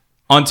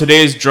On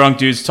today's Drunk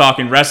Dudes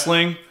Talking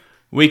Wrestling,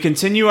 we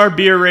continue our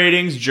beer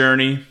ratings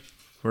journey.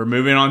 We're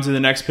moving on to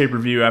the next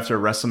pay-per-view after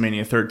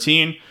WrestleMania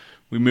 13.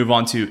 We move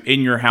on to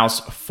In Your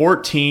House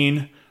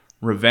 14,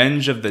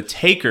 Revenge of the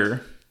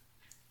Taker.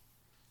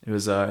 It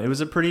was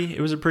a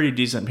pretty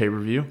decent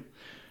pay-per-view.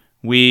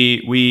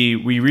 We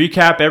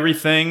recap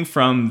everything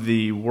from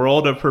the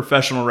world of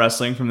professional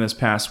wrestling from this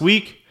past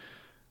week.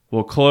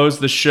 We'll close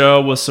the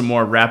show with some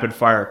more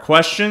rapid-fire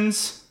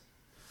questions.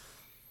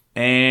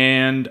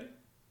 And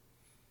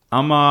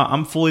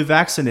I'm fully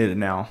vaccinated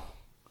now.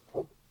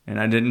 And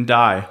I didn't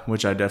die,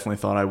 which I definitely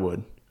thought I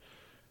would.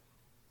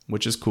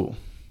 Which is cool.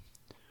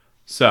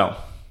 So,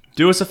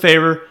 do us a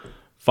favor.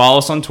 Follow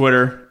us on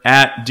Twitter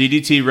at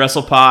DDT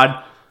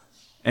WrestlePod.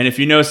 And if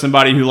you know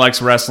somebody who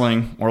likes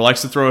wrestling or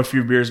likes to throw a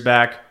few beers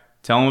back,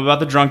 tell them about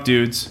the Drunk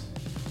Dudes.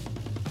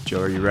 Joe,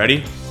 are you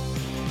ready?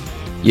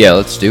 Yeah,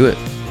 let's do it,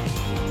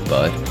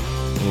 bud.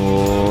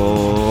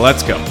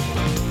 Let's go.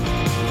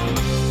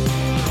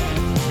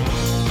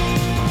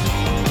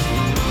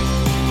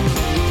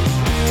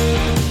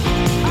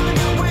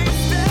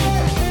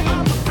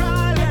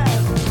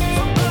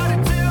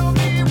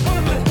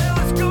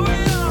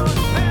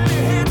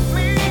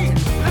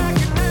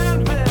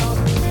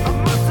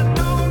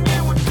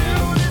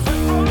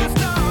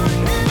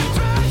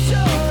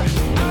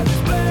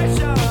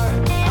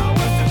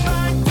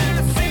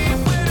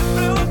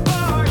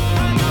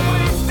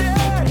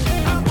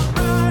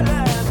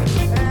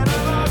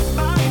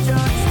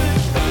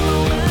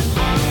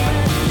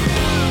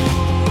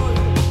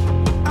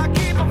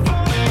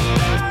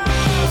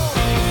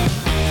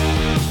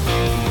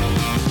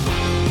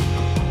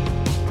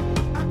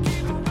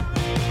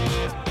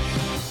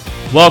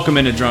 Welcome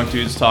into Drunk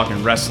Dudes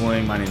Talking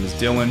Wrestling. My name is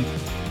Dylan.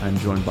 I'm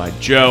joined by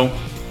Joe.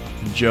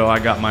 Joe, I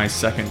got my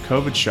second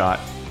COVID shot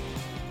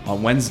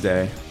on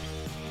Wednesday,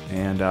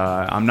 and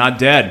I'm not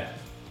dead.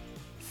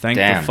 Thank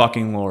the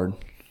fucking Lord.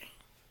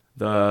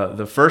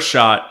 The first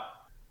shot,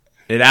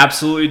 it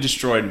absolutely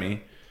destroyed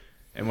me.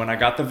 And when I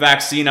got the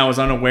vaccine, I was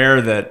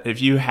unaware that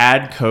if you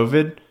had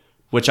COVID,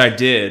 which I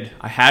did,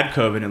 I had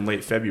COVID in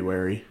late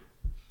February,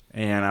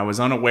 and I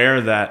was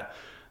unaware that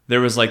there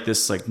was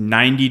this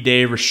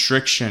 90-day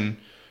restriction,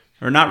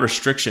 or not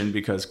restriction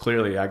because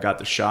clearly I got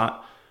the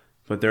shot,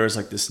 but there was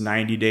this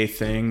 90-day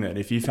thing that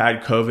if you've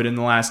had COVID in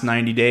the last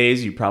 90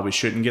 days, you probably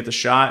shouldn't get the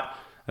shot.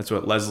 That's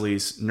what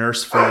Leslie's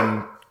nurse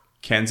friend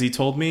Kenzie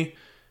told me.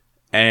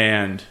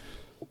 And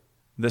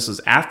this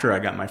was after I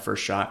got my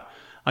first shot.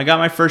 I got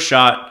my first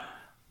shot.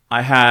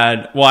 I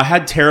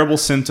had terrible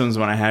symptoms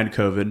when I had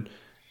COVID,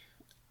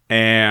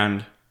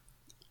 and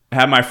I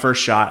had my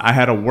first shot. I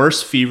had a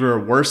worse fever,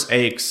 worse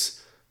aches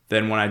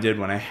than when I did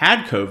when I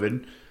had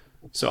COVID.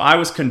 So I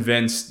was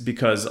convinced,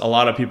 because a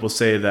lot of people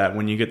say that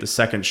when you get the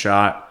second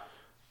shot,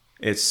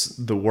 it's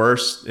the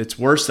worst. It's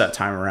worse that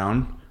time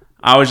around.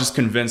 I was just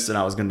convinced that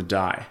I was going to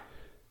die.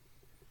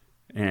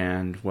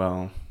 And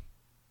well,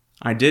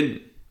 I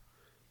didn't.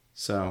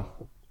 So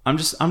I'm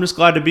just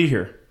glad to be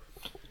here.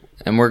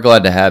 And we're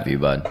glad to have you,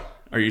 bud.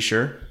 Are you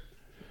sure?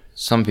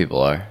 Some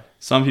people are.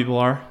 Some people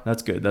are.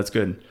 That's good. That's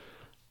good.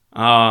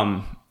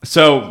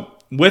 So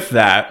with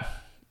that,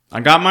 I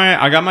got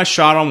my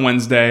shot on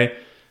Wednesday,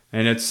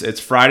 and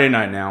it's Friday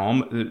night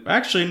now.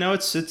 Actually, no,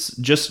 it's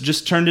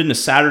just turned into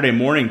Saturday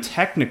morning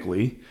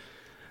technically.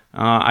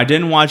 I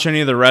didn't watch any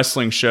of the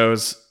wrestling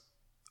shows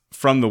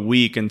from the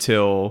week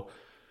until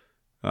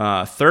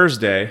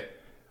Thursday,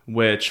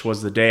 which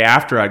was the day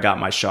after I got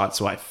my shot.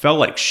 So I felt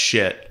like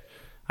shit.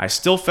 I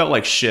still felt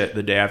like shit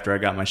the day after I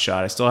got my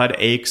shot. I still had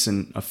aches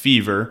and a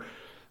fever.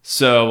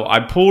 So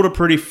I pulled a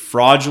pretty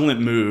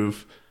fraudulent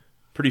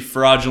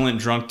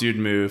drunk dude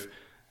move.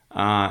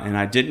 And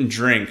I didn't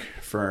drink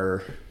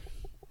for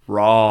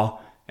Raw,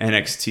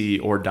 NXT,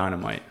 or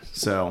Dynamite.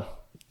 So,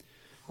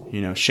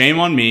 shame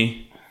on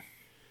me.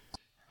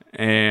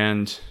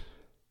 And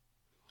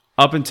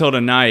up until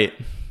tonight,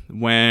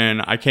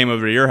 when I came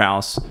over to your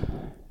house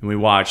and we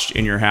watched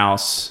In Your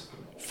House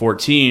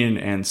 14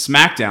 and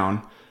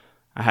SmackDown,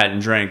 I hadn't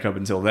drank up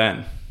until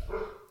then.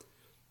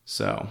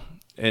 So,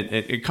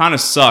 it kind of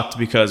sucked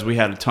because we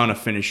had a ton of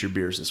Finish Your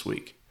Beers this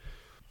week.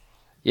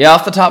 Yeah,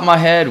 off the top of my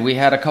head, we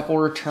had a couple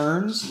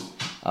returns.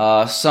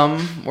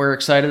 Some we're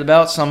excited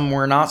about, some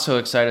we're not so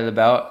excited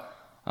about.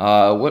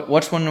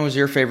 Which one was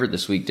your favorite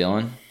this week,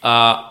 Dylan?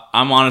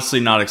 I'm honestly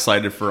not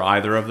excited for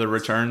either of the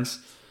returns.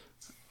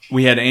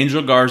 We had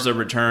Angel Garza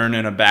return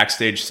in a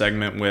backstage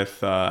segment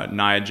with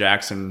Nia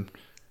Jax, and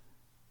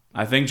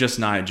I think just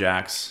Nia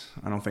Jax.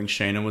 I don't think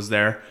Shayna was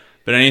there.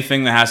 But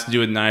anything that has to do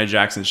with Nia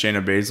Jax and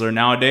Shayna Baszler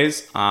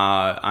nowadays,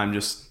 I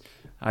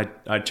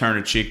turn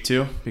a cheek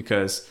to,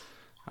 because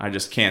I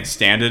just can't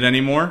stand it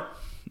anymore.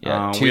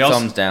 Yeah,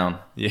 thumbs down.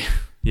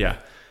 Yeah.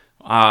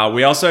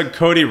 We also had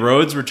Cody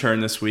Rhodes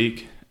return this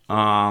week.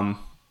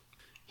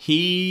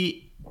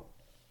 He's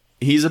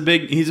a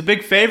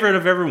big favorite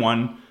of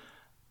everyone.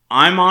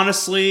 I'm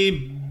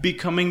honestly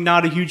becoming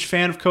not a huge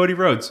fan of Cody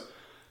Rhodes.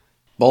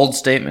 Bold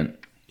statement.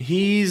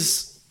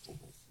 He's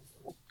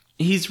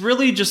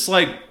really just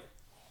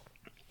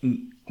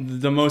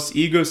the most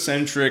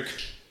egocentric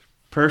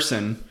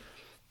person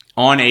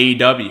on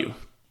AEW.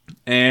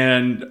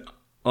 And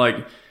like,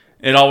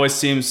 it always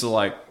seems to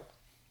like,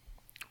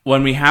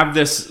 when we have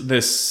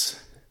this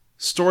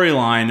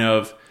storyline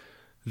of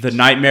the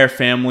Nightmare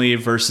Family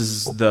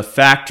versus the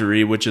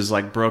Factory, which is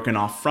like broken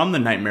off from the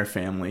Nightmare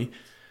Family,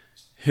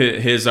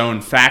 his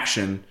own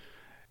faction,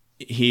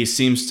 he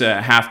seems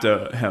to have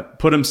to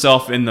put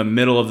himself in the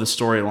middle of the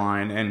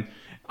storyline. And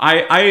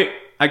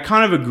I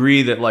kind of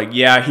agree that, like,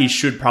 yeah, he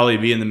should probably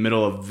be in the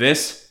middle of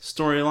this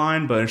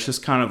storyline, but it's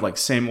just kind of like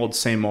same old,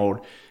 same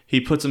old.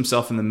 He puts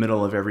himself in the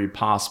middle of every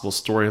possible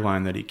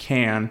storyline that he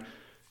can.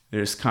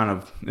 It's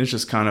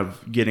just kind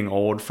of getting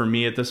old for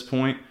me at this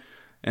point.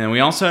 And we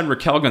also had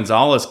Raquel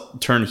Gonzalez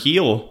turn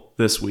heel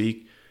this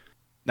week.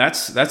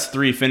 That's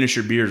 3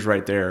 finisher beers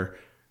right there.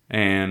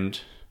 And,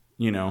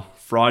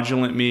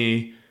 fraudulent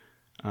me.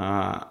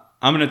 I'm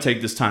going to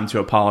take this time to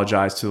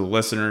apologize to the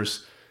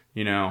listeners,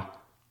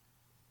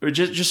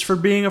 just for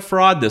being a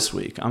fraud this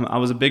week. I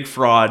was a big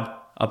fraud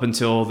up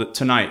until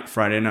tonight,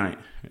 Friday night.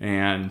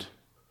 And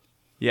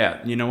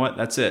yeah, you know what?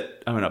 That's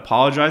it. I'm going to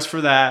apologize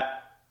for that.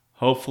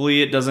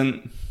 Hopefully it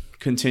doesn't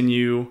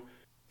continue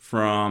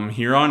from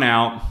here on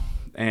out,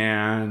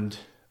 and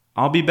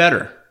I'll be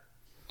better.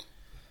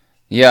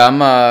 Yeah,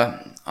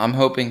 I'm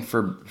hoping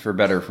for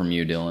better from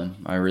you, Dylan.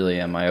 I really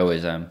am. I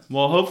always am.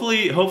 Well,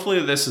 hopefully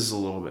this is a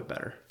little bit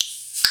better.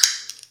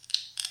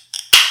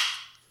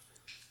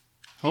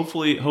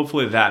 Hopefully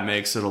that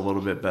makes it a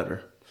little bit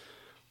better.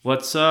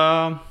 Let's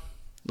talk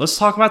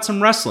about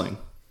some wrestling.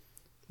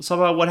 Let's talk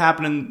about what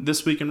happened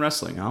this week in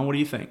wrestling. Huh? What do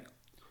you think?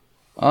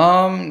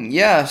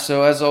 Yeah,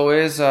 so as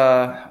always,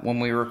 when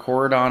we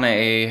record on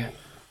a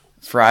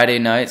Friday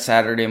night,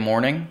 Saturday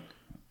morning,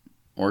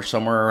 or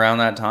somewhere around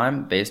that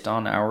time, based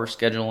on our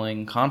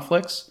scheduling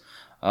conflicts,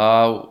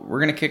 we're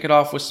going to kick it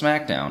off with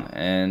SmackDown.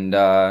 And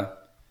I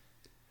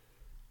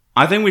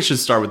think we should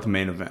start with the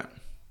main event.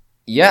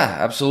 Yeah,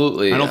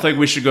 absolutely. I don't think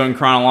we should go in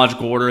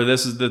chronological order.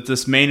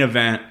 This main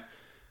event,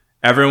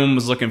 everyone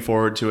was looking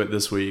forward to it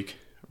this week.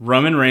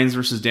 Roman Reigns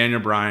versus Daniel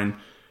Bryan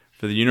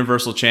for the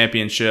Universal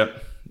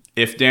Championship.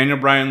 If Daniel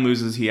Bryan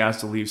loses, he has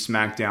to leave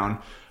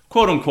SmackDown,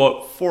 quote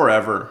unquote,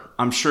 forever.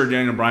 I'm sure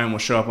Daniel Bryan will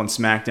show up on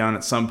SmackDown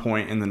at some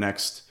point in the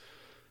next,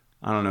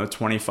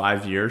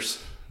 25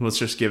 years. Let's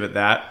just give it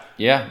that.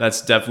 Yeah.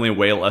 That's definitely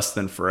way less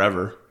than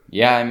forever.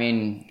 Yeah, I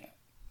mean,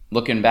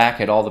 looking back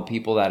at all the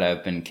people that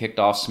have been kicked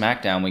off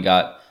SmackDown, we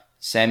got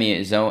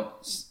Sami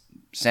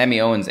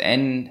Owens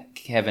and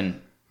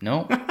Kevin.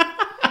 No?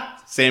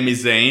 Sami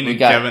Zayn and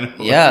Kevin Owens.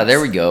 Yeah, there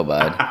we go,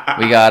 bud.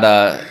 We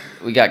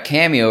got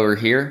Cammy over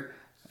here.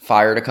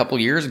 Fired a couple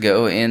years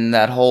ago in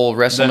that whole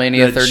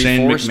WrestleMania 34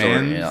 Shane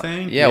McMahon story.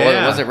 thing?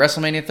 Yeah. Was it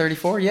WrestleMania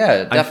 34?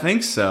 Yeah, I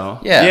think so.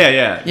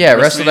 Yeah.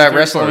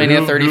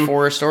 WrestleMania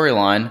 34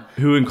 storyline.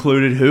 Who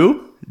included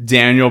who?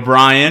 Daniel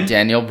Bryan.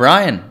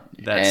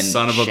 That and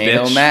son of a Shane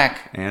bitch.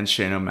 O'Mac. And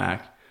Shane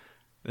O'Mac.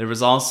 There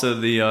was also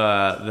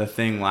the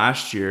thing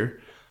last year.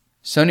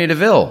 Sonya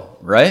Deville,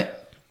 right?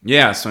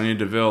 Yeah, Sonya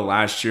Deville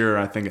last year,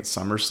 I think at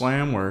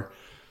SummerSlam, where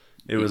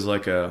it was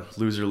like a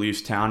loser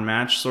leaves town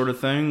match sort of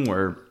thing,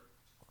 where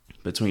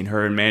between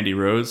her and Mandy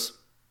Rose.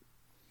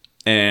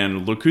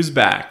 And look who's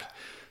back.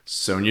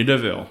 Sonya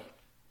Deville.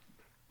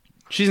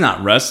 She's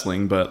not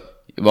wrestling,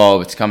 but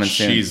it's coming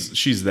soon.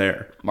 She's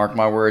there. Mark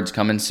my words,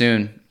 coming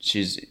soon.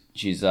 She's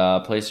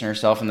placing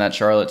herself in that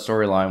Charlotte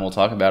storyline. We'll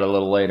talk about it a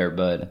little later,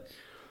 but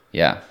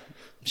yeah,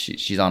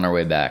 she's on her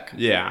way back.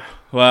 Yeah.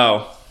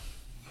 Well,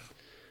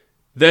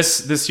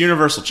 this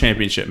Universal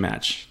Championship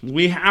match,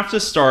 we have to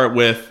start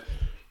with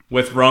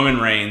Roman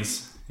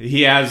Reigns.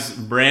 He has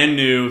brand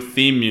new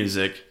theme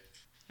music.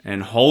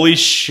 And holy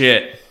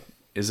shit,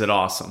 is it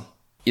awesome.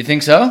 You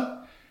think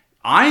so?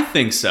 I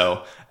think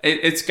so.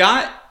 It's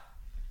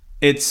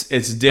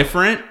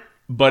different,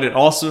 but it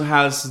also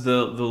has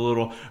the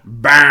little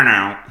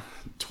burnout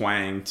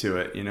twang to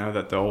it,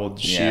 that the old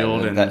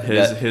Shield and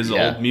his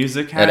old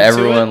music had that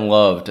everyone to it.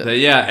 Loved.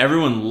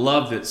 Everyone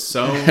loved it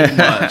so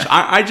much.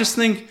 I just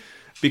think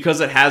because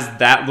it has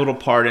that little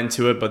part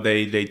into it, but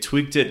they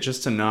tweaked it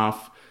just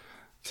enough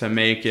to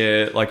make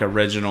it like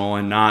original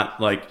and not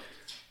like...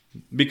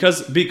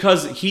 Because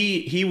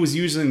he was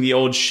using the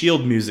old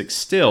Shield music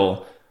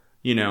still,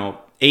 8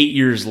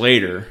 years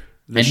later.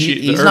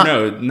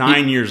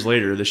 9 years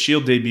later. The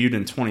Shield debuted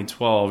in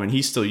 2012, and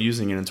he's still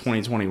using it in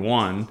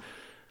 2021.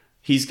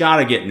 He's got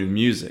to get new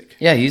music.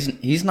 Yeah,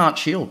 he's not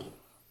Shield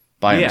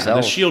by himself.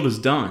 Yeah, the Shield is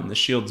done. The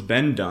Shield's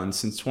been done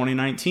since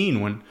 2019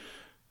 when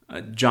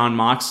Jon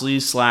Moxley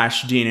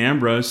 / Dean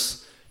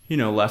Ambrose,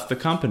 left the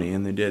company,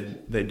 and they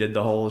did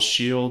the whole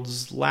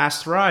Shield's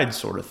last ride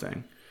sort of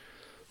thing.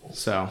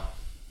 So,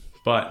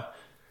 but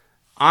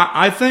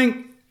I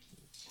think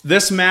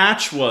this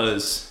match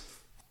was,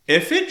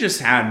 if it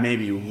just had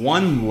maybe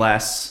one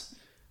less,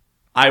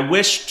 I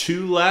wish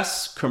 2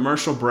 less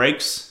commercial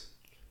breaks,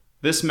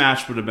 this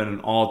match would have been an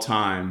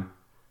all-time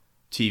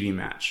TV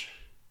match.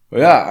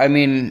 Yeah, I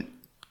mean,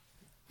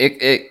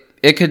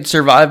 it could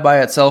survive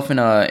by itself in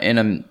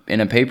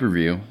a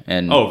pay-per-view,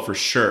 and oh, for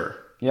sure.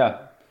 Yeah.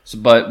 So,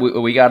 but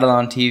we got it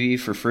on TV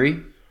for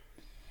free.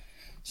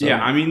 So, yeah,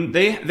 I mean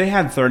they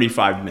had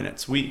 35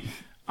 minutes.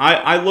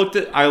 I looked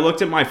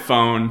at my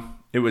phone.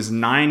 It was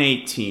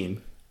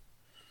 9:18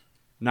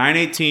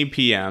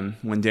 p.m.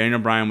 when Daniel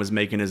Bryan was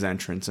making his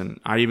entrance, and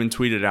I even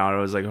tweeted out, I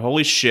was like,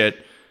 holy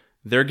shit,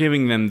 they're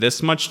giving them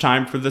this much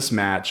time for this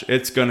match.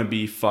 It's going to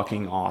be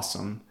fucking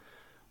awesome.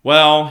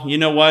 Well, you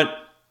know what?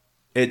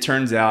 It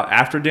turns out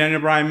after Daniel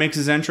Bryan makes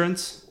his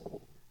entrance,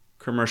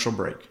 commercial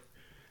break.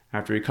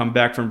 After we come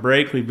back from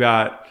break, we've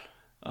got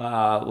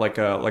like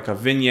a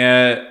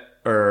vignette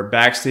or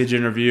backstage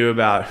interview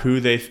about who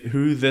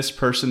this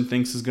person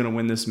thinks is going to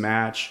win this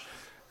match.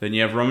 Then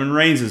you have Roman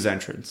Reigns'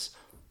 entrance.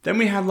 Then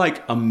we had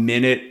like a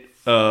minute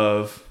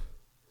of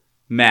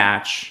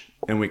match,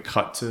 and we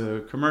cut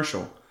to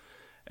commercial.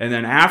 And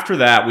then after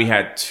that, we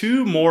had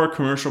 2 more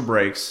commercial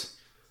breaks.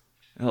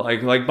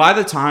 Like by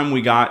the time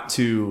we got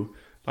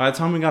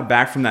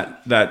back from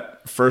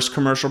that first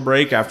commercial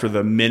break after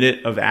the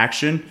minute of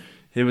action,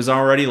 it was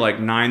already like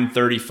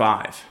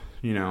 9:35.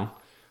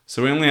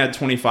 So we only had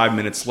 25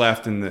 minutes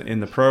left in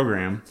the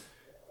program,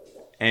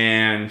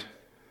 and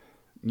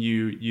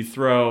you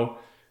throw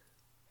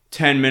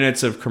 10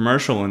 minutes of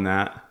commercial in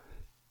that,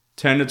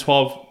 10 to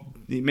 12,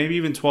 maybe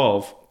even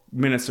 12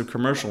 minutes of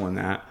commercial in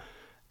that.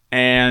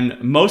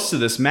 And most of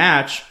this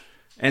match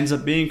ends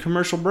up being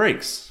commercial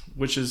breaks,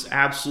 which is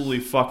absolutely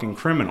fucking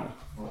criminal.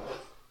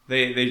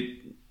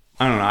 I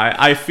don't know.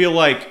 I feel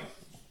like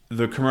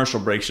the commercial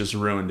breaks just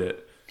ruined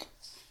it.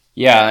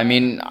 Yeah, I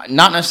mean,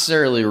 not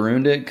necessarily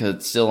ruined it because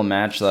it's still a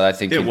match that I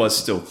think it was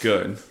still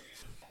good.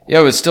 Yeah,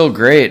 it was still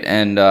great,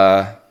 and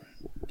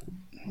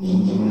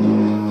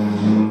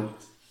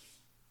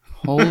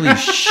holy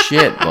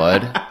shit,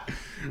 bud.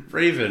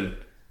 Raven,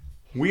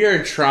 we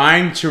are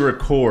trying to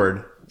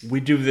record.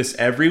 We do this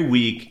every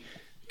week.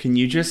 Can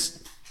you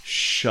just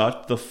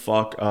shut the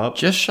fuck up?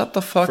 Just shut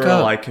the fuck for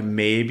up. Like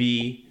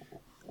maybe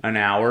an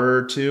hour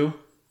or 2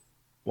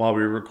 while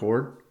we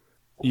record.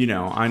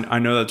 I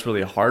know that's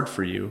really hard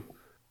for you.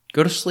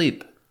 Go to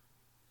sleep.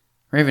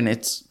 Raven,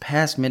 it's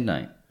past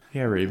midnight.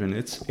 Yeah, Raven,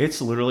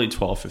 it's literally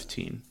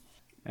 12:15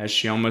 as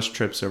she almost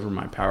trips over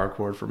my power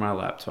cord for my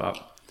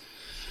laptop.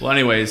 Well,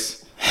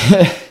 anyways,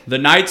 the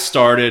night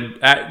started.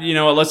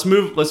 Let's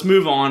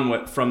move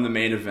on from the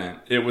main event.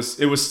 It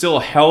was still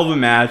a hell of a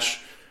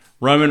match.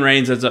 Roman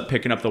Reigns ends up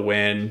picking up the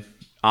win.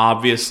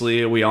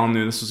 Obviously, we all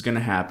knew this was going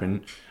to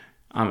happen.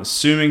 I'm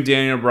assuming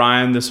Daniel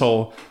Bryan, this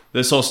whole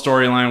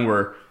storyline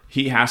where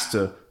he has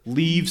to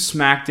leave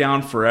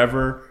SmackDown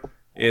forever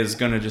is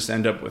going to just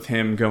end up with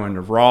him going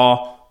to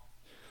Raw.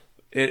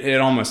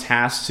 It almost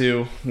has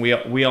to.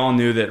 We all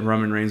knew that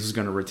Roman Reigns was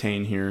going to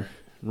retain here.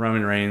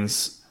 Roman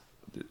Reigns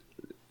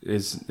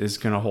is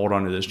going to hold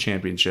on to this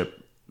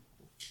championship,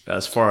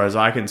 as far as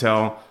I can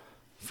tell,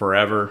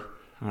 forever.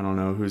 I don't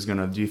know who's going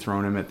to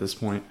dethrone him at this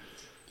point.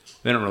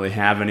 They don't really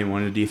have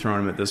anyone to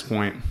dethrone him at this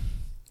point.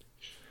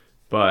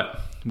 But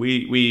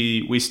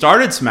we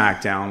started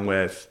SmackDown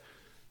with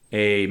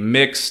a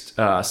mixed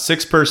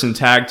 6-person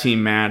tag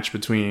team match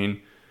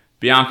between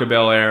Bianca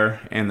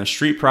Belair and the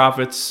Street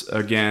Profits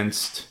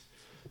against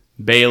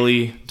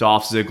Bayley,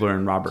 Dolph Ziggler,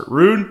 and Robert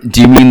Roode.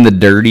 Do you mean the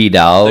Dirty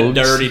Dogs?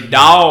 The Dirty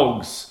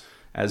Dogs.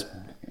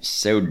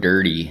 So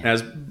dirty.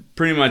 As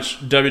pretty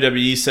much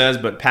WWE says,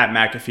 but Pat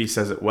McAfee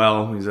says it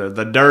well. He's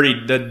the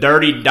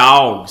Dirty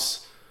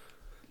Dogs.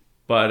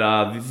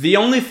 But the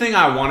only thing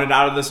I wanted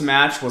out of this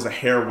match was a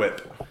hair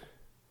whip.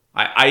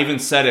 I even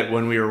said it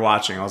when we were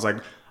watching. I was like,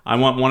 I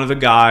want one of the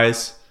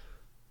guys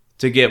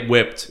to get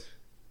whipped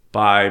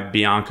by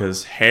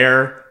Bianca's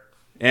hair.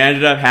 It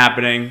ended up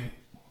happening.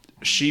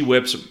 She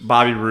whips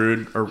Bobby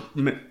Roode, or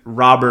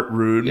Robert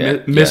Roode,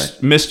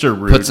 Mr.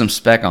 Roode. Put some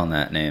spec on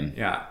that name.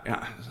 Yeah.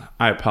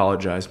 I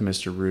apologize,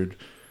 Mr. Roode.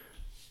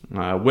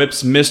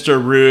 Whips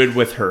Mr. Roode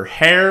with her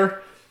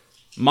hair.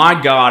 My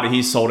God,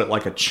 he sold it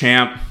like a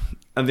champ.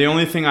 And the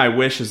only thing I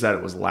wish is that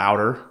it was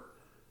louder,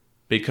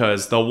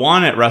 because the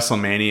one at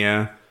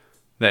WrestleMania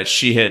that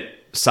she hit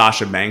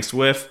Sasha Banks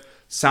with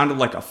sounded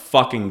like a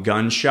fucking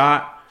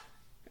gunshot.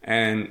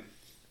 And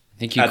I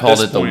think you called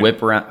it the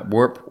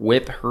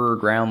whip her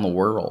around the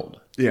world.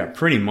 Yeah,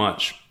 pretty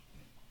much.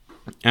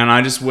 And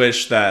I just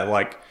wish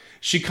that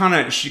she kind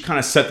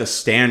of set the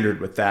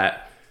standard with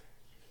that.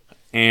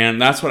 And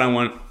that's what I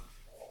want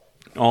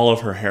all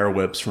of her hair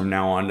whips from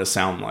now on to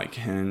sound like.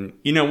 And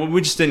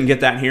we just didn't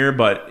get that here,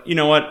 but you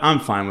know what? I'm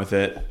fine with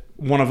it.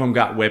 One of them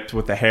got whipped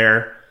with the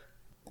hair,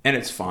 and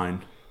it's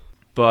fine.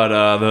 But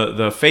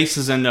the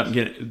faces end up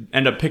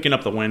picking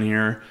up the win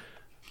here.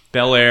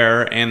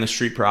 Belair and the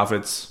Street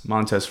Profits,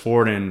 Montez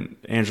Ford and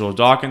Angelo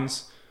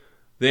Dawkins,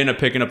 they end up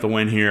picking up the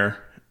win here.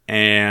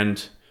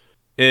 And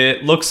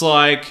it looks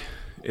like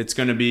it's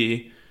going to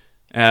be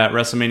at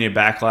WrestleMania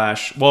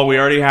Backlash. Well, we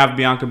already have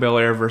Bianca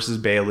Belair versus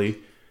Bayley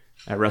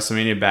at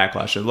WrestleMania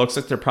Backlash. It looks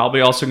like they're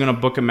probably also going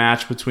to book a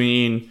match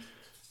between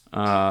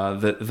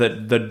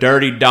the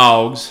Dirty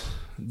Dogs,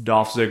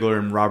 Dolph Ziggler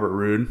and Robert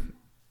Roode,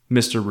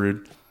 Mr.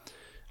 Roode,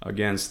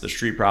 against the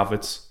Street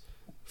Profits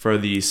for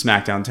the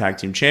SmackDown Tag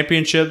Team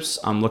Championships.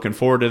 I'm looking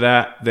forward to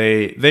that.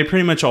 They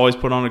pretty much always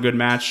put on a good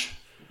match.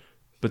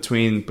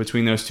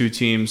 between those two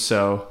teams.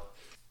 So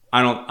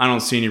I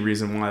don't see any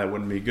reason why that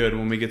wouldn't be good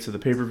when we get to the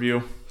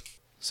pay-per-view.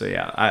 So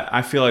yeah,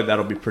 I feel like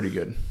that'll be pretty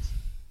good.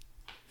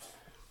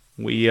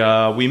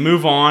 We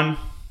move on.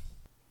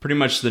 Pretty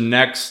much the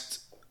next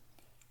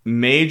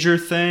major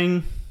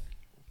thing.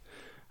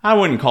 I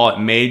wouldn't call it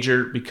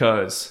major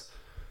because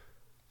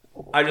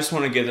I just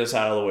want to get this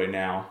out of the way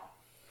now.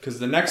 Because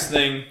the next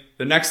thing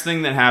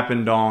that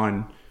happened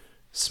on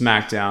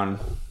SmackDown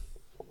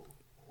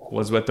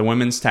was with the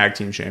Women's Tag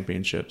Team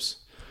Championships.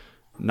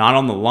 Not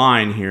on the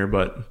line here,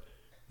 but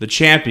the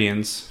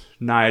champions,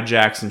 Nia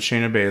Jax and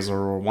Shayna Baszler,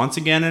 were once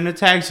again in a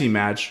tag team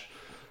match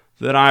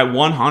that I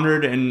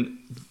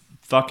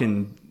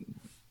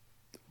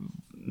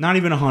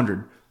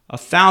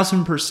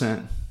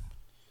 1,000%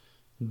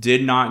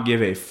 did not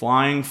give a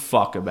flying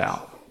fuck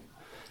about.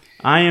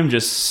 I am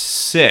just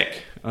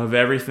sick of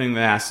everything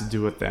that has to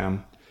do with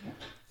them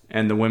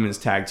and the women's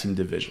tag team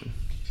division.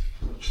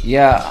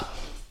 Yeah,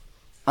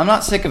 I'm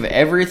not sick of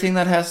everything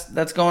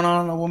that's going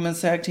on in the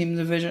women's tag team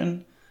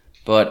division,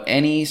 but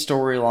any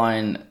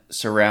storyline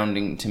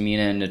surrounding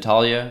Tamina and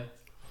Natalya,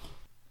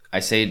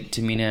 I say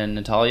Tamina and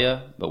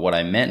Natalya, but what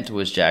I meant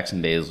was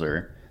Jackson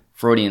Baszler,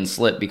 Freudian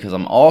slip, because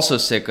I'm also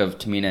sick of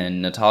Tamina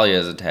and Natalya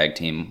as a tag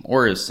team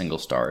or as single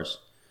stars.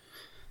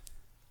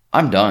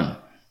 I'm done.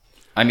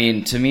 I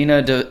mean,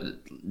 Tamina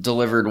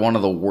delivered one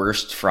of the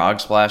worst frog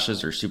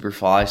splashes or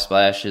superfly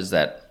splashes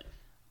that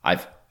I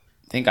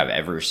think I've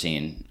ever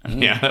seen.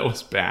 Yeah, that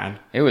was bad.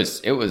 It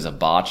was a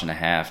botch and a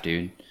half,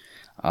 dude.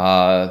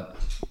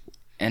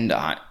 And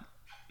I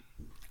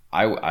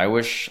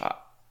wish I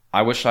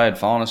had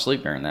fallen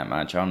asleep during that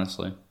match,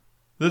 honestly.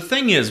 The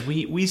thing is,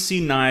 we see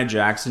Nia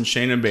Jax and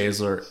Shayna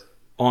Baszler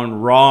on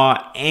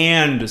Raw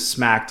and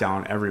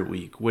SmackDown every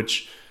week,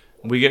 which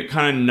we get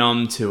kind of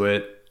numb to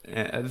it.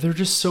 They're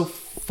just so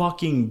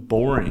fucking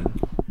boring.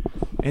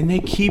 And they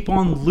keep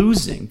on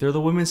losing. They're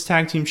the women's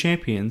tag team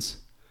champions,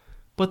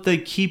 but they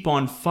keep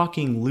on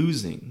fucking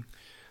losing.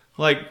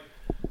 Like,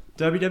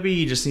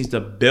 WWE just needs to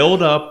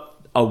build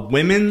up a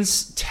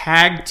women's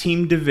tag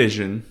team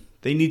division.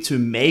 They need to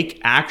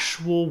make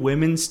actual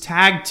women's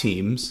tag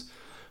teams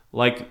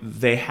like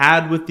they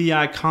had with the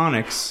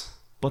Iconics,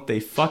 but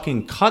they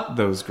fucking cut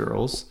those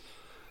girls.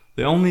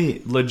 The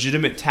only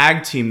legitimate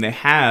tag team they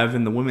have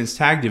in the women's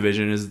tag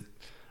division is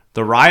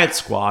the Riot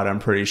Squad, I'm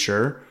pretty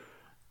sure.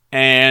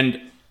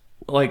 And,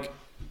 like,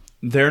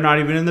 they're not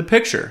even in the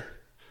picture.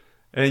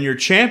 And your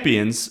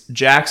champions,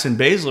 Jax and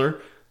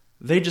Baszler,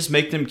 they just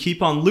make them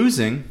keep on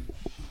losing.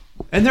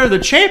 And they're the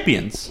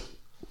champions.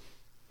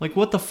 Like,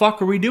 what the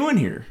fuck are we doing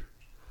here?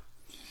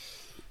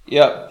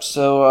 Yep,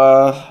 so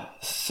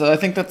I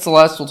think that's the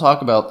last we'll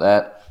talk about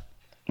that.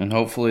 And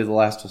hopefully the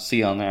last we'll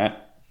see on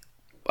that.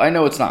 I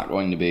know it's not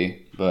going to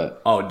be,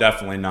 but... Oh,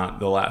 definitely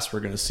not the last we're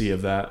going to see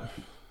of that.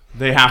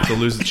 They have to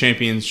lose the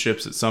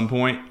championships at some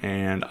point,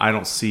 and I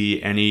don't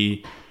see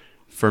any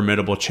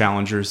formidable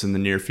challengers in the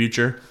near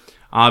future.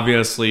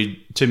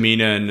 Obviously,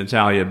 Tamina and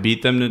Natalya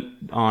beat them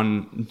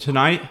on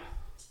tonight,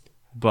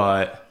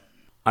 but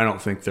I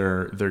don't think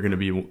they're going to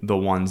be the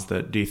ones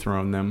that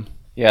dethrone them.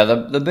 Yeah,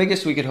 the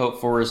biggest we could hope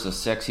for is the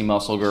sexy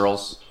muscle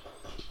girls,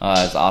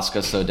 as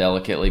Asuka so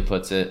delicately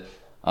puts it.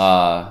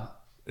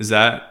 Is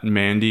that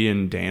Mandy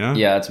and Dana?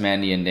 Yeah, it's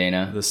Mandy and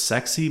Dana. The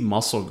sexy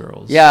muscle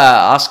girls.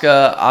 Yeah,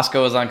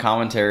 Asuka was on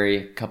commentary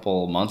a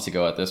couple months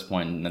ago at this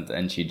point,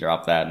 and she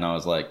dropped that, and I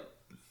was like,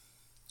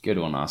 good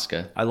one,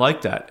 Asuka. I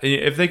like that.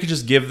 If they could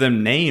just give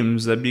them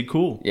names, that'd be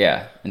cool.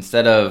 Yeah,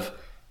 instead of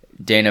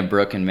Dana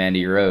Brooke and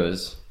Mandy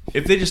Rose.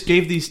 If they just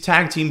gave these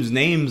tag teams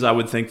names, I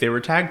would think they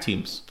were tag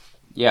teams.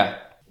 Yeah,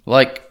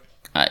 like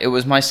it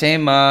was my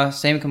same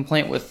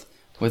complaint with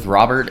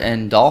Robert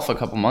and Dolph a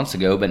couple months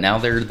ago, but now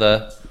they're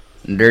the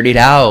Dirty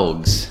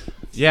Dogs.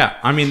 Yeah,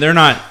 I mean, they're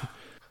not...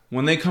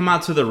 When they come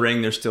out to the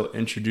ring, they're still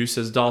introduced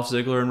as Dolph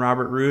Ziggler and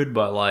Robert Roode,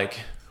 but,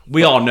 like,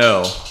 we all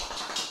know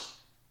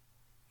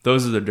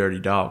those are the Dirty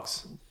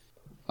Dogs.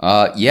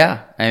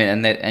 Yeah,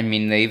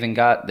 they even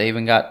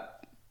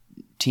got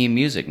team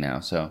music now,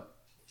 so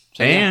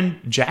and yeah.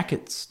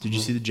 Jackets. Did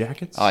you see the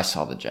jackets? Oh, I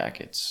saw the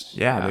jackets.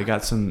 Yeah, they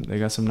got some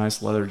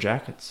nice leather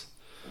jackets.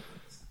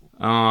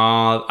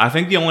 I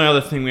think the only other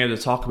thing we have to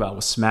talk about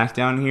with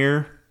SmackDown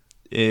here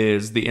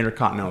is the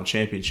Intercontinental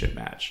Championship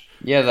match.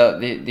 Yeah,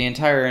 the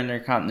entire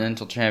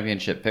Intercontinental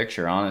Championship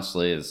picture,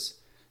 honestly, is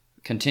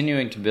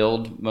continuing to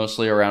build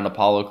mostly around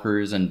Apollo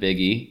Crews and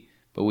Big E,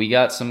 but we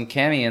got some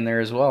Cammy in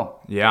there as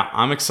well. Yeah,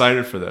 I'm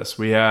excited for this.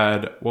 We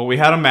had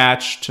a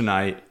match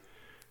tonight,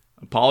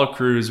 Apollo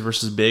Crews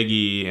versus Big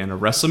E in a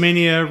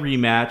WrestleMania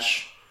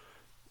rematch.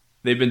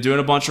 They've been doing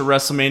a bunch of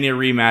WrestleMania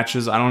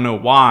rematches. I don't know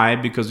why,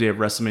 because we have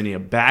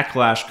WrestleMania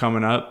Backlash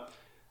coming up.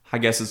 I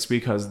guess it's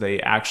because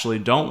they actually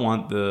don't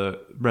want the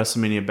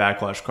WrestleMania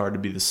Backlash card to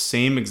be the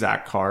same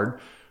exact card,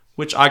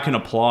 which I can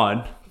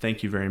applaud.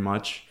 Thank you very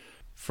much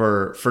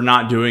for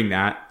not doing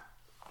that.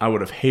 I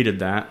would have hated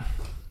that.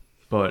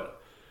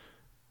 But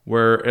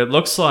where it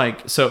looks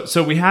like so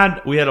we had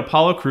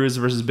Apollo Crews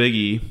versus Big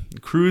E.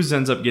 Crews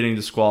ends up getting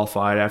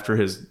disqualified after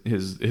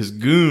his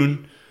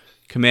goon,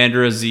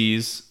 Commander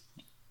Aziz,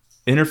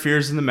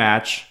 interferes in the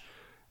match.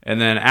 And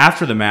then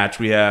after the match,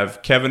 we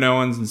have Kevin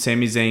Owens and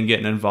Sami Zayn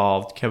getting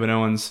involved. Kevin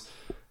Owens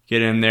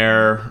get in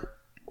there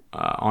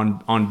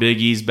on Big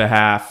E's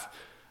behalf.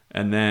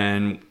 And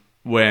then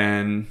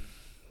when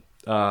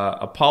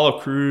Apollo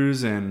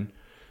Crews and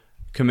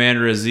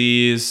Commander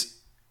Aziz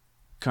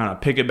kind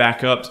of pick it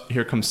back up,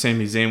 here comes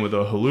Sami Zayn with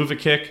a haluva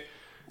kick.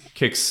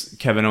 Kicks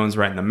Kevin Owens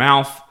right in the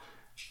mouth.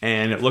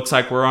 And it looks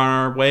like we're on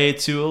our way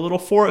to a little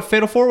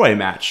fatal four-way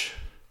match.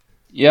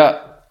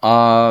 Yeah.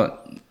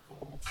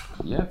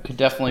 Yeah, could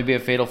definitely be a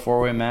fatal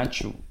four-way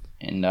match.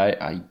 And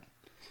I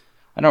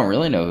don't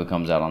really know who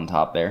comes out on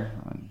top there.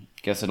 I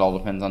guess it all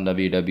depends on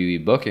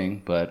WWE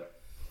booking, but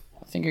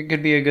I think it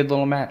could be a good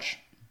little match.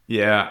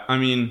 Yeah, I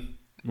mean,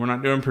 we're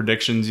not doing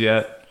predictions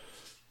yet.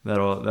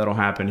 That'll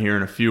happen here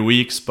in a few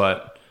weeks,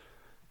 but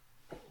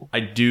I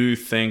do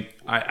think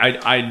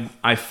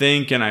I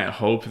think and I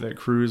hope that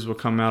Crews will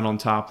come out on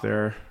top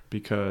there,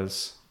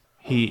 because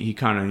he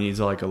kind of needs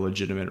like a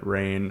legitimate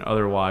reign.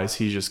 Otherwise,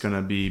 he's just going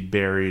to be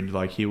buried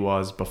like he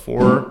was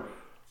before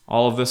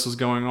all of this was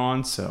going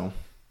on. So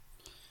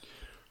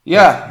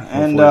yeah,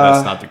 hopefully and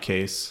that's not the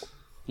case.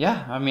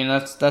 Yeah, I mean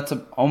that's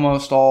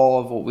almost all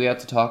of what we have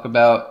to talk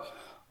about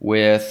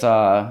with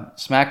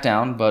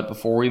SmackDown. But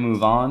before we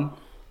move on,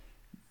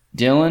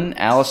 Dylan,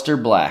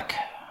 Aleister Black.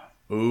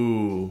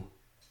 Ooh,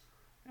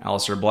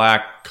 Aleister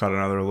Black had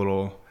another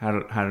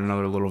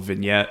little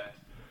vignette.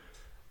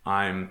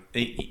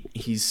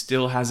 He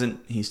still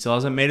hasn't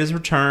made his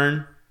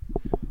return,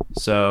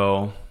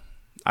 so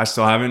I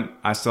still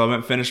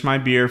haven't finished my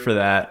beer for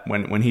that.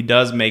 When he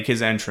does make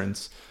his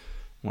entrance,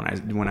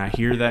 when I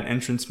hear that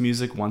entrance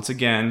music once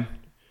again,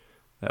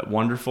 that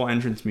wonderful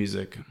entrance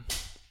music,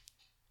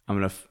 I'm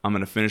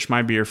gonna finish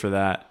my beer for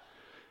that.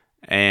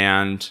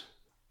 And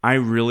I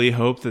really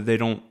hope that they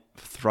don't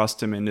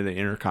thrust him into the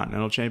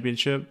Intercontinental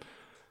Championship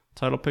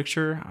title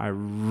picture. I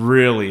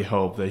really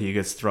hope that he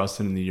gets thrust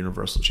into the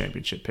Universal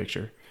Championship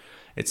picture.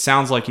 It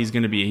sounds like he's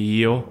going to be a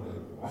heel,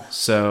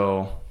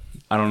 so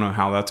I don't know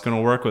how that's going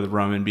to work with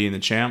Roman being the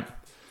champ.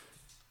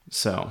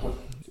 So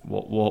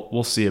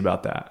we'll see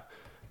about that.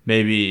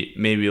 Maybe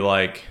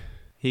like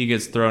he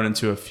gets thrown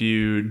into a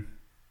feud,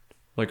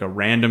 like a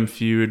random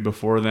feud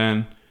before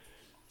then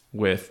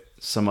with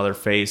some other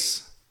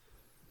face,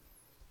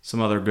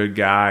 some other good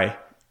guy,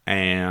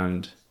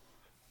 and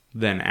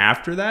then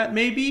after that,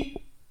 maybe,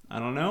 I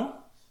don't know,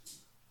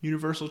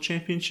 Universal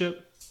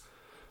Championship.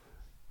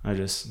 I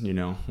just,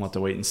 we'll have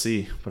to wait and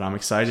see. But I'm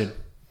excited.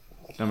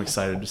 I'm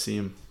excited to see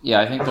him. Yeah,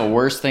 I think the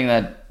worst thing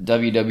that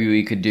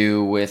WWE could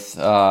do with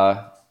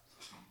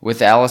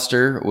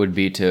Aleister would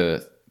be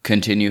to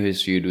continue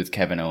his feud with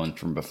Kevin Owens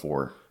from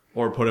before.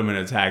 Or put him in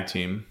a tag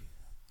team.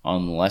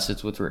 Unless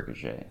it's with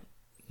Ricochet.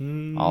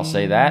 I'll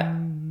say that.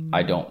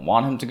 I don't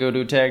want him to go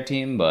to a tag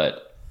team,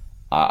 but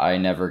I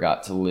never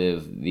got to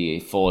live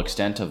the full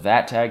extent of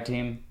that tag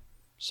team.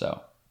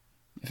 So,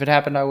 if it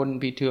happened, I wouldn't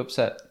be too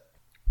upset.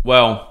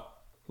 Well,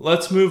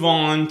 let's move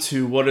on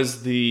to what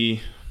is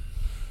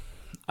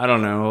I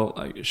don't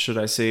know, should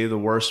I say the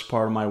worst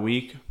part of my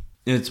week?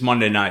 It's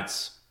Monday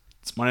nights.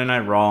 It's Monday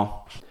Night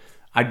Raw.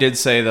 I did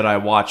say that I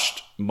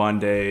watched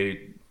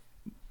Monday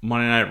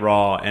Night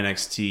Raw,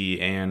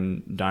 NXT,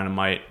 and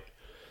Dynamite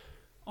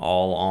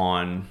all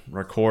on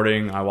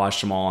recording. I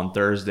watched them all on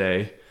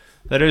Thursday.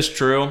 That is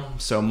true.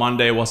 So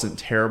Monday wasn't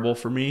terrible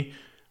for me.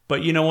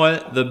 But you know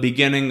what? The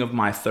beginning of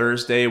my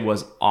Thursday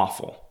was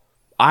awful.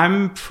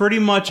 I'm pretty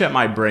much at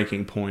my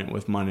breaking point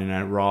with Monday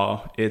Night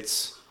Raw.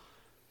 It's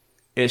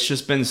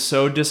just been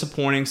so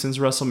disappointing since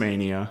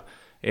WrestleMania.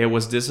 It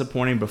was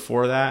disappointing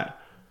before that.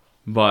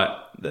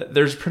 But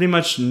there's pretty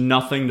much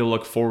nothing to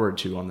look forward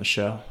to on the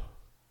show.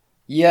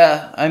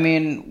 Yeah, I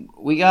mean,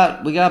 we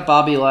got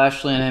Bobby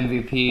Lashley and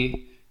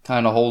MVP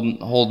kind of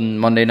holding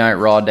Monday Night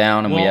Raw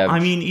down,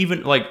 and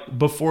even like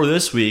before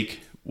this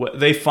week,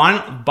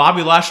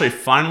 Bobby Lashley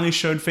finally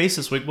showed face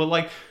this week.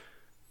 But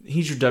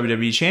he's your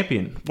WWE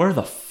champion. Where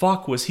the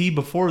fuck was he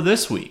before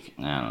this week?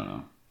 I don't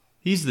know.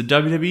 He's the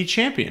WWE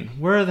champion.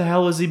 Where the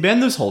hell has he been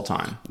this whole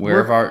time?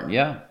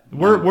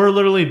 We're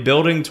literally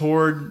building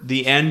toward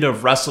the end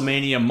of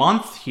WrestleMania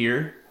month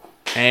here,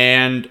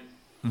 and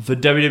the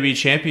WWE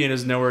champion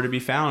is nowhere to be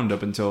found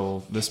up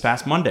until this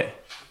past Monday.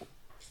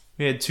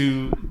 We had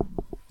two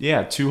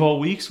whole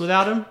weeks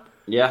without him.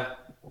 Yeah.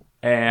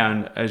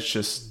 And it's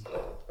just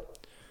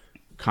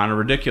kind of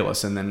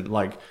ridiculous. And then,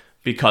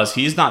 because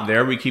he's not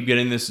there, we keep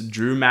getting this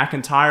Drew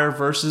McIntyre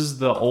versus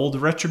the old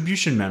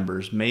Retribution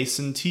members, Mace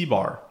and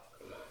T-Bar,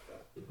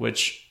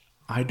 which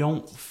I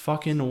don't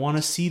fucking want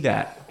to see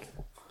that.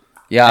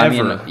 Yeah, ever.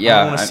 I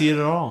don't want to see it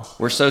at all.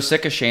 We're so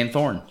sick of Shane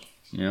Thorne.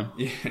 Yeah,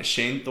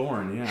 Shane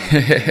Thorne,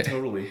 yeah.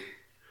 Totally.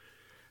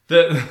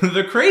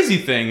 The crazy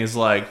thing is,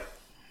 I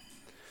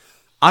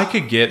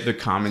could get the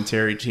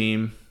commentary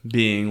team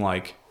being,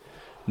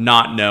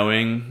 not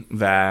knowing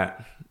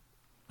that,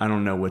 I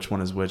don't know which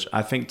one is which.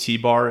 I think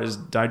T-Bar is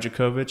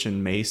Dijakovic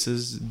and Mace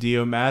is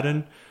Dio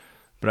Madden.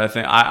 But I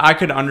think I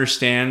could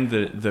understand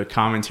the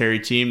commentary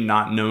team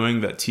not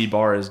knowing that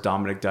T-Bar is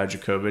Dominic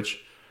Dijakovic.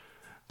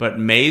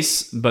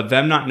 But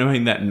them not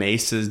knowing that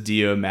Mace is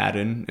Dio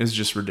Madden is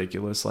just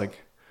ridiculous. Like,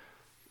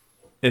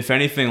 if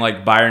anything,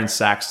 like Byron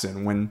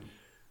Saxton,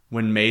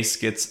 when Mace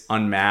gets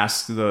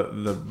unmasked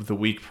the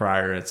week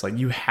prior, it's like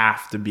you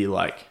have to be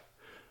like,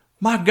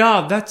 my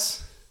God,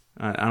 that's...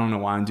 I don't know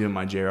why I'm doing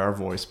my JR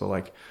voice, but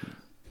like...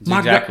 It's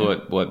exactly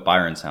what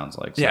Byron sounds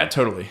like. So. Yeah,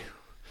 totally.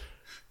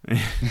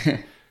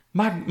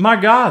 my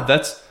God,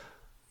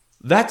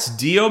 that's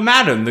Dio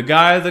Madden, the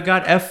guy that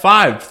got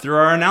F5 through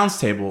our announce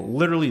table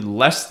literally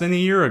less than a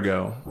year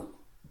ago.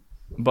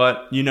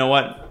 But you know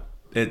what?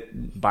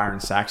 Byron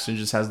Saxton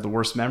just has the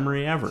worst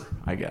memory ever,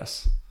 I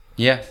guess.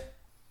 Yeah.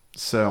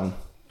 So,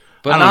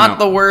 but not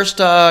the worst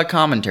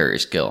commentary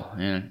skill.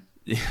 Yeah.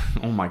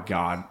 Oh my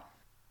God,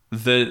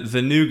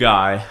 the new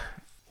guy.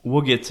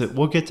 We'll get to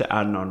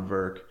Adnan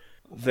Virk.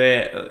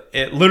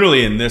 It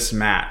literally in this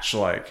match,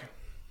 like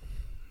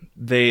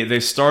they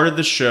started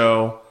the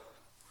show.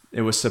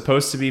 It was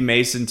supposed to be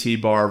Mason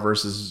T-Bar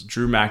versus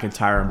Drew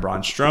McIntyre and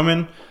Braun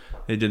Strowman.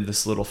 They did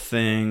this little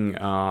thing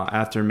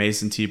after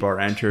Mason T-Bar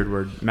entered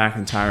where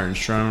McIntyre and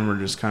Strowman were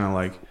just kind of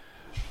like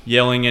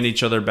yelling at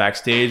each other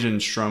backstage, and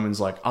Strowman's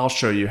like, I'll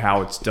show you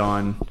how it's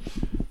done.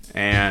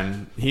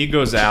 And he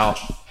goes out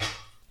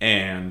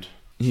and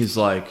he's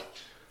like,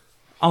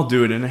 I'll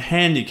do it in a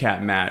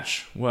handicap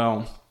match.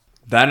 Well,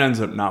 that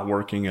ends up not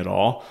working at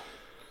all.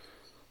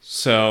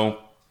 So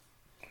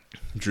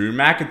Drew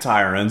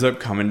McIntyre ends up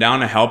coming down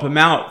to help him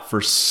out for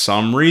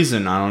some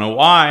reason. I don't know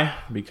why,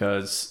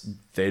 because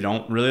they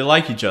don't really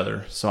like each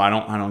other. So I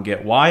don't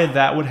get why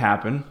that would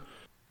happen.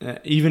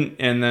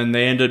 And then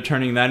they end up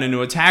turning that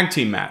into a tag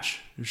team match.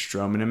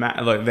 Strowman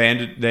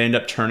and they end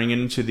up turning it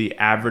into the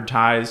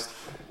advertised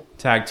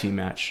tag team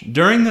match.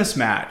 During this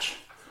match,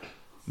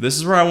 this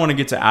is where I want to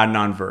get to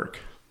Adnan Virk.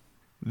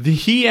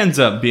 He ends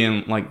up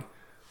being like,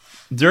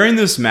 during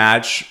this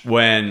match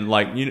when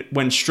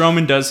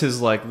Strowman does his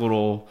like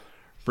little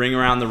bring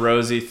around the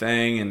rosy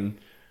thing and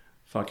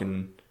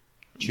fucking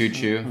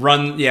choo-choo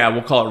run, yeah,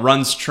 we'll call it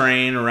runs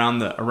train around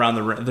the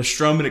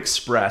Strowman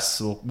Express,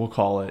 we'll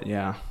call it,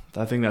 yeah,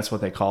 I think that's what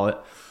they call it,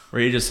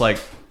 where he just like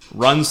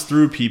runs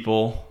through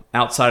people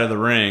outside of the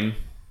ring.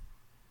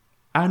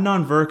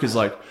 Adnan Virk is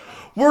like,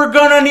 we're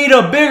gonna need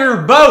a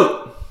bigger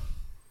boat.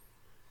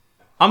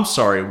 I'm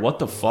sorry, what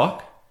the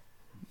fuck?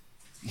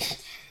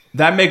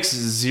 That makes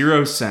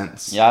zero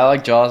sense. Yeah, I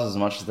like Jaws as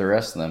much as the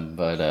rest of them,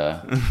 but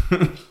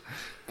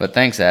but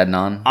thanks,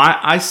 Adnan.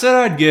 I said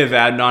I'd give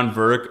Adnan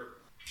Virk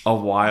a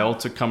while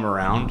to come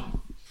around.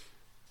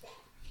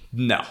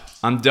 No,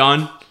 I'm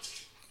done.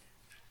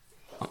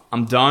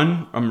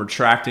 I'm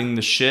retracting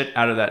the shit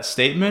out of that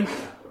statement.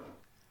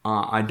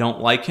 I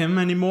don't like him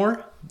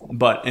anymore.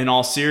 But in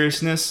all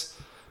seriousness,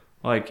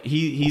 like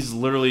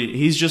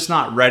he's just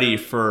not ready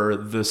for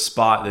the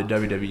spot that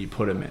WWE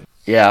put him in.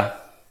 Yeah.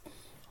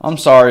 I'm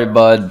sorry,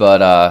 bud,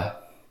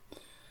 but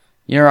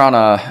you're on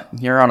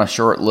a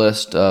short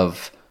list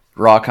of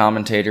Raw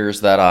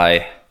commentators that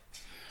I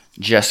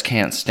just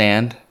can't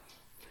stand.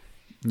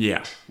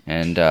 Yeah.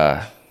 And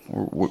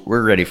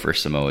we're ready for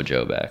Samoa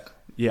Joe back.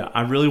 Yeah,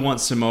 I really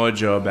want Samoa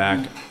Joe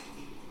back.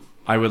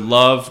 I would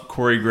love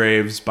Corey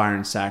Graves,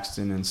 Byron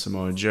Saxton, and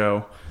Samoa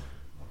Joe.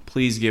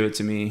 Please give it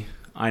to me.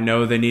 I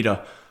know they need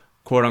a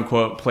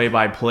quote-unquote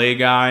play-by-play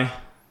guy.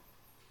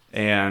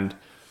 And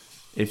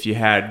if you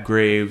had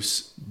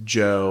Graves,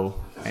 Joe,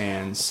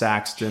 and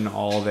Saxton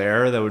all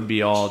there, that would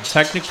be all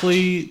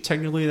technically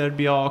that'd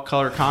be all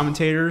color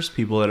commentators,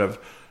 people that have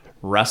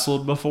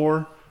wrestled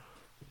before.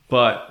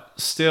 But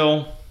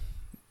still,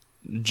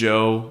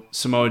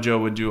 Samoa Joe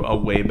would do a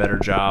way better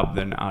job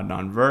than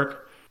Adnan Virk.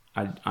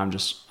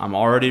 I'm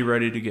already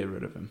ready to get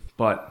rid of him.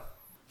 But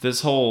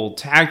this whole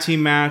tag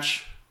team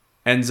match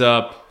ends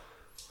up,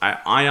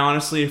 I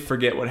honestly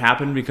forget what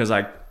happened because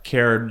I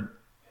cared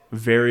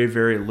very,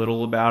 very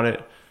little about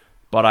it.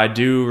 But I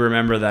do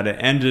remember that it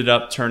ended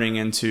up turning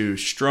into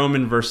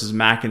Strowman versus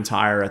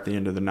McIntyre at the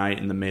end of the night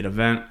in the main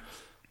event.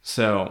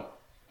 So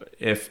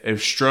if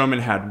Strowman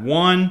had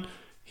won,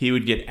 he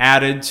would get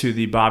added to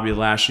the Bobby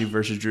Lashley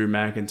versus Drew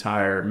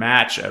McIntyre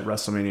match at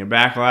WrestleMania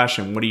Backlash.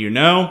 And what do you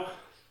know?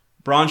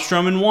 Braun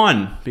Strowman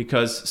won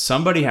because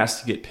somebody has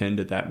to get pinned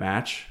at that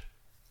match.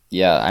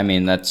 Yeah, I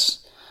mean,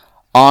 that's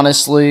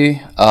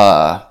honestly,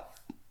 I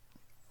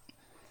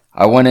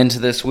went into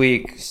this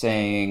week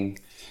saying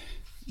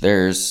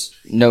there's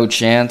no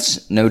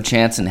chance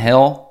in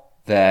hell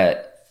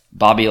that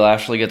Bobby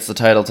Lashley gets the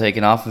title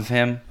taken off of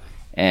him.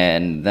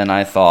 And then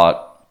I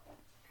thought,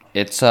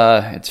 it's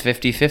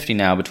 50-50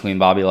 now between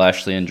Bobby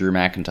Lashley and Drew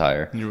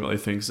McIntyre. You really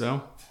think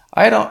so?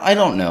 I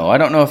don't know. I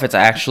don't know if it's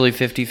actually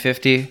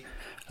 50-50.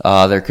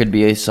 There could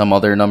be some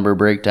other number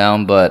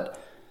breakdown, but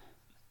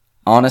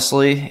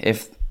honestly,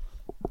 if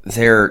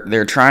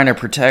they're trying to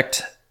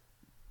protect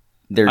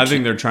I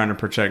think they're trying to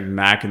protect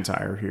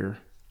McIntyre here.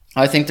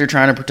 I think they're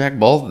trying to protect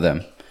both of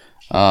them.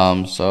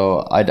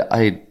 So I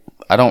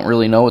don't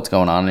really know what's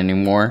going on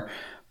anymore,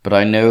 but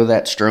I know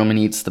that Strowman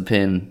eats the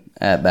pin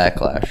at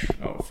Backlash.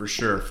 Oh, for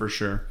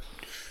sure.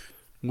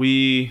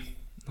 We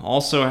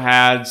Also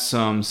had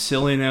some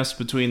silliness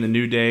between the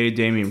New Day,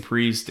 Damian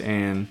Priest,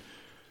 and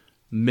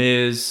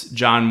Miz,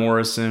 John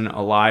Morrison,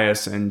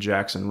 Elias, and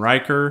Jackson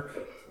Riker,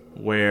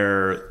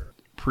 where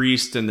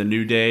Priest and the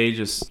New Day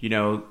just,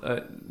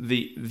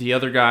 the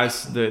other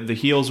guys, the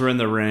heels were in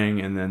the ring,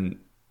 and then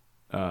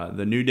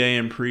the New Day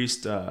and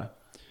Priest,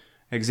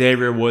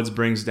 Xavier Woods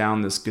brings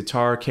down this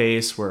guitar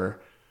case where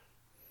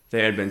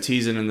they had been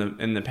teasing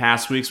in the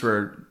past weeks,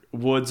 where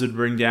Woods would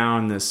bring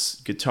down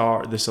this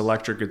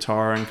electric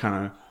guitar, and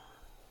kind of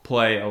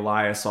play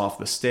Elias off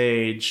the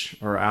stage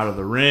or out of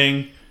the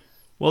ring.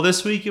 Well,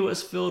 this week it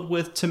was filled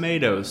with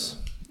tomatoes,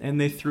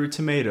 and they threw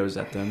tomatoes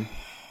at them.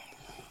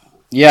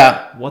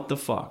 Yeah. What the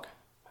fuck?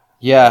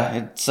 Yeah,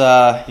 it's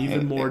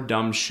even more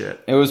dumb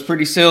shit. It was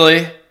pretty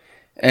silly,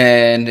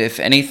 and if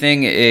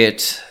anything,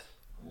 it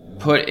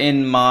put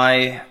in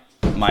my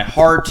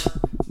heart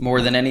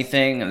more than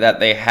anything that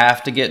they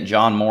have to get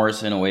John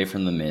Morrison away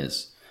from The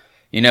Miz.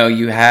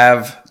 You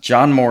have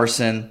John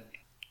Morrison,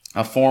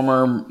 a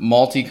former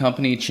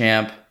multi-company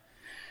champ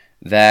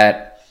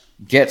that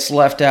gets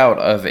left out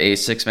of a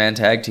 6-man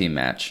tag team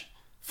match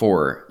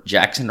for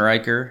Jackson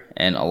Riker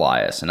and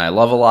Elias. And I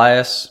love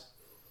Elias.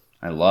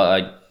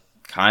 I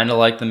kind of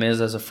like The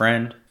Miz as a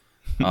friend.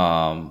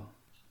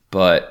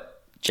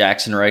 But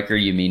Jackson Riker,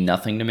 you mean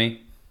nothing to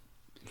me.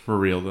 For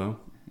real, though.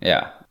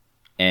 Yeah.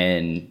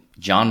 And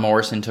John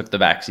Morrison took the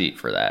backseat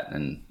for that.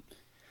 And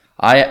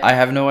I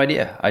have no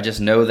idea. I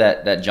just know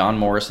that John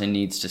Morrison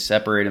needs to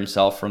separate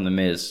himself from The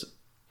Miz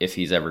if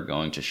he's ever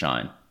going to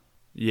shine.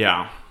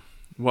 Yeah.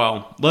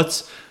 Well,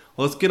 let's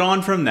get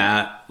on from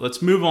that.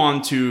 Let's move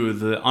on to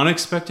the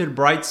unexpected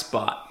bright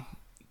spot,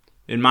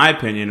 in my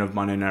opinion, of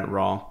Monday Night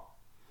Raw.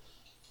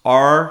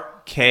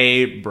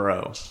 RK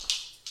Bro.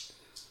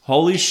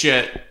 Holy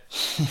shit.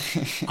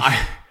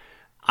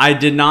 I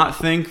did not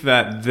think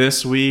that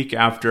this week,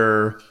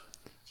 after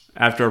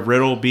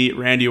Riddle beat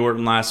Randy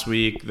Orton last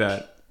week,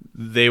 that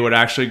they would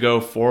actually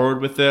go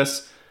forward with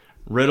this.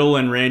 Riddle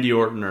and Randy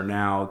Orton are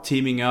now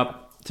teaming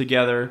up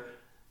together,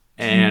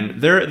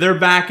 and their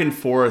back and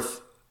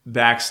forth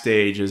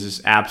backstage is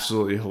just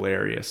absolutely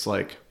hilarious.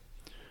 Like,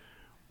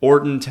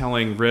 Orton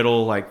telling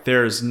Riddle, like,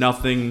 there's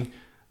nothing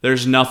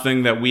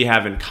that we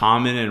have in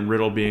common, and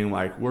Riddle being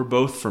like, we're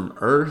both from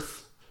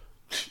Earth.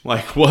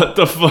 Like, what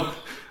the fuck?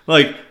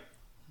 Like,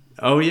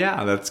 oh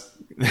yeah,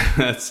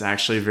 that's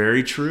actually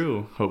very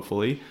true,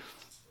 hopefully.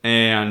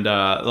 And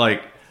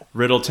like,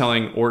 Riddle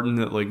telling Orton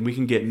that, like, we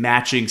can get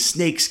matching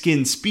snakeskin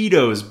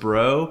Speedos,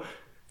 bro.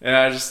 And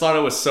I just thought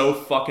it was so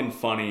fucking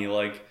funny.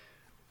 Like,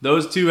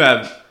 those two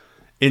have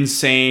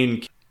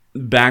insane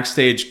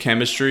backstage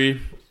chemistry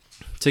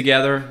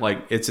together. Like,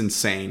 it's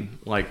insane.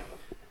 Like,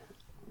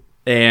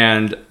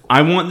 and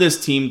I want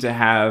this team to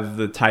have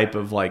the type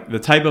of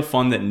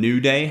fun that New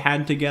Day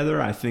had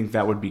together. I think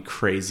that would be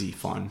crazy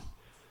fun.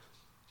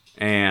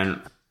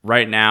 And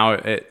right now,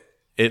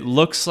 it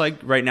looks like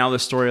right now the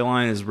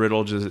storyline is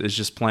Riddle is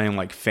just playing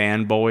like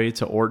fanboy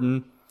to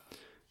Orton.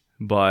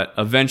 But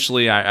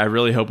eventually, I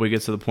really hope we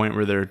get to the point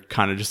where they're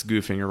kind of just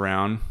goofing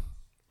around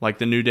like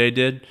the New Day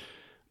did.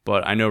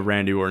 But I know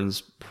Randy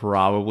Orton's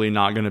probably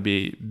not going to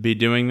be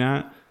doing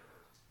that.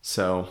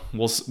 So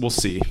we'll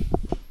see.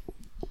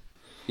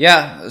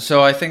 Yeah,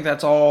 so I think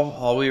that's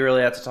all we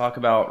really have to talk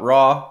about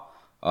Raw.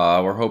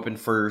 We're hoping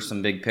for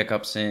some big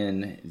pickups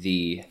in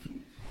the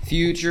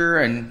future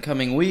and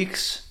coming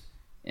weeks.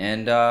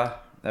 And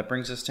that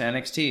brings us to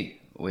NXT,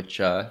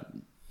 which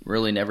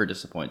really never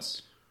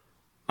disappoints.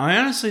 I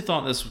honestly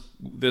thought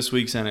this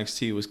week's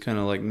NXT was kind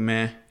of like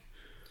meh.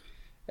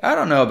 I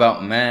don't know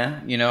about meh.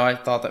 I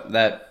thought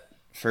that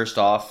first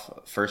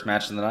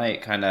match of the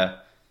night kind of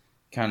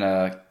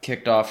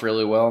kicked off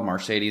really well.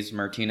 Mercedes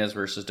Martinez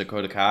versus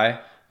Dakota Kai.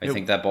 I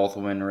think that both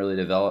women really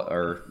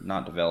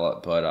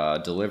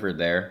delivered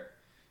there.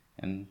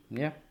 And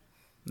yeah.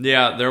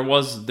 Yeah, there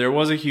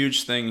was a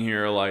huge thing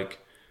here, like,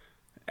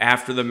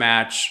 after the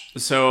match.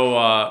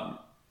 So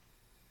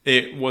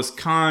it was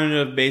kind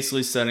of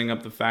basically setting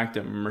up the fact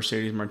that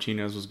Mercedes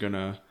Martinez was going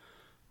to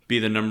be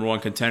the number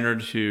one contender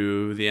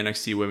to the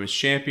NXT Women's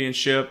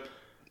Championship.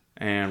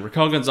 And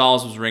Raquel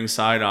Gonzalez was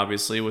ringside,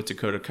 obviously, with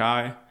Dakota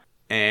Kai.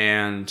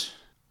 And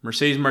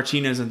Mercedes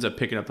Martinez ends up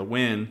picking up the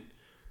win.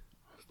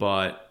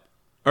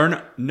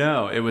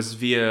 It was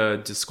via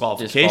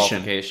disqualification.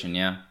 Disqualification,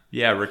 yeah.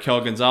 Yeah,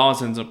 Raquel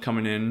Gonzalez ends up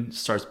coming in,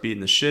 starts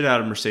beating the shit out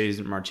of Mercedes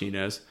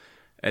Martinez,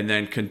 and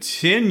then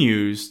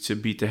continues to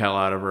beat the hell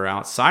out of her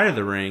outside of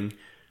the ring,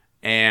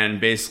 and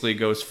basically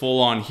goes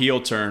full-on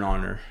heel turn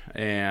on her.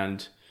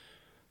 And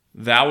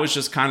that was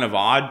just kind of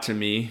odd to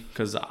me,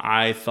 because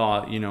I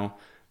thought,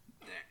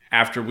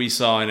 after we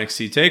saw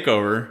NXT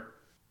TakeOver,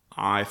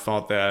 I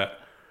thought that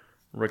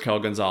Raquel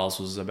Gonzalez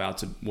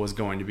was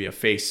going to be a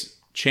face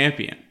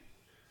champion.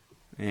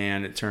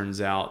 And it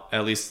turns out,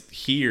 at least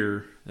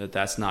here,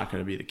 that's not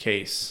going to be the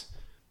case.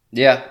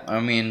 Yeah, I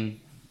mean,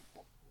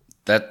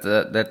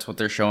 that's what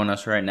they're showing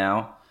us right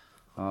now.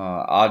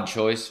 Odd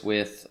choice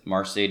with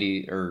with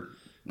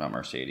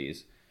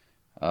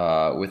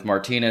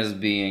Martinez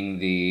being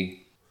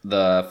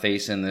the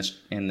face in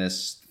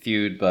this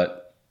feud,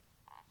 but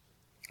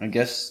I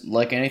guess,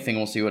 like anything,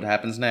 we'll see what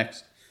happens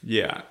next.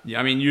 Yeah.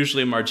 I mean,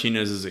 usually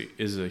Martinez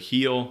is a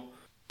heel,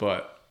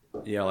 but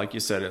yeah, like you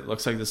said, it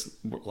looks like this.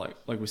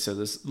 Like we said,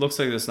 this looks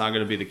like this is not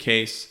going to be the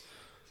case.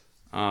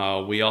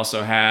 We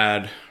also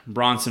had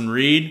Bronson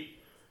Reed.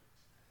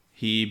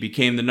 He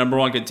became the number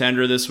one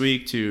contender this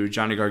week to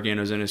Johnny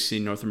Gargano's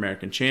NXT North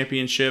American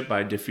Championship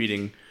by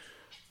defeating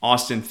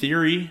Austin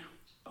Theory.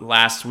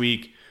 Last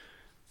week,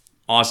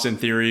 Austin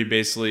Theory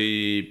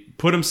basically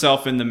put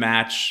himself in the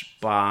match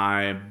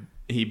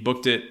he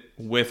booked it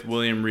with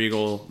William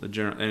Regal, the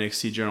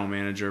NXT general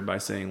manager, by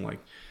saying like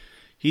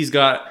he's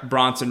got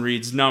Bronson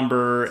Reed's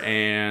number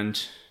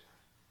and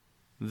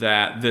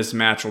that this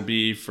match will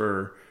be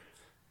for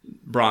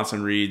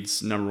Bronson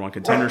Reed's number one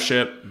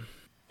contendership.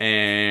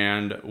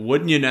 And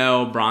wouldn't you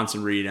know,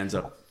 Bronson Reed ends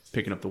up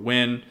picking up the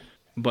win.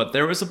 But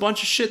there was a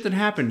bunch of shit that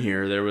happened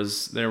here. There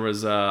was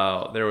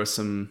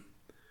some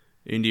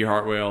Indy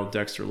Hartwell,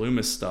 Dexter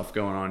Lumis stuff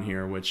going on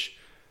here, which,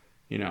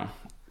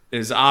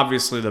 is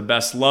obviously the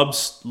best love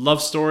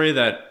story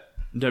that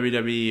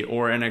WWE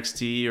or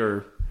NXT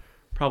or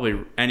probably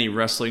any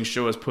wrestling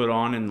show has put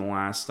on in the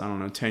last,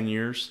 10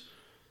 years.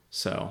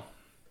 So,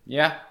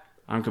 yeah,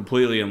 I'm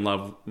completely in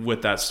love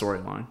with that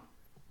storyline.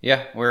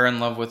 Yeah, we're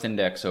in love with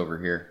Index over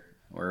here.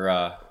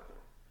 We're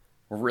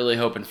really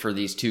hoping for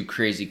these two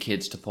crazy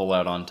kids to pull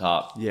out on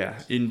top.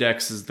 Yeah,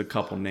 Index is the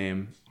couple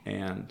name,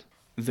 and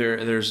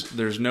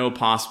there's no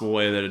possible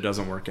way that it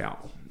doesn't work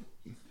out.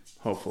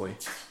 Hopefully.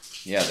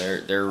 Yeah,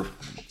 they're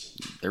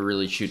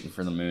really shooting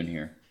for the moon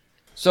here.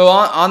 So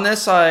on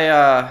this,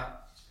 I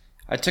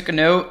took a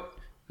note.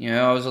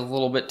 I was a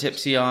little bit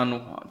tipsy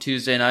on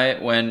Tuesday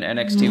night when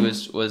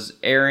NXT was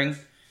airing,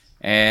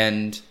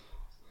 and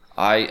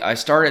I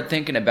started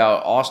thinking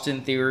about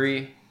Austin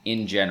Theory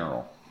in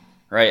general,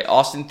 right?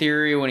 Austin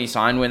Theory, when he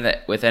signed with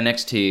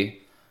NXT,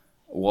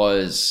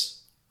 was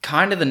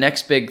kind of the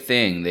next big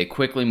thing. They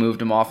quickly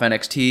moved him off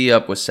NXT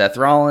up with Seth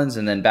Rollins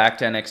and then back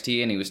to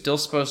NXT, and he was still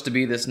supposed to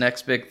be this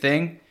next big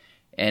thing.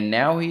 And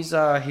now he's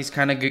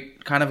kind of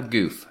a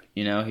goof.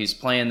 He's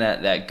playing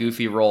that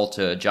goofy role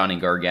to Johnny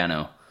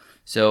Gargano.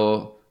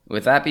 So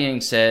with that being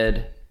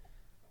said,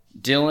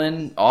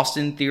 Dylan,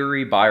 Austin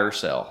Theory, buy or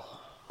sell?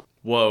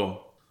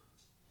 Whoa.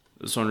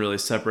 This one really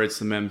separates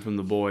the men from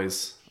the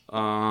boys.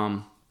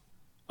 I'm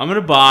going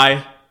to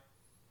buy,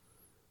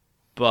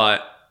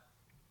 but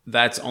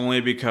that's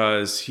only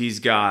because he's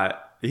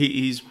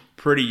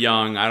pretty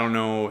young. I don't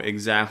know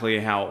exactly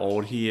how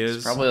old he is.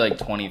 He's probably like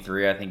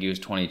 23. I think he was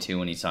 22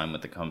 when he signed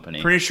with the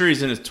company. Pretty sure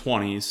he's in his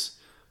 20s.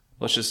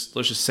 Let's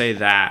just say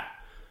that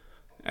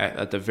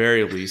at the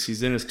very least.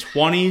 He's in his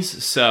 20s,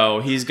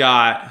 so he's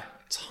got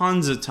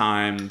tons of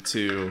time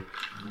to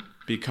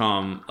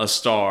become a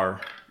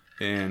star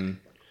in,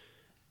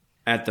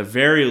 at the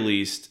very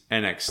least,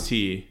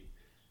 NXT,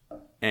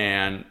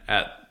 and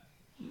at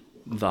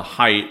the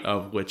height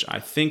of which I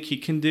think he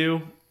can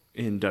do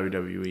in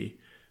WWE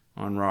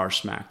on Raw or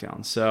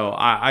SmackDown. So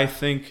I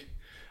think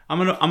I'm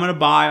gonna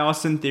buy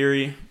Austin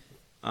Theory.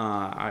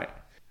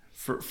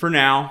 For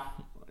now.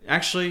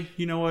 Actually,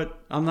 you know what?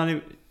 I'm not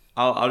even.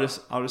 I'll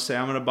just say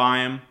I'm gonna buy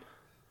him.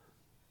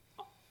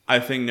 I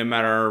think no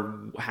matter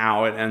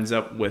how it ends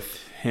up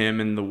with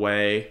him in the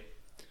way,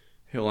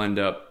 he'll end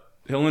up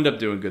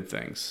doing good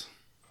things.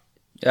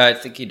 Yeah, I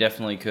think he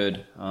definitely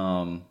could.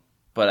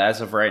 But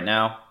as of right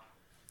now,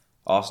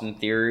 Austin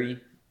Theory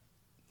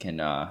can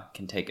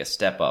take a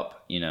step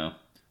up.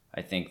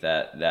 I think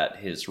that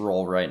his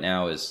role right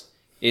now is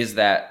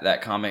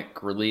that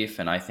comic relief,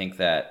 and I think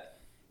that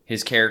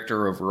his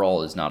character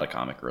overall is not a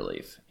comic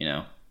relief.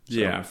 So.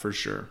 Yeah, for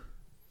sure.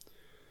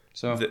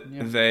 So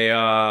they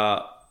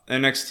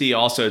NXT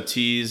also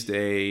teased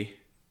a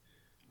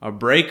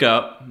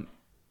breakup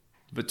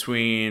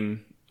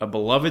between a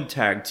beloved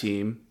tag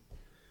team,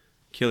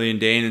 Killian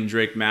Dane and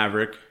Drake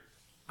Maverick.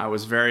 I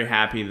was very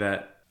happy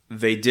that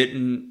they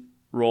didn't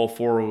roll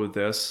forward with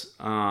this.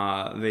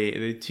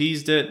 They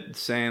teased it,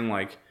 saying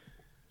like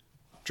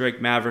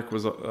Drake Maverick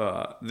was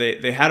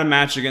they had a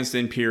match against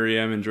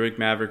Imperium, and Drake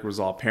Maverick was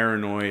all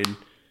paranoid,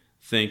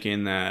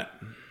 thinking that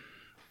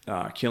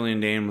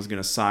Killian Dane was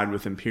going to side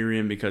with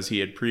Imperium because he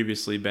had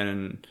previously been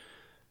in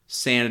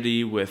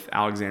Sanity with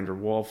Alexander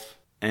Wolf,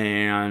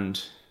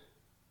 and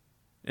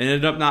it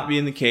ended up not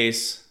being the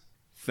case.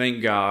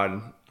 Thank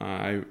God.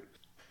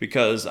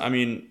 Because, I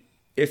mean,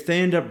 if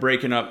they end up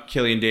breaking up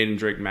Killian Dane and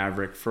Drake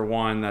Maverick, for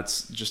one,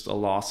 that's just a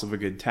loss of a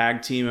good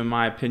tag team, in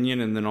my opinion.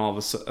 And then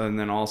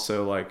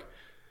also, like,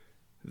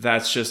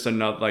 that's just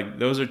another, like,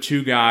 those are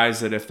two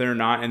guys that if they're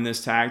not in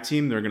this tag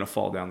team, they're going to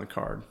fall down the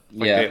card.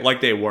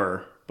 Like they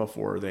were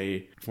before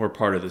they were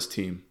part of this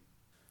team.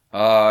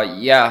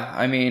 Yeah,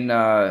 I mean,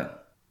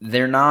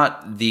 they're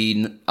not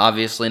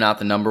obviously not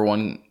the number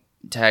one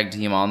tag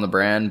team on the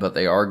brand, but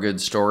they are a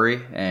good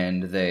story,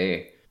 and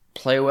they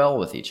play well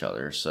with each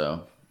other,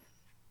 so.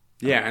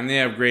 Yeah, and they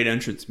have great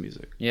entrance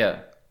music. Yeah.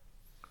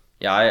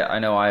 Yeah, I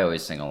know I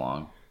always sing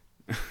along.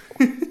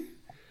 I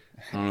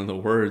don't know the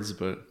words,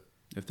 but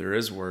if there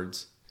is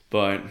words.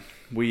 But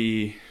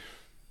we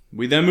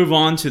then move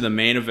on to the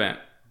main event.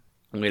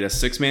 We had a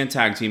 6-man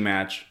tag team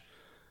match.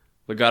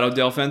 Legado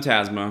del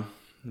Fantasma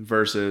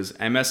versus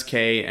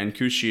MSK and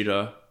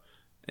Kushida,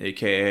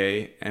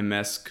 a.k.a.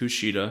 MS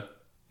Kushida.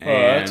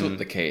 That's what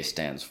the K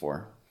stands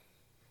for.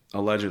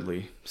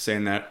 Allegedly.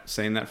 Saying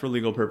that for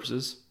legal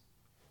purposes.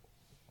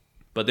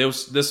 But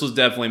this was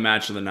definitely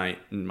match of the night,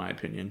 in my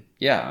opinion.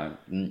 Yeah,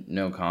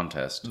 no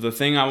contest. The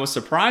thing I was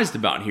surprised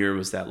about here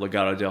was that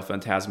Legado del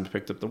Fantasma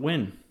picked up the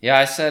win. Yeah,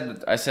 I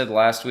said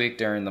last week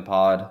during the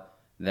pod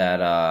that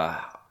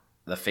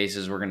the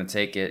faces were going to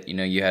take it. You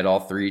know, you had all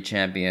 3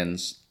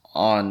 champions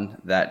on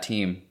that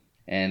team.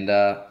 And,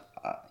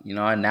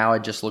 now I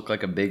just look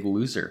like a big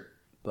loser.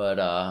 But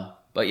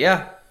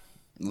yeah,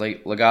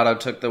 Legado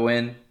took the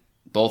win.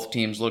 Both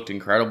teams looked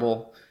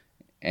incredible.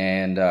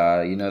 And,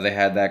 they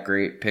had that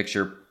great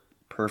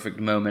picture-perfect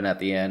moment at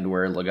the end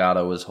where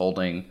Legado was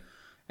holding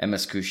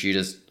MS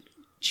Kushida's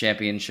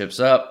championships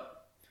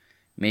up.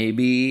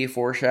 Maybe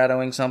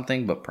foreshadowing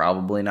something, but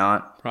probably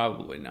not.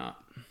 Probably not.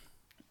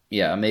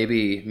 Yeah,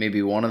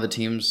 maybe one of the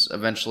teams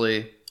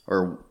eventually,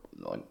 or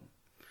like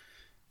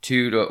 1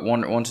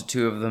 to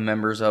 2 of the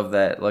members of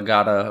that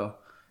Legado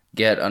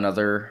get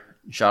another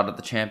shot at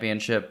the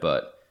championship,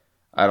 but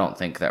I don't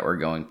think that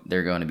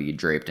they're going to be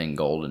draped in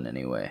gold in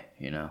any way,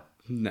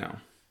 No.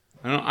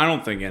 I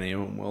don't think any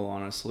of them will,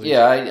 honestly.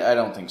 Yeah, I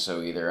don't think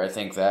so either. I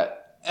think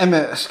that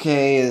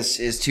MSK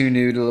is too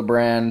new to the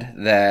brand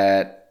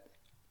that...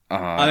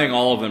 I think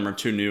all of them are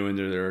too new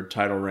into their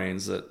title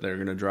reigns that they're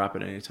going to drop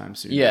it anytime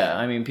soon. Yeah,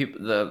 I mean,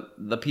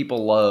 the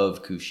people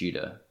love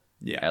Kushida.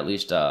 Yeah. At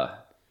least I'm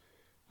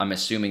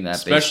assuming that...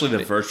 Especially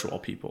the virtual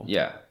people.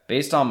 Yeah.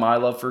 Based on my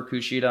love for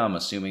Kushida, I'm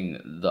assuming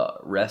the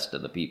rest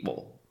of the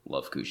people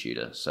love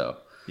Kushida. So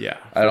yeah,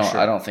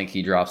 I don't think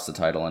he drops the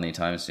title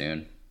anytime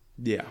soon.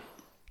 Yeah.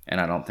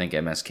 And I don't think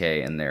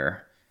MSK in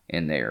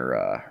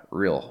their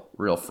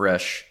real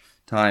fresh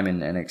time in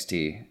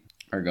NXT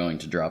are going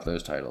to drop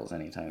those titles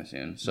anytime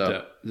soon.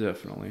 So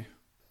definitely.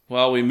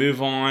 Well, we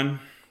move on.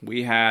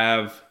 We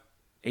have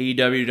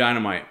AEW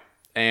Dynamite,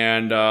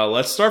 and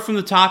let's start from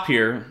the top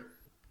here.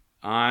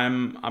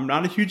 I'm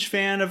not a huge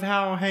fan of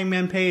how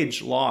Hangman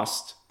Page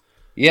lost.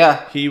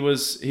 Yeah, he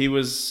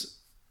was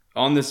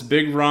on this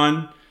big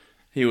run.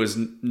 He was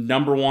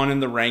number 1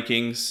 in the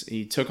rankings.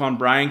 He took on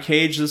Brian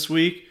Cage this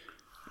week,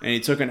 and he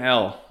took an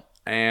L.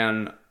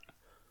 And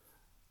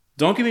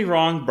don't get me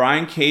wrong,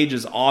 Brian Cage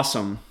is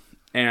awesome,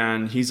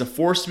 and he's a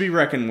force to be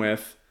reckoned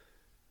with.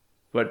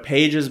 But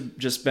Page has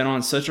just been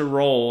on such a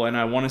roll, and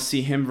I want to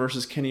see him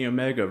versus Kenny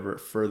Omega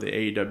for the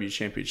AEW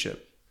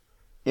Championship.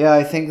 Yeah,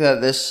 I think that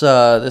this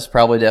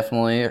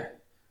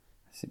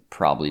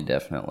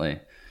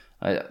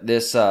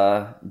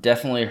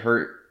definitely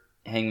hurt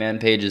Hangman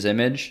Page's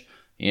image.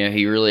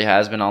 He really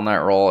has been on that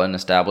roll and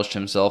established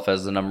himself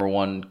as the number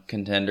 1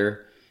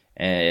 contender,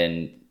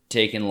 and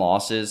taking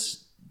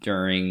losses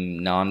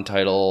during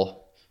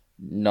non-title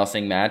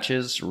nothing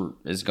matches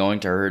is going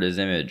to hurt his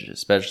image,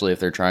 especially if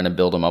they're trying to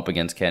build him up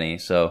against Kenny.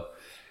 So,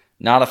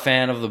 not a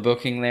fan of the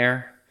booking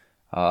there.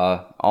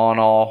 All in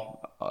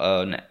all,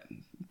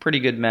 pretty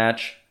good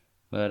match,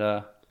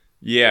 but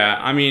yeah,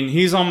 I mean,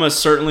 he's almost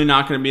certainly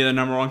not going to be the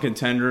number 1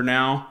 contender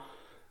now.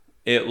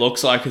 It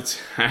looks like it's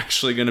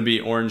actually going to be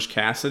Orange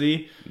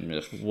Cassidy.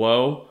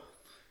 Whoa.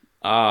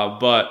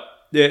 But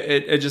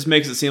it just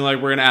makes it seem like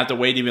we're going to have to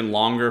wait even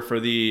longer for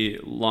the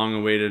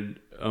long-awaited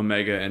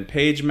Omega and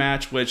Page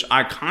match, which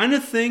I kind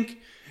of think,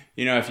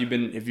 if you've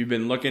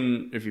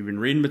been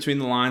reading between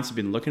the lines, you've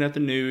been looking at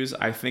the news,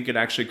 I think it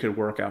actually could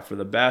work out for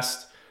the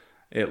best.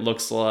 It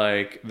looks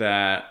like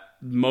that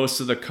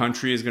most of the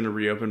country is going to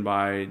reopen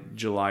by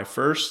July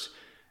 1st,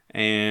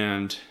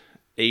 and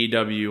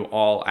AEW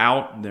All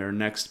Out, their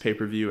next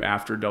pay-per-view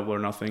after Double or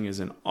Nothing, is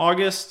in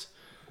August.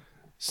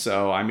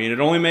 So, I mean,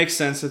 it only makes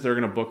sense that they're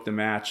going to book the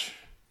match,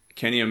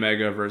 Kenny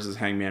Omega versus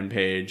Hangman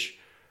Page,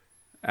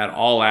 at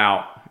All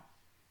Out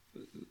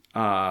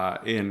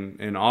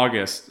in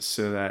August,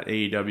 so that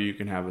AEW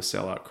can have a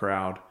sellout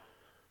crowd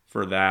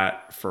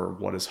for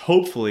what is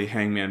hopefully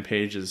Hangman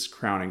Page's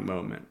crowning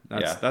moment.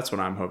 That's what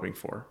I'm hoping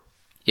for.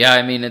 Yeah,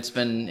 I mean, it's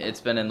been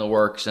in the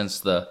works since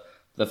the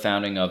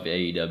founding of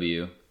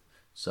AEW.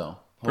 So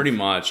pretty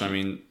much. I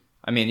mean,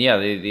 yeah,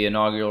 the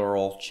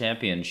inaugural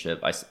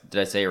championship.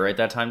 Did I say it right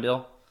that time,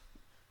 Dill?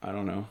 I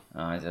don't know.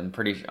 I'm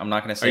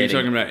not going to say. Are you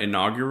talking about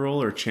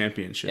inaugural or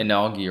championship?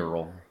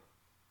 Inaugural.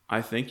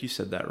 I think you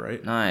said that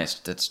right. Nice.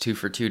 That's 2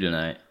 for 2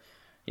 tonight.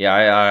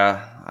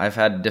 Yeah, I've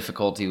had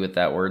difficulty with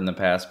that word in the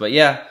past, but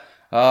yeah,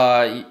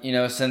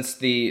 since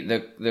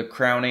the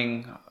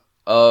crowning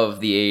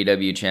of the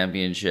AEW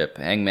championship,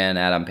 Hangman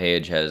Adam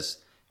Page has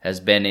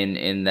been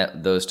in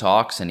those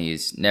talks, and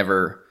he's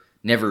never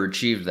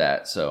achieved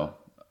that. So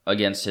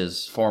against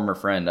his former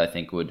friend, I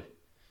think would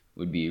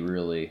be a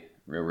really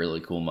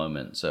cool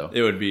moment. So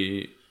it would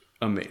be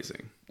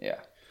amazing. Yeah.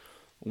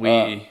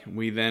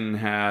 We then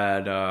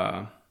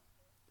had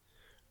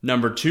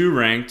number 2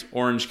 ranked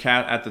Orange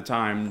Cassidy.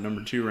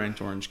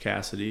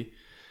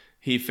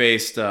 He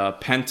faced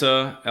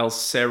Penta El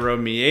Cerro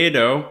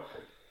Miedo,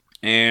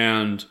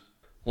 and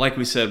like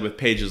we said with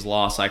Paige's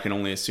loss, I can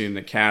only assume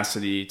that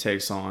Cassidy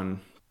takes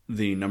on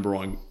the number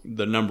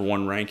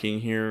one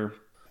ranking here.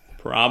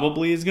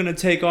 Probably is going to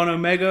take on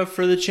Omega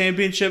for the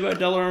championship at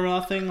Double or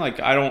Nothing. Like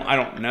I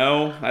don't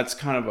know. That's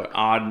kind of an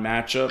odd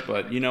matchup,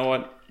 but you know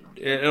what?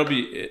 It'll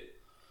be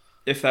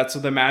if that's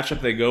the matchup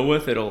they go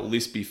with, it'll at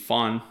least be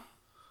fun.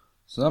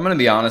 So I'm going to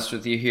be honest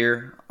with you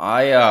here.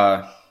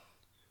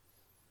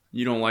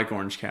 You don't like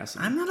Orange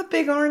Cassidy. I'm not a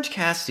big Orange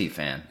Cassidy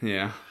fan.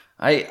 Yeah.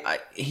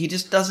 He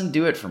just doesn't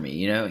do it for me.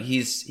 You know,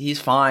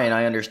 he's fine.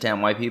 I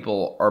understand why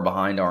people are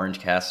behind Orange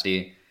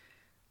Cassidy.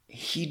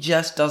 He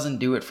just doesn't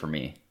do it for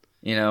me.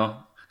 You know,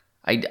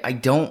 I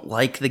don't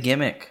like the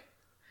gimmick.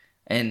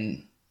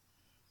 And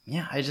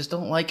yeah, I just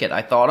don't like it.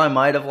 I thought I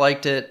might have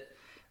liked it,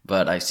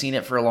 but I've seen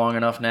it for long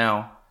enough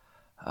now.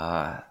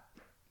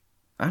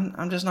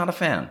 I'm just not a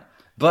fan.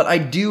 But I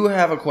do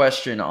have a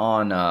question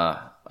on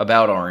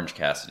about Orange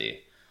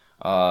Cassidy.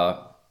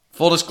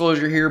 Full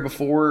disclosure here,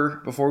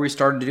 before we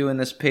started doing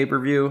this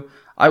pay-per-view,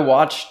 I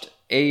watched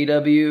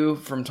AEW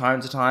from time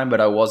to time, but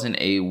I wasn't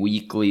a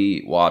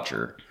weekly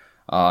watcher.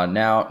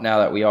 Now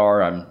that we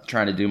are, I'm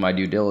trying to do my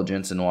due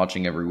diligence and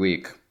watching every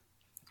week.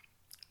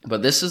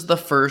 But this is the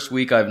first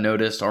week I've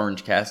noticed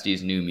Orange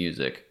Cassidy's new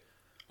music.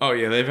 Oh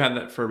yeah, they've had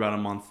that for about a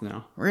month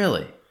now.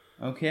 Really?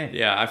 Okay.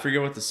 Yeah, I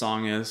forget what the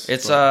song is.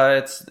 It's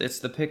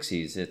the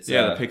Pixies. It's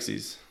the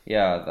Pixies.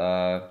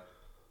 Yeah,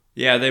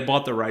 Yeah, they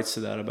bought the rights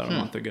to that about a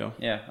month ago.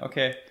 Yeah,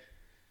 okay.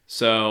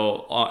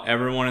 So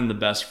everyone in the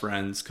Best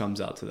Friends comes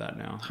out to that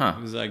now. Huh.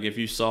 It's like if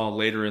you saw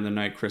later in the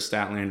night, Chris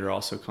Statlander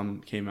also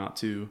came out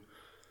to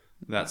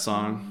that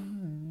song.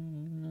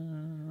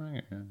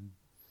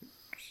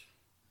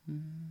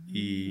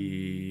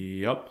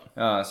 Yep.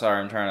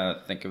 Sorry, I'm trying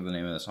to think of the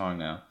name of the song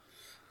now.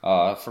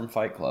 From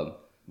Fight Club,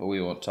 but we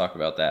won't talk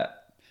about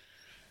that.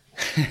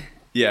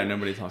 Yeah,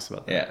 nobody talks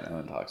about that. Yeah, no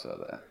one talks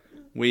about that.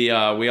 We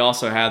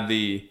also had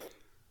the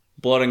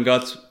Blood and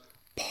Guts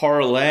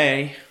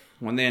parlay.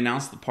 When they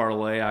announced the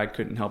parlay, I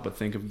couldn't help but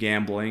think of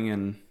gambling.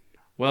 And,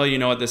 well, you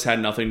know what? This had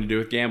nothing to do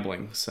with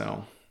gambling.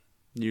 So,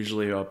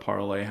 usually a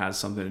parlay has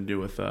something to do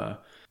with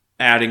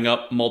adding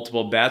up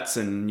multiple bets,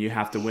 and you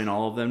have to win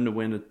all of them to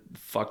win a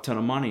fuck ton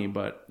of money.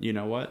 But, you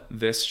know what?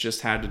 This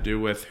just had to do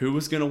with who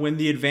was going to win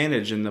the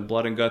advantage in the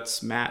Blood and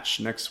Guts match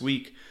next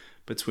week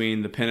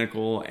between the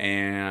Pinnacle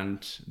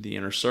and the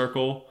Inner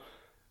Circle.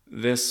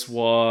 This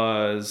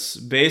was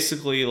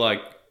basically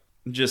like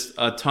just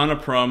a ton of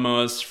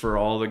promos for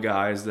all the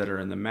guys that are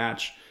in the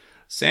match.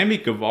 Sammy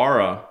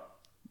Guevara,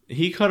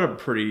 he cut a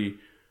pretty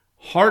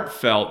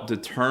heartfelt,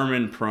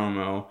 determined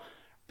promo.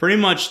 Pretty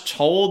much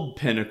told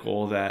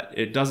Pinnacle that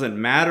it doesn't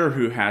matter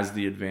who has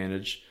the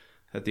advantage,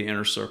 that the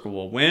Inner Circle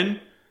will win.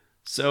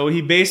 So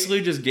he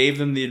basically just gave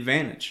them the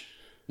advantage.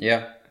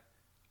 Yeah.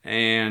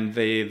 And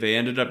they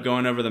ended up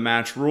going over the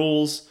match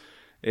rules.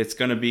 It's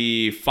going to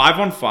be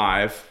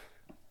 5-on-5,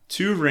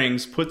 2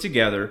 rings put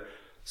together,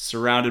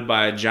 surrounded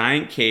by a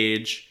giant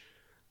cage.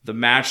 The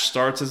match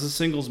starts as a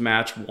singles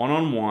match,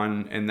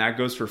 1-on-1, and that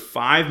goes for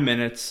 5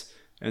 minutes.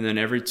 And then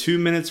every 2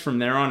 minutes from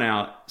there on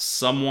out,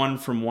 someone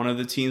from one of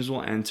the teams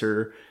will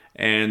enter,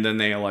 and then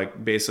they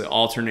like basically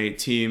alternate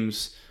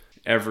teams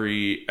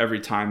every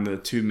time the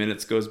 2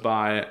 minutes goes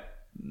by.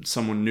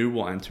 Someone new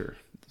will enter.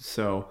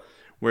 So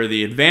where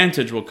the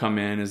advantage will come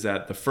in is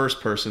that the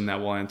first person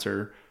that will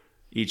enter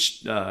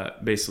each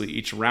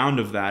round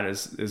of that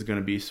is going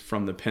to be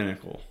from the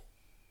Pinnacle.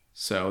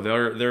 So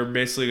they're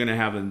basically going to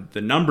have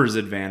the numbers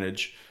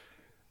advantage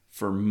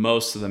for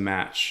most of the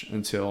match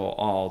until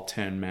all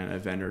 10 men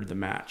have entered the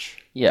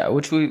match. Yeah,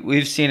 which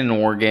we've seen in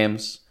War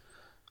Games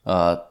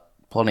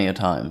plenty of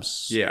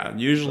times. Yeah,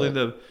 usually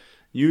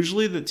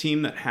the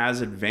team that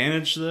has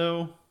advantage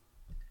though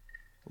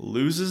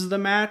loses the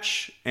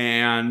match,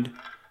 and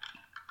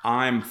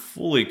I'm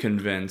fully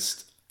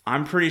convinced.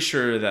 I'm pretty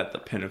sure that the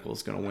Pinnacle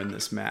is going to win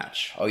this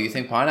match. Oh, you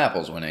think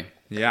Pineapple's winning?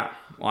 Yeah.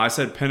 Well, I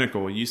said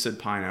Pinnacle. You said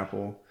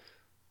Pineapple.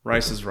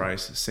 Rice is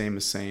rice. Same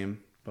is same.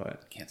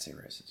 But Can't say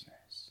rice is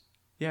rice.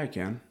 Yeah, I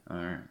can. All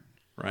right.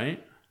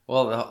 Right?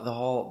 Well, the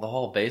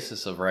whole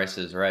basis of Rice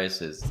is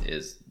Rice is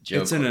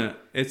joke.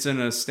 It's in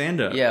a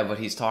stand-up. Yeah, but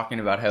he's talking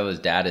about how his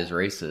dad is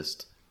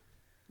racist.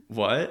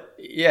 What?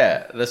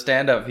 Yeah, the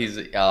stand-up. He's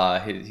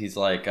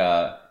like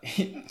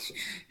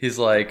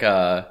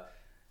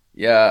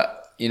yeah.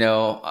 You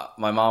know,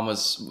 my mom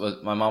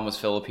was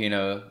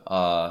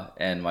Filipino,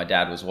 and my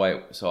dad was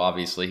white, so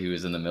obviously he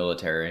was in the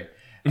military.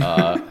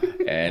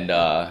 And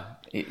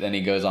then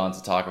he goes on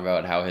to talk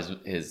about how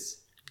his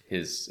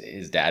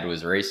dad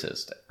was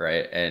racist,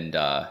 right? And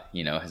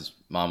you know, his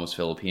mom was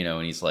Filipino,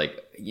 and he's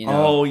like, you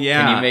know, oh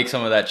yeah, can you make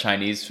some of that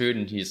Chinese food?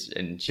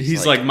 And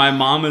she's like, my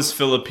mom is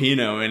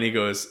Filipino, and he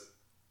goes,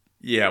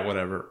 yeah,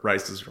 whatever,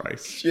 rice is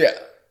rice. Yeah.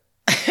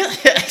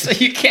 So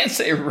you can't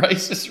say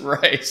rice is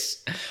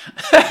rice.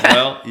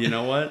 Well, you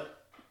know what?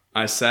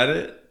 I said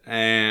it,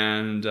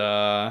 and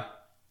I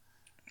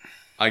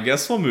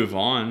guess we'll move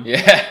on.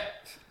 Yeah.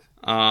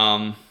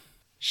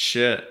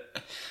 Shit.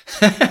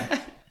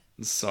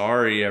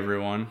 Sorry,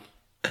 everyone.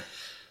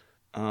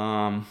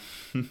 You've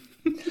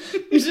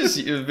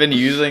been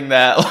using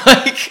that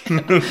like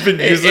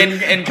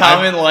in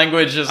common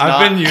language.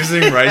 I've been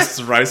using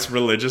rice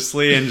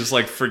religiously and just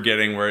like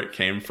forgetting where it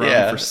came from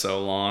for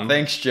so long.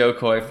 Thanks, Joe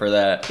Coy, for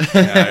that.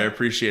 Yeah, I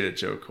appreciate it,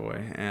 Joe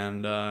Coy.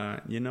 And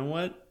you know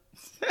what?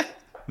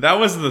 That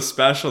was the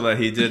special that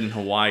he did in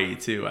Hawaii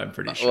too. I'm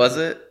pretty sure. Was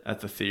it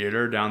at the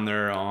theater down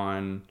there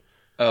on?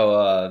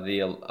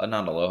 The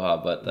not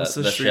Aloha, but what's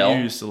the street Shell?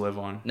 You used to live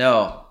on?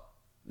 No,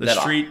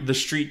 the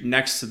street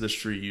next to the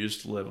street you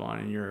used to live on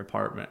in your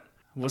apartment.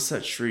 What's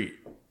that street?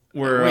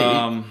 Where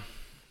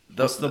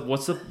what's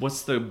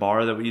the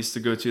bar that we used to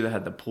go to that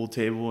had the pool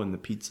table and the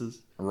pizzas?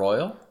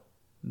 Royal?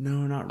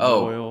 No, not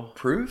Royal.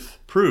 Proof?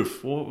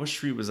 Proof. What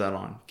street was that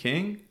on?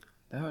 King?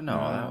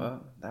 No,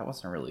 that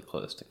wasn't really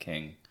close to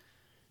King.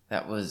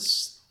 That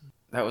was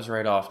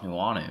right off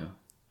Nuuanu.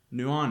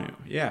 Nuuanu.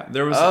 Yeah,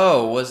 there was.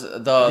 Was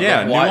the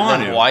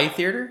Hawaii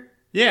theater?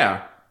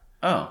 Yeah.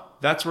 Oh,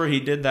 that's where he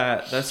did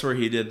that. That's where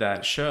he did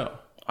that show.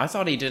 I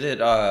thought he did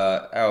it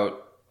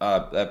out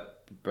at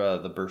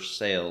the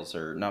Versailles,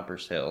 or not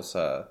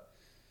Versailles,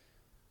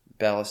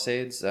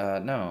 Palisades.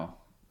 No,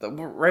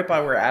 right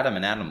by where Adam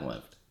and Adam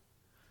lived.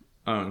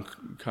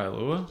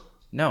 Kailua?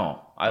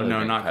 No, I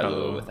lived in not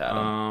Kailua with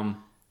Adam.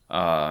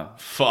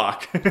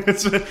 Fuck.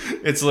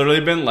 It's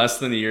literally been less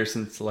than a year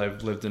since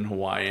I've lived in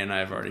Hawaii, and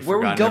I've already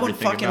forgotten everything. Where we go and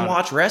fucking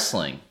watch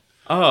wrestling?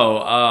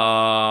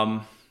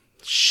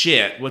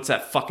 Shit. What's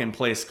that fucking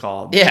place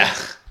called? Yeah.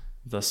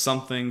 The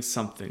something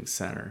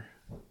center.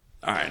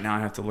 All right, now I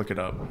have to look it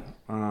up.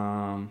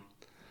 Hala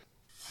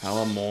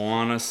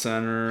Moana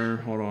Center.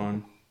 Hold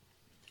on.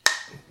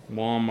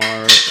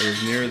 Walmart. It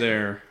was near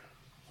there.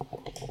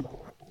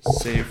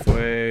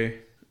 Safeway.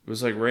 It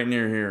was like right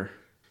near here.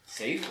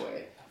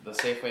 Safeway? The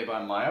Safeway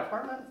by my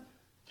apartment?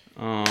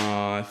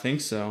 I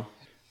think so.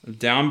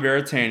 Down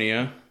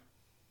Beretania.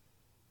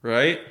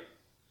 Right?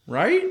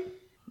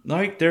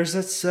 Like, there's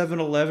that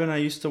 7-Eleven I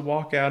used to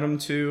walk Adam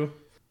to.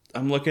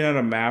 I'm looking at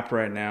a map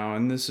right now,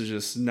 and this is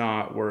just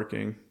not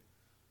working.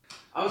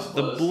 I was close.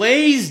 The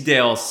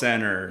Blaisdell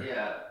Center.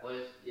 Yeah.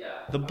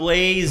 The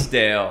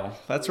Blaisdell.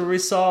 That's where we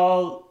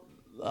saw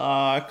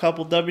a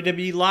couple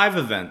WWE live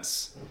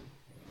events.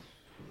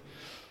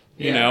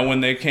 You know, when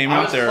they came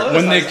out there. Close.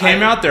 When they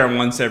came out there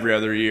once every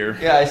other year.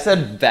 Yeah, I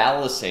said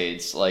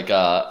Palisades. Like,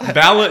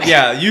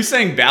 yeah, you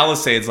saying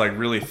Palisades, like,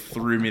 really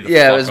threw me the fuck off.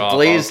 Yeah, it was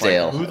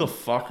Blaisdell. Like, who the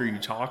fuck are you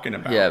talking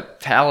about? Yeah,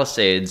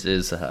 Palisades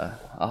is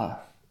a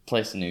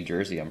place in New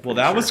Jersey, I'm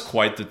pretty sure. Was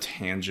quite the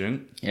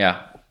tangent.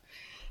 Yeah.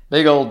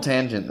 Big old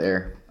tangent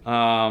there.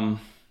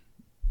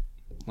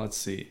 Let's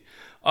see.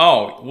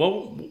 Oh,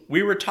 well,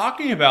 we were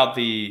talking about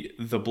the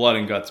Blood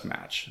and Guts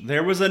match.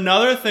 There was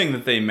another thing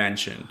that they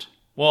mentioned.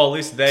 Well, at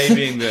least they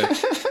being the...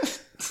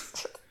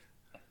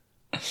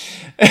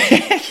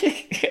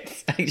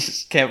 I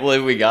just can't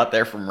believe we got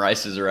there from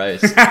Rice's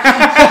Rice.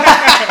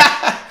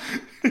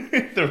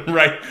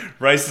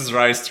 Rice's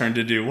Rice turned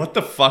to do... What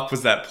the fuck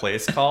was that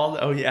place called?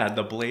 Oh, yeah,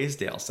 the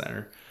Blaisdell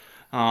Center.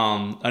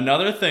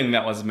 Another thing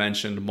that was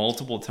mentioned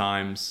multiple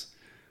times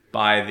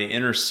by the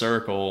Inner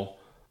Circle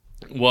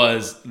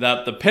was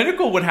that the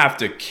Pinnacle would have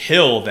to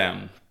kill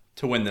them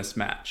to win this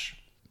match,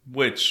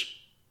 which...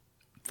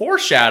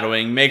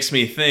 foreshadowing makes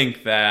me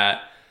think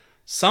that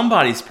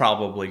somebody's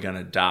probably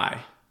gonna die.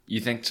 You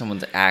think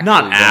someone's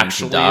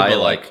actually going to die?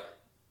 Like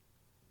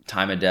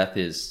time of death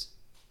is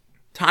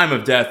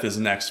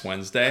next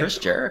Wednesday. Chris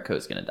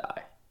Jericho's gonna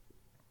die,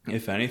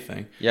 if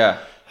anything. Yeah,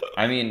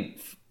 I mean,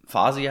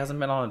 Fozzy hasn't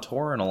been on a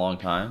tour in a long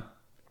time.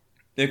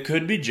 It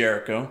could be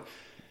Jericho.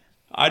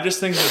 I just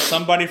think that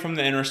somebody from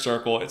the Inner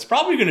Circle. It's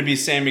probably going to be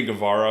Sammy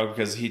Guevara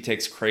because he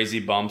takes crazy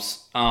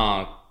bumps.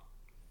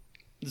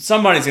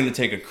 Somebody's going to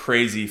take a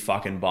crazy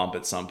fucking bump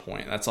at some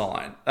point. That's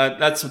all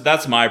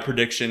that's my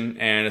prediction,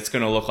 and it's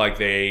going to look like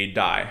they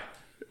die.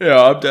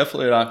 Yeah, I'm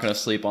definitely not going to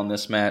sleep on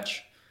this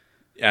match.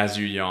 As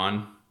you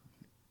yawn.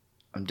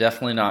 I'm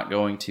definitely not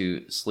going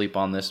to sleep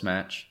on this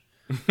match.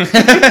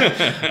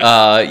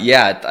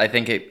 Yeah, I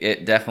think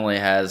it definitely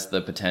has the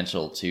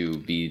potential to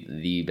be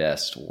the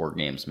best War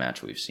Games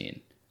match we've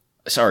seen.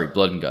 Sorry,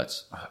 Blood and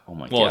Guts. Oh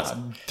my god. Well, it's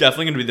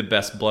definitely going to be the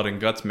best Blood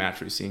and Guts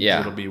match we've seen. Yeah.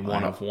 It'll be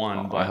one of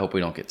one. But I hope we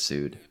don't get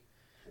sued.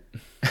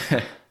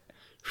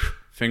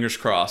 Fingers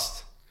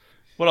crossed.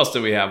 What else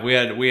did we have? We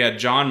had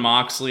Jon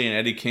Moxley and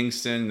Eddie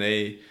Kingston.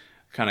 They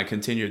kind of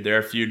continued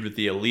their feud with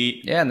the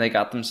Elite. Yeah, and they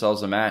got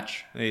themselves a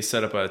match. They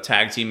set up a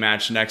tag team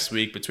match next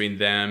week between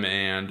them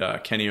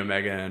and Kenny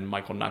Omega and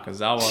Michael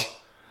Nakazawa.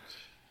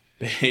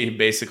 They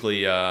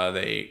basically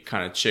they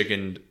kind of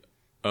chickened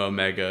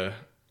Omega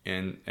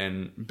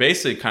and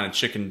basically kind of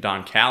chickened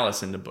Don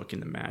Callis into booking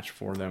the match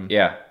for them.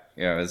 Yeah.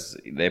 Yeah,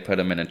 they put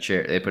him in a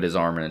chair. They put his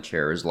arm in a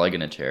chair, his leg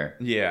in a chair.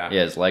 Yeah.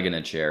 Yeah, his leg in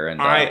a chair.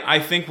 And I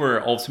think we're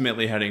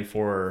ultimately heading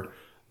for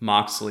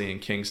Moxley and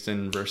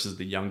Kingston versus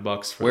the Young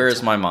Bucks. Where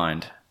is my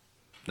mind?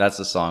 That's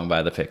a song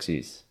by the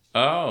Pixies.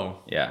 Oh.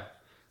 Yeah.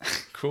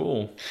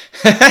 Cool.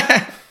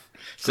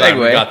 Segue.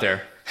 We got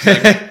there.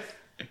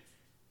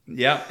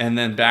 Yeah, and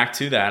then back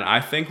to that.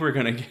 I think we're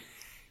going to...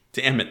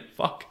 Damn it.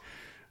 Fuck,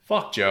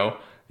 Joe.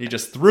 He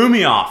just threw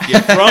me off. You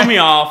throw me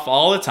off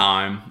all the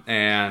time,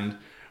 and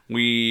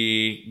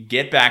we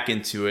get back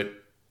into it.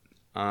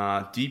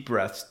 Deep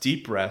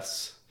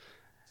breaths.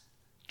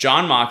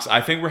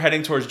 I think we're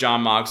heading towards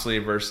Jon Moxley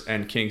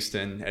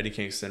and Eddie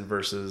Kingston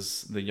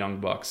versus the Young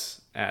Bucks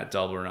at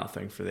Double or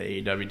Nothing for the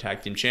AEW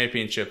Tag Team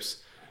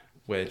Championships,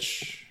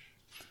 which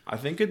I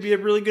think could be a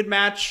really good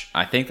match.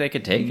 I think they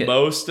could take it.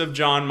 Most of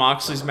Jon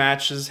Moxley's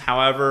matches,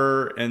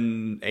 however,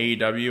 in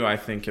AEW, I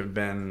think have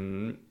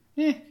been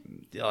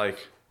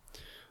like,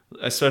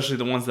 especially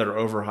the ones that are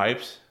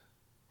overhyped.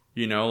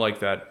 You know, like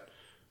that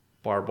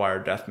barbed wire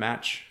death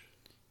match.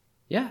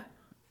 Yeah.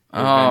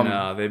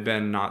 They've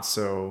been not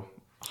so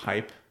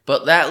hype.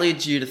 But that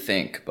leads you to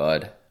think,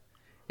 bud,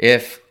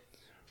 if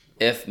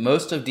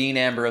most of Dean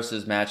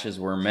Ambrose's matches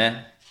were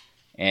meh,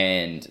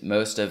 and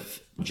most of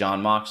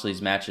Jon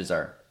Moxley's matches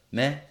are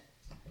meh,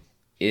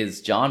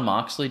 is Jon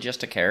Moxley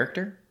just a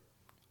character,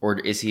 or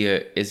is he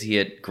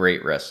a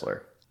great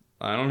wrestler?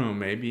 I don't know.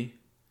 Maybe.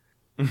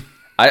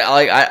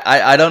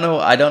 I don't know.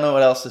 I don't know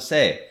what else to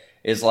say.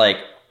 It's like,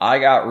 I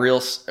got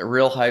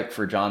real hype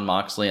for Jon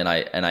Moxley, and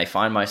I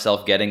find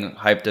myself getting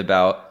hyped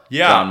about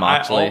Jon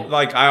Moxley.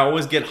 I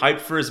always get hyped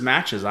for his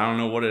matches. I don't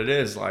know what it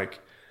is like,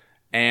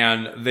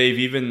 and they've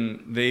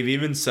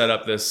even set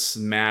up this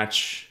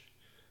match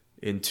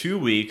in 2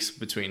 weeks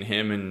between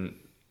him and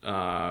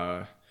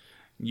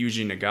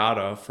Yuji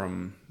Nagata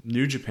from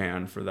New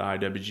Japan for the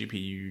IWGP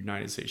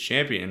United States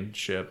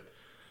Championship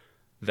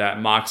that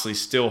Moxley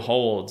still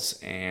holds,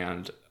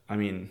 and I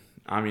mean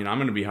I'm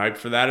going to be hyped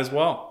for that as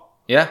well.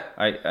 Yeah,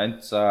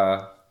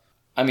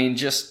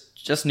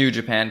 just New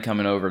Japan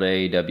coming over to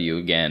AEW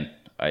again.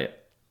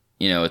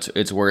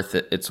 It's worth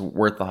it. It's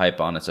worth the hype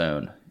on its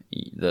own.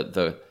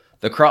 The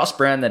cross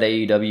brand that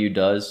AEW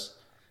does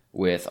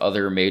with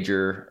other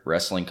major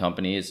wrestling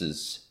companies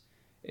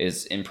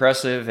is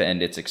impressive,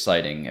 and it's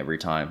exciting every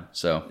time.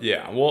 So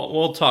yeah,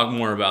 we'll talk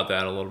more about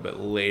that a little bit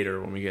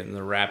later when we get in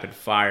the rapid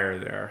fire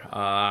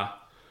there.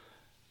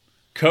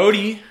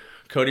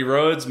 Cody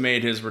Rhodes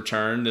made his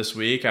return this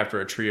week after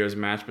a trios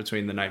match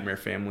between the Nightmare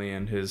Family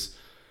and his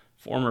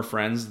former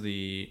friends,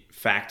 the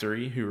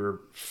Factory, who were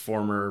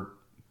former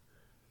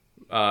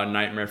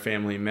Nightmare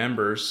Family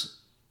members,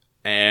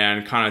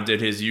 and kind of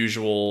did his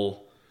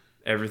usual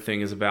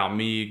everything is about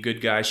me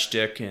good guy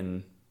shtick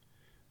and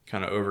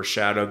kind of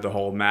overshadowed the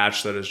whole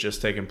match that has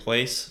just taken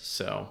place.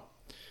 So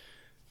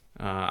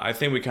I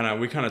think we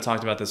kind of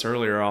talked about this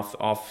earlier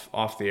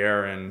off the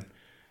air, and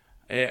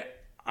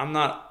I'm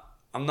not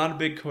a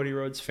big Cody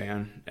Rhodes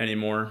fan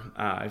anymore.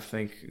 I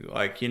think,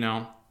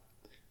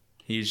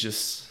 he's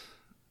just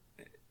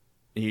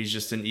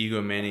an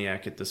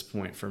egomaniac at this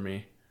point for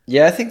me.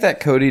 Yeah, I think that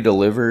Cody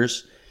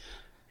delivers.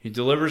 He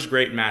delivers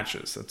great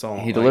matches. That's all.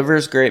 He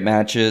delivers great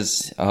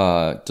matches.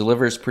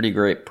 Delivers pretty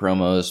great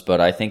promos,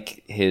 but I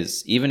think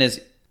his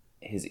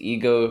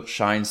ego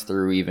shines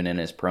through even in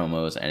his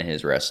promos and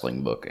his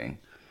wrestling booking.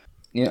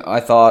 I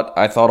thought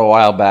a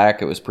while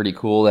back it was pretty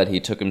cool that he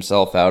took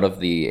himself out of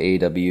the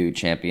AEW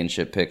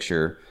championship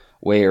picture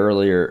way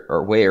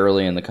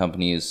early in the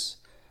company's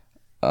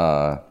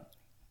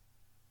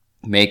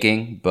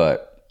making,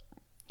 but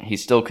he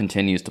still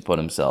continues to put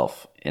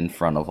himself in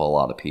front of a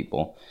lot of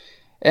people.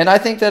 And I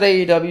think that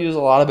AEW is a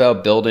lot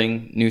about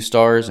building new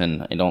stars,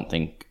 and I don't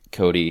think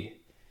Cody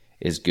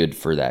is good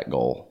for that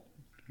goal.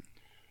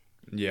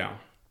 Yeah.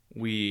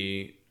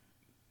 We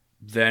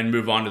then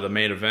move on to the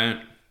main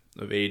event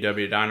of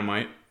AEW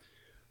Dynamite.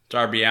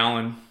 Darby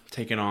Allin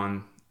taking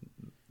on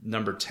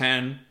number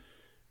 10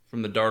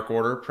 from the Dark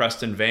Order,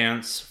 Preston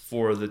Vance,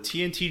 for the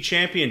TNT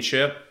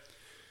Championship,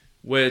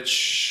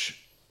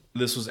 which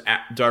this was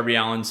Darby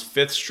Allin's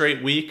 5th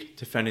straight week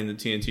defending the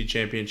TNT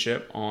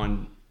Championship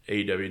on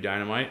AEW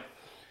Dynamite.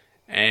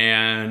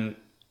 And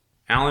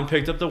Allin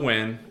picked up the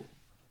win.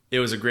 It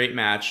was a great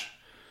match.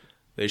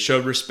 They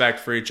showed respect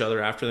for each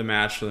other after the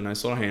match with a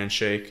nice little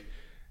handshake.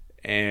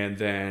 And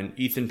then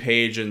Ethan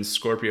Page and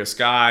Scorpio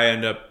Sky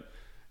end up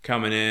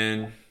coming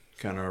in,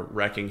 kind of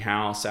wrecking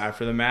house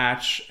after the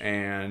match.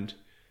 And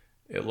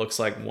it looks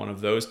like one of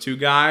those two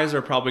guys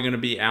are probably going to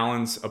be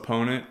Allin's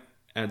opponent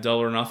at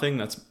Double or Nothing.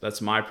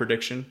 That's my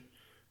prediction.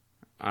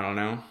 I don't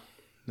know.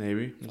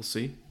 Maybe. We'll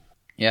see.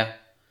 Yeah.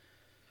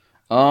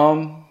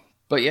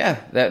 But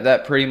yeah,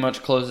 that pretty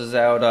much closes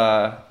out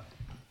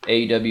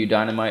AEW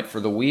Dynamite for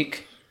the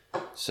week.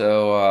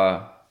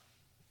 So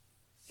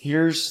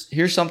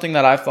here's something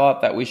that I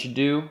thought that we should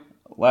do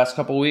last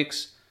couple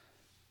weeks.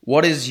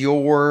 What is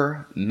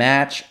your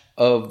match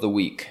of the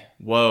week?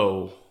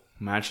 Whoa,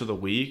 match of the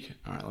week?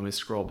 All right, let me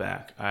scroll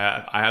back.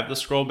 I have to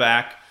scroll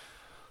back.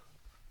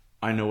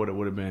 I know what it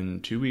would have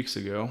been 2 weeks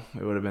ago.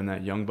 It would have been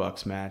that Young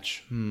Bucks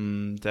match.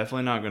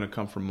 Definitely not going to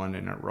come from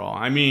Monday Night Raw.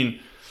 I mean,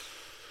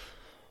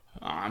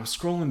 I'm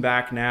scrolling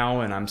back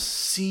now and I'm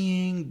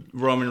seeing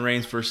Roman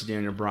Reigns versus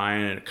Daniel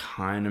Bryan, and it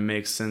kind of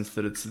makes sense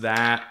that it's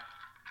that.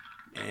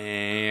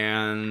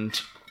 And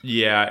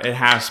yeah, it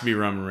has to be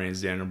Roman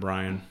Reigns, Daniel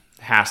Bryan.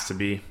 It has to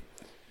be.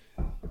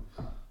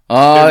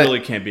 It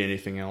really can't be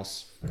anything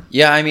else.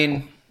 Yeah, I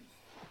mean,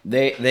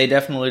 they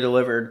definitely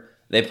delivered.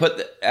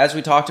 as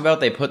we talked about,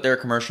 they put their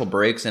commercial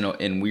breaks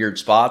in weird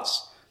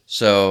spots.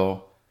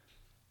 So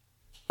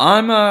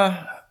I'm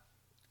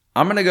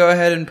gonna go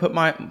ahead and put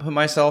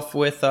myself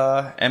with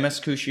MS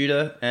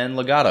Kushida and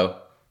Legato.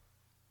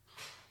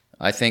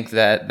 I think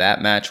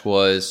that match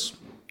was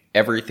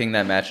everything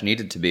that match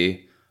needed to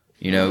be.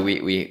 You know,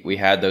 we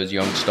had those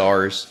young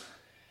stars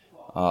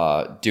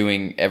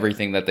doing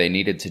everything that they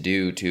needed to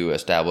do to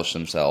establish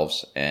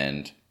themselves,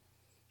 and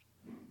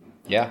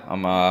yeah,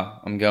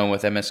 I'm going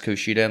with MS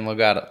Kushida and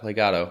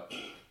Legato.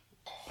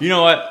 You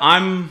know what?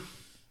 I'm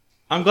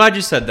glad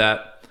you said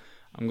that.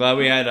 I'm glad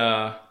we had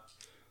a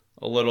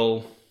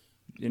little,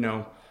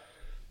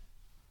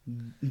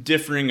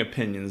 differing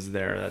opinions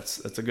there.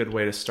 That's a good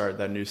way to start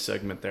that new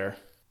segment there.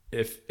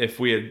 If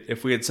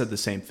we had said the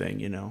same thing,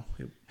 it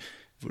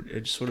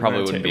just would have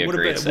Probably wouldn't be a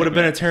great segment. Would have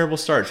been a terrible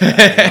start to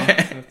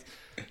that.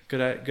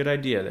 Good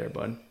idea there,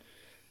 bud.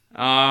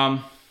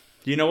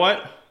 You know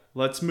what?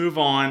 Let's move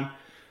on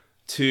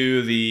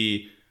to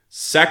the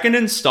second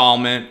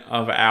installment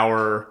of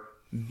our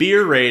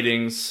beer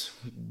ratings.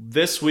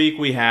 This week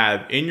we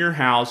have In Your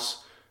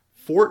House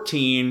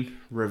 14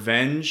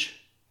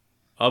 Revenge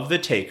of the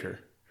Taker.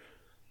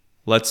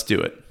 Let's do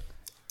it.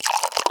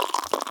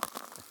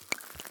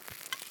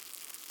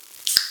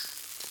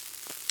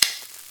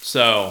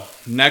 So,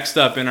 next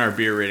up in our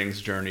beer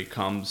ratings journey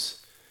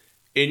comes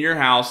In Your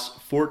House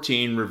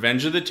 14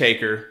 Revenge of the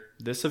Taker.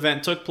 This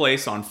event took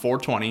place on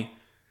 4/20,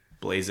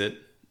 blaze it,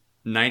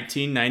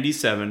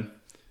 1997.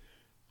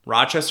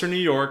 Rochester, New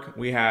York.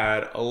 We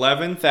had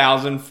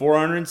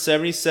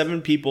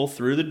 11,477 people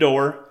through the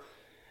door,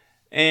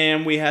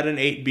 and we had an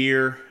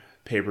 8-beer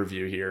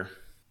pay-per-view here.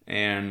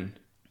 And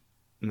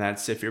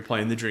that's if you're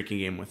playing the drinking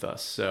game with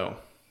us. So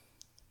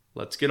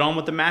let's get on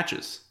with the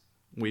matches.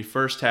 We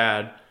first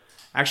had...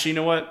 Actually, you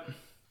know what?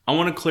 I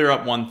want to clear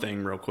up one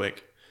thing real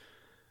quick.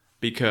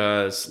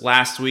 Because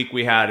last week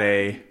we had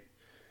a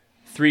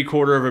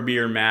 3/4 of a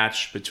beer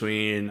match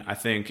between, I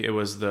think it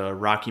was the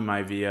Rocky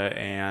Maivia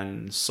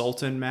and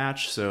Sultan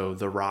match. So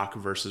the Rock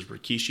versus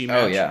Rikishi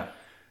match. Oh, yeah.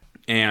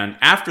 And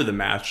after the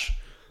match,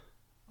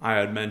 I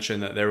had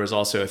mentioned that there was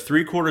also a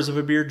 3/4 of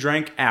a beer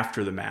drank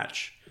after the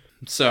match.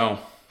 So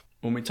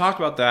when we talk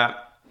about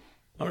that,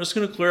 I'm just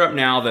going to clear up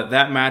now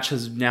that match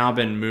has now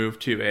been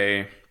moved to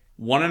a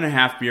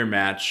 1.5 beer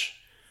match.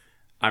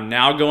 I'm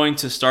now going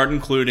to start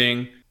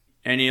including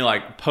any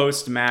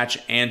post-match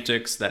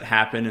antics that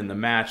happen in the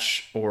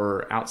match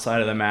or outside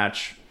of the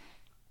match,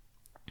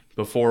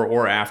 before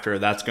or after.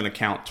 That's going to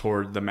count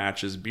toward the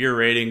match's beer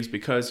ratings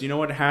because,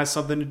 it has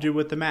something to do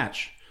with the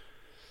match.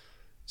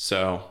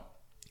 So,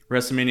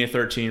 WrestleMania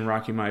 13,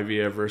 Rocky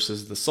Maivia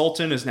versus the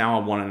Sultan is now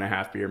a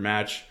 1.5 beer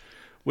match,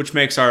 which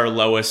makes our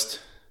lowest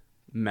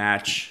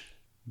match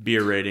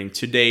beer rating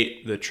to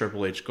date the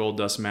Triple H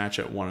Goldust match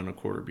at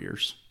 1.25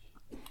 beers.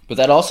 But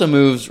that also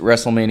moves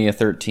WrestleMania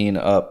 13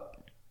 up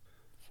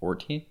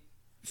 14?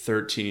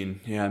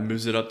 13. Yeah, it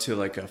moves it up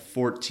to a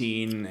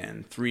 14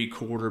 and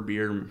 3/4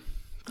 beer card.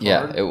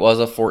 Yeah, it was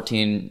a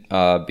 14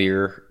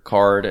 beer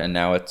card, and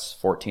now it's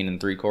 14 and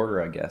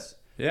 3/4, I guess.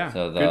 Yeah,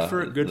 so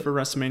good for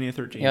WrestleMania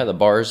 13. Yeah, the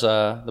bar's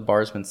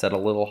been set a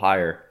little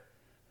higher.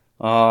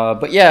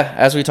 But yeah,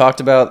 as we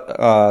talked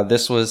about,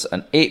 this was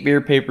an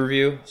 8-beer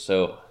pay-per-view,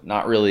 so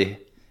not really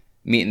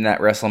meeting that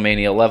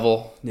WrestleMania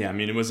level. Yeah,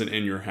 it was an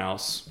In Your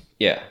House.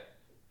 Yeah.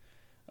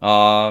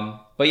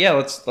 But yeah,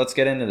 let's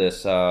get into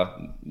this.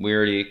 We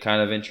already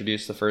kind of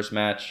introduced the first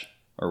match,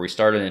 or we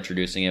started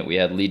introducing it. We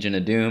had Legion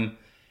of Doom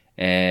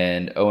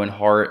and Owen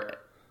Hart,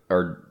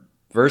 or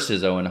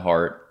versus Owen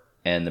Hart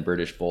and the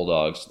British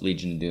Bulldogs.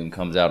 Legion of Doom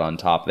comes out on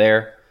top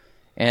there.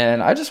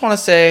 And I just want to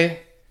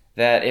say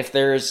that if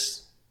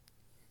this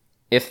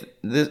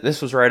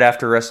was right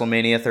after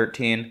WrestleMania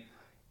 13,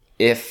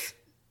 if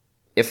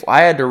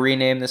I had to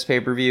rename this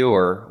pay-per-view,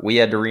 or we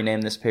had to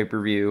rename this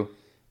pay-per-view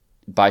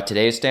by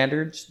today's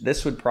standards,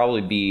 this would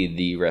probably be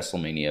the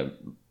WrestleMania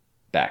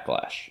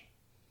Backlash.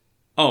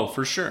 Oh,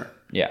 for sure.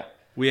 Yeah.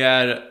 We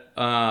had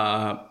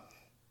a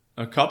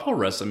couple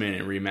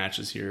WrestleMania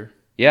rematches here.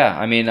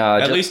 Yeah,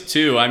 at least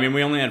 2.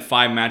 We only had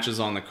 5 matches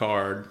on the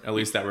card, at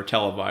least that were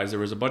televised. There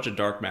was a bunch of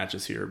dark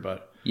matches here,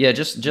 but yeah,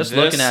 just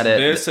looking at it,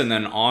 this and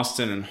then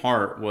Austin and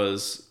Hart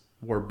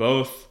were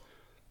both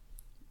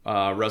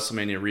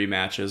WrestleMania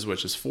rematches,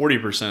 which is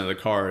 40% of the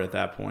card at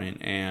that point.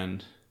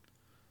 And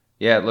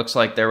yeah, it looks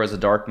like there was a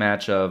dark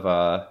match of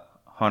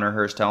Hunter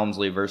Hearst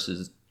Helmsley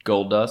versus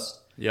Goldust.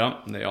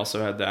 Yep, they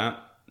also had that.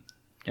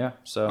 Yeah,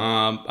 so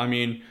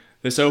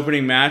this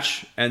opening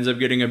match ends up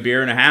getting a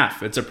beer and a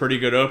half. It's a pretty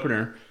good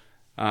opener.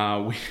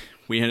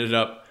 We ended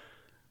up,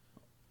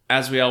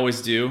 as we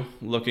always do,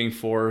 looking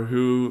for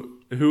who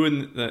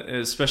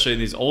especially in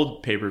these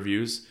old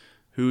pay-per-views,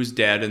 who's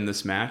dead in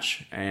this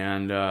match,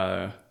 and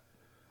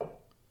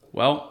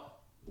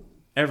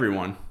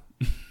everyone.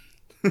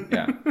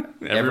 Yeah,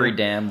 every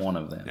damn one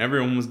of them.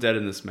 Everyone was dead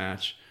in this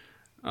match.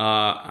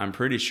 I'm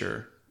pretty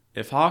sure.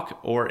 If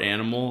Hawk or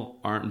Animal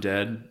aren't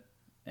dead,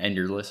 and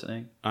you're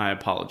listening, I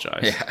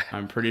apologize. Yeah.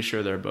 I'm pretty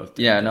sure they're both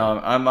dead. Yeah, no,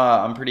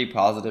 I'm pretty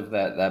positive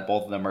that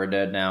both of them are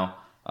dead now.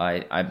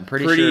 I'm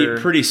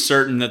pretty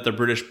certain that the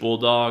British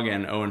Bulldog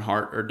and Owen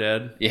Hart are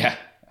dead. Yeah.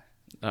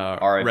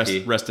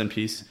 R.I.P. Rest in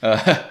peace.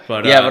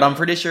 But I'm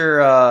pretty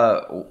sure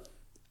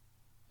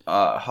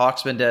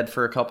Hawk's been dead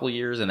for a couple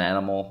years, and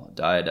Animal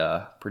died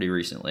pretty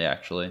recently,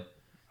 actually.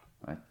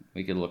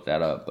 We could look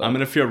that up. But. I'm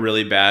gonna feel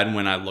really bad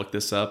when I look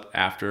this up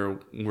after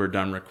we're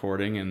done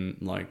recording, and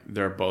like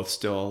they're both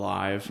still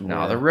alive.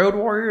 No, the Road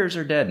Warriors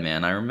are dead,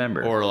 man. I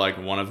remember. Or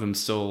like one of them's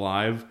still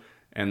alive,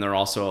 and they're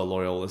also a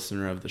loyal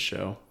listener of the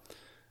show.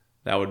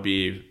 That would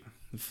be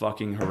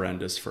fucking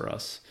horrendous for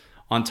us.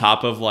 On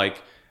top of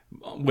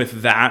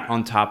with that,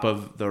 on top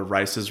of the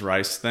Rice is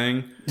Rice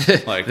thing,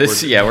 like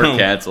we're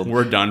canceled.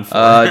 We're done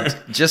for.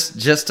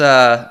 Just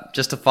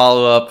to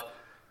follow up.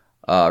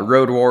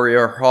 Road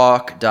Warrior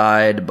Hawk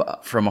died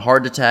from a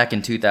heart attack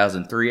in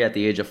 2003 at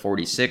the age of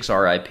 46,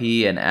 RIP,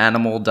 and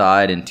Animal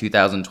died in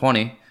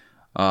 2020.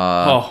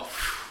 So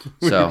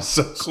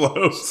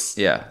close.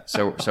 Yeah,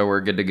 so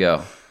we're good to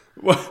go.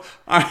 Well,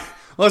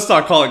 let's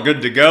not call it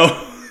good to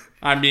go.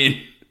 I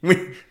mean,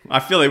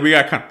 I feel like we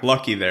got kind of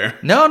lucky there.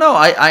 No,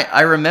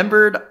 I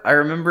remembered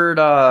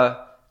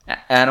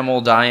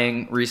Animal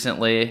dying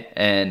recently,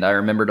 and I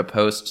remembered a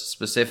post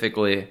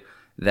specifically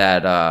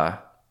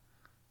that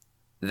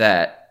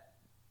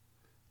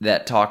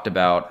talked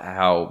about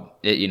how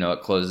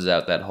it closes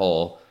out that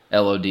whole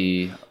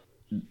LOD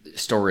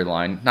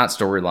storyline. Not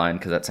storyline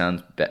because that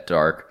sounds a bit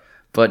dark,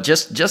 but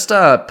just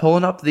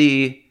pulling up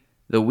the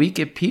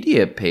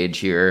Wikipedia page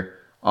here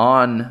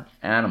on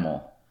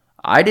Animal.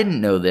 I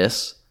didn't know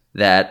this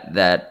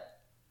that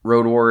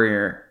Road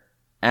Warrior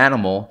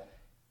Animal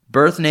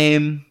birth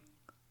name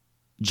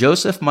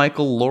Joseph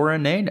Michael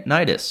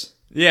Laurinaitis.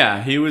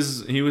 Yeah, he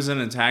was in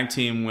a tag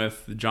team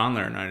with John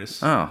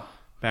Laurinaitis. Oh.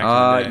 Back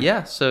in the day.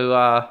 Yeah,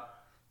 so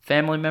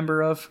family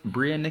member of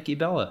Bria and Nikki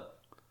Bella.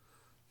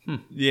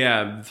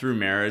 Yeah, through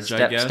marriage,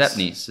 I guess.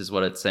 Stepniece is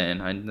what it's saying.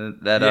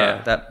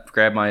 That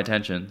grabbed my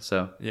attention.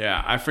 So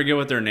yeah, I forget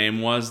what their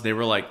name was. They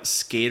were like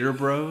Skater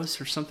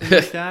Bros or something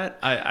like that.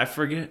 I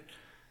forget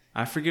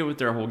what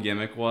their whole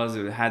gimmick was.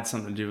 It had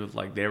something to do with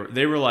like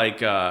they were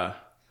like I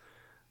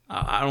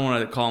don't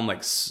want to call them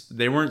like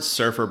they weren't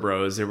Surfer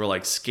Bros. They were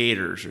like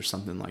skaters or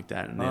something like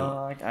that. And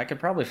I could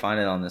probably find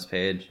it on this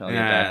page. I'll get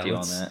back to you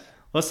on that.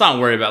 Let's not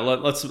worry about it.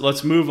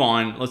 Let's move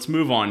on. Let's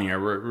move on here.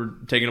 We're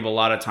taking up a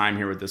lot of time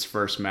here with this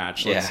first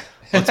match.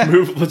 Let's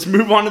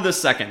move on to the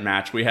second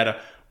match. We had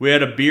a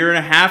beer and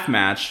a half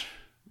match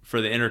for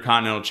the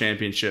Intercontinental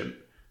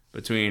Championship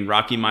between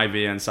Rocky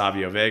Maivia and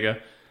Savio Vega.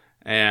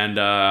 And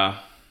the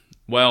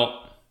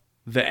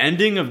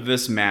ending of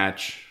this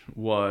match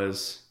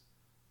was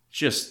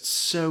just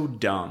so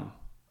dumb.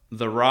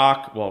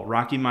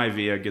 Rocky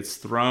Maivia gets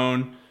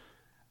thrown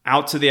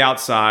out to the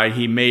outside.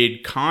 He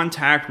made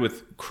contact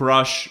with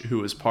Crush, who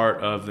was part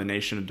of the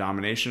Nation of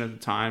Domination at the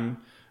time,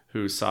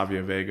 who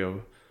Savio Vega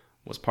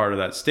was part of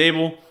that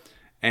stable.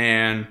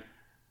 And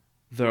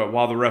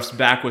while the ref's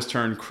back was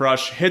turned,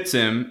 Crush hits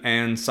him,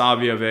 and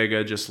Savio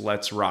Vega just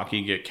lets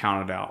Rocky get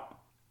counted out.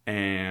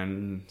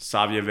 And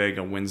Savio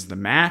Vega wins the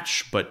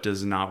match, but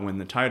does not win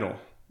the title.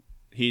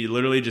 He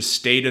literally just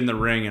stayed in the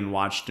ring and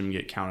watched him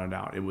get counted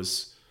out. It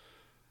was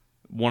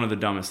one of the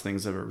dumbest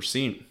things I've ever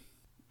seen.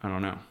 I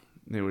don't know.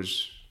 It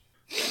was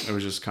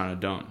just kind of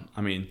dumb.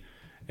 I mean,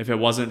 if it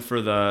wasn't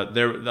for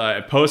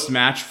the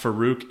post-match,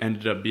 Farouk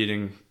ended up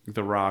beating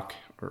The Rock.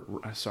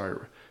 I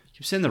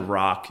keep saying The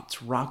Rock.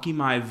 It's Rocky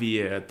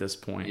Maivia at this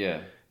point.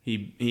 Yeah.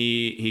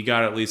 He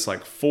got at least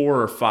like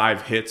 4 or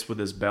 5 hits with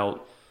his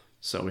belt.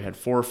 So we had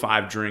 4 or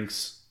 5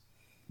 drinks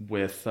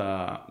with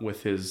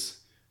his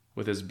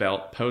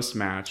belt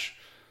post-match.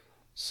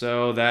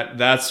 So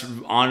that's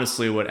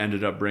honestly what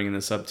ended up bringing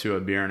this up to a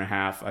beer and a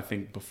half. I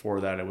think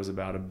before that it was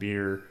about a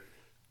beer,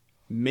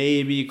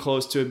 maybe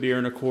close to a beer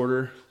and a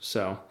quarter.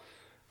 So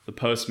the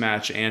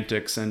post-match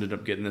antics ended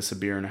up getting this a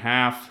beer and a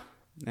half.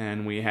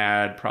 And we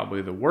had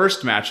probably the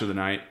worst match of the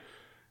night.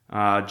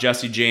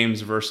 Jesse James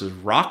versus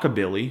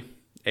Rockabilly,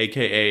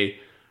 a.k.a.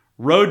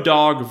 Road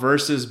Dogg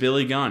versus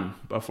Billy Gunn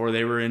before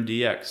they were in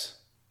DX.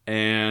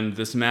 And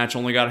this match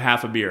only got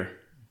half a beer.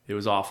 It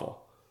was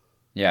awful.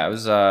 Yeah, it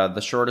was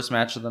the shortest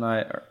match of the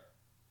night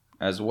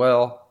as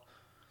well.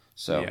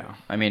 So, yeah.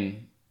 I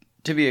mean,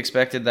 to be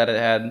expected that it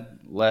had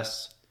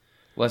less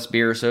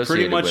beer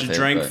associated with it. Pretty much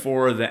drank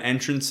for the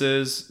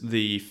entrances,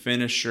 the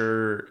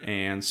finisher,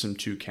 and some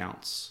 2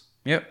 counts.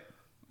 Yep.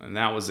 And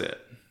that was it.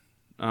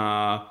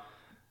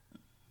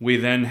 We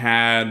then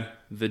had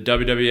the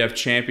WWF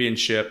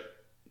Championship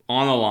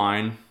on the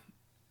line,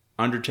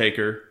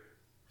 Undertaker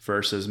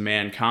versus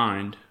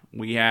Mankind.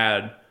 We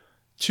had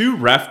 2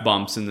 ref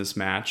bumps in this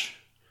match,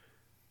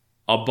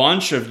 a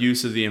bunch of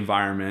use of the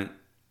environment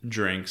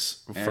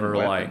drinks for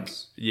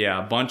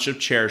a bunch of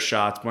chair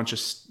shots, a bunch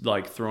of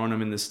like throwing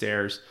them in the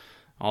stairs,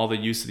 all the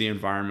use of the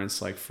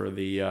environments, like for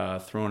the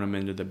throwing them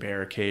into the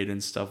barricade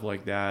and stuff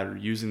like that, or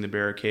using the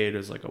barricade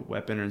as like a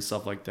weapon and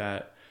stuff like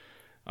that.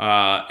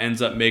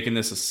 Ends up making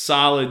this a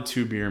solid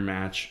 2-beer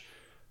match.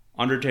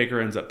 Undertaker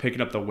ends up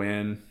picking up the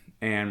win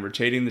and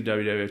retaining the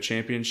WWF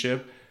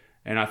Championship,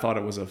 and I thought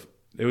it was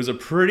it was a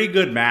pretty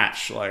good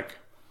match. Like,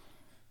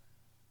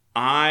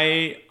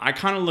 I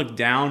kind of look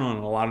down on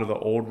a lot of the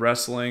old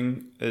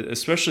wrestling,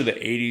 especially the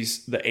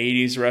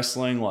 80s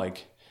wrestling.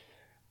 Like,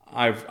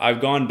 I've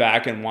gone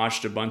back and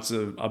watched a bunch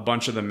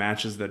of the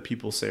matches that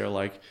people say are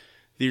like,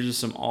 these are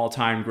some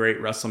all-time great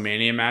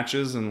WrestleMania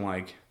matches, and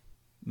like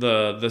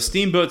the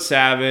Steamboat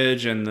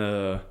Savage and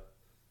the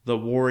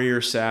Warrior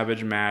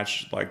Savage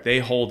match, like, they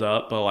hold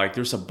up, but like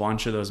there's a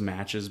bunch of those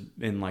matches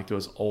in like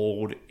those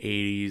old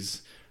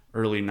 80s,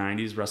 early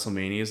 90s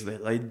WrestleManias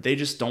that they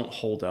just don't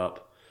hold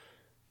up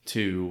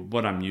to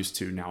what I'm used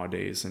to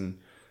nowadays. And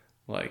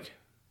like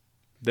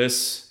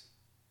this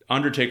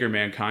Undertaker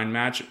Mankind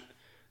match,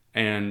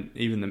 and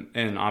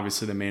and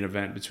obviously the main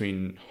event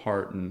between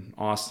Hart and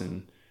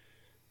Austin,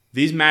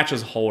 these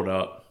matches hold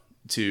up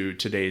to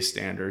today's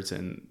standards,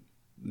 and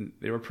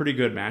they were pretty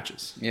good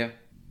matches. Yeah.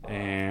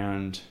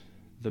 And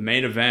the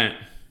main event,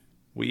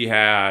 we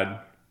had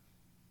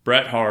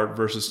Bret Hart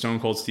versus Stone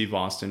Cold Steve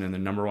Austin in the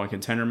number one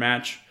contender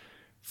match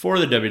for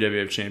the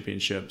WWF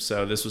Championship.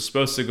 So this was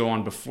supposed to go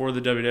on before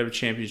the WWF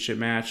Championship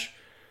match,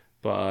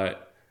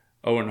 but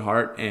Owen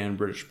Hart and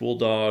British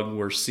Bulldog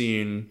were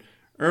seen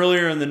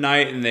earlier in the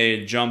night, and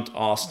they jumped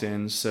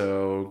Austin.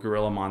 So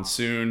Gorilla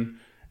Monsoon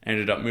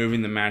ended up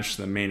moving the match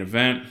to the main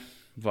event,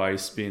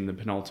 Vice being the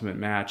penultimate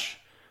match.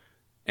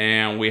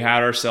 And we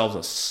had ourselves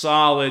a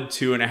solid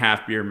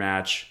 2.5 beer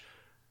match.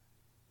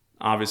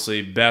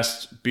 Obviously,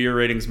 best beer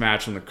ratings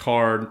match on the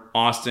card.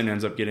 Austin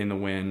ends up getting the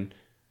win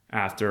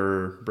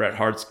after Bret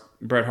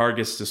Hart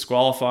gets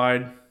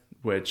disqualified,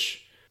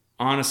 which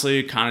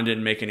honestly kind of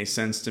didn't make any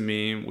sense to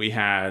me. We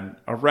had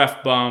a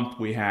ref bump.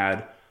 We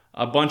had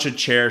a bunch of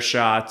chair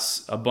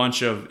shots, a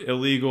bunch of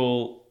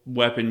illegal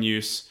weapon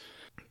use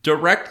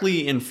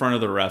directly in front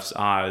of the ref's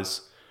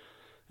eyes.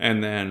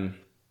 And then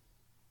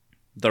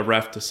the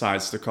ref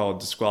decides to call a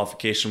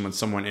disqualification when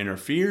someone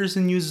interferes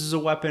and uses a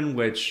weapon,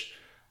 which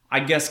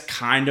I guess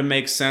kind of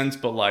makes sense,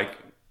 but like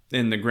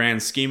in the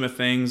grand scheme of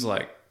things,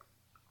 like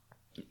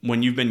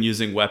when you've been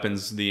using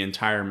weapons the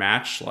entire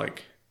match,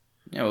 like...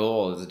 Yeah,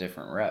 well, it was a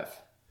different ref.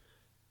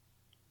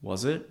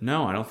 Was it?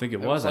 No, I don't think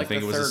it was. Like I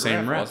think it was the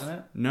same ref. Wasn't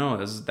it?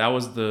 No, that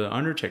was the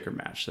Undertaker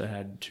match that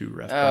had two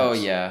ref bumps. Oh,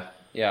 yeah.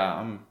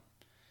 Yeah.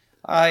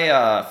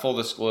 Full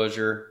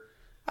disclosure,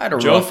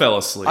 Joe fell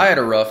asleep. I had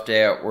a rough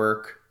day at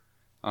work.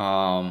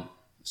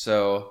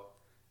 So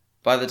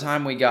by the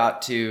time we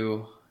got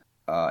to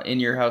In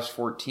Your House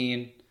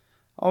 14,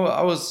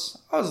 I was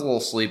a little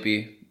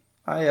sleepy.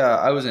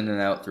 I was in and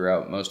out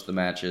throughout most of the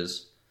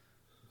matches,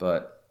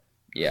 but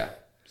yeah,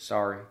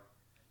 sorry,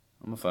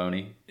 I'm a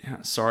phony.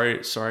 Yeah,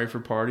 sorry for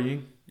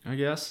partying, I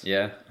guess.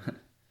 Yeah.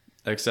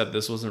 Except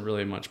this wasn't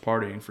really much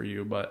partying for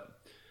you, but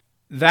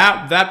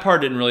that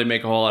part didn't really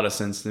make a whole lot of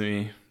sense to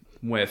me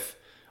with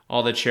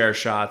all the chair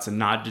shots and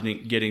not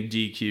getting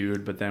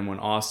DQ'd, but then when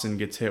Austin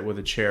gets hit with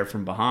a chair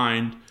from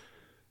behind,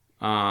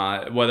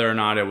 whether or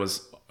not it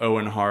was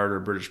Owen Hart or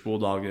British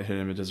Bulldog that hit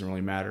him, it doesn't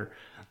really matter.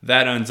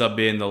 That ends up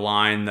being the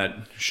line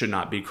that should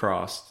not be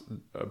crossed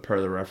per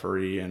the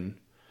referee. And,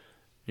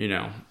 you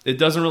know, it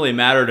doesn't really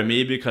matter to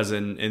me because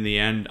in the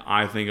end,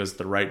 I think it was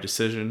the right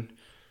decision.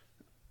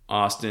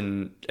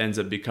 Austin ends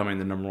up becoming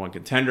the number one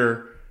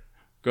contender.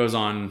 Goes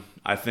on,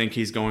 I think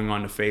he's going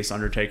on to face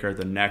Undertaker at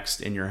the next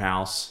In Your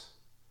House,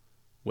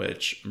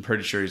 which I'm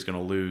pretty sure he's going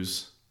to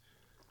lose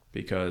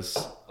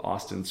because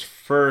Austin's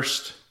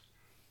first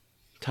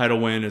title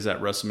win is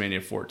at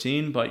WrestleMania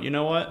 14. But you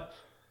know what?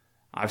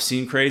 I've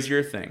seen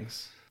crazier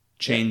things.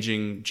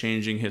 Changing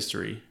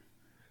history.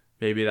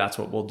 Maybe that's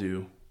what we'll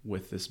do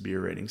with this beer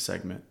rating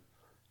segment.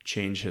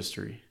 Change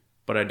history.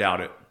 But I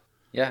doubt it.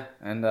 Yeah,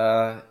 and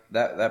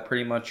that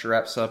pretty much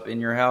wraps up In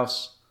Your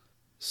House.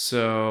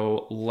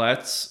 So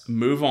let's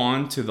move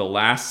on to the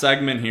last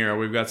segment here.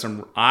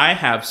 I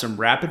have some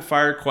rapid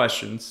fire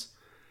questions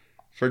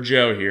for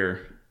Joe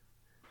here.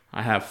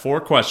 I have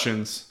 4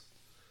 questions.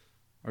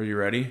 Are you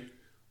ready?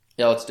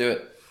 Yeah, let's do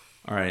it.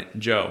 All right,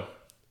 Joe.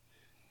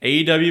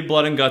 AEW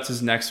Blood and Guts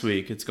is next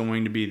week. It's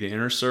going to be the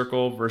Inner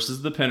Circle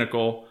versus the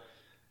Pinnacle,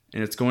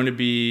 and it's going to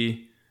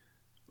be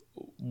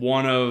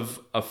one of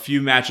a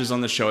few matches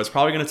on the show. It's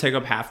probably going to take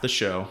up half the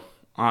show.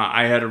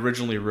 I had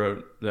originally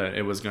wrote that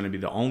it was going to be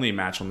the only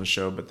match on the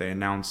show, but they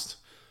announced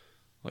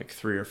like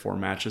 3 or 4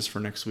 matches for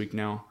next week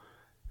now.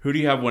 Who do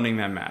you have winning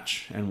that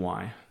match and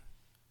why?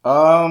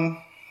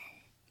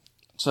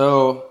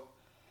 So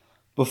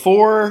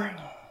before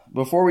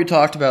we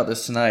talked about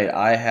this tonight,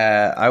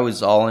 I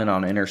was all in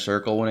on Inner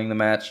Circle winning the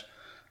match.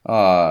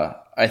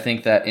 I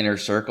think that Inner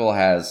Circle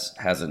has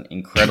an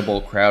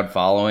incredible crowd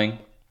following.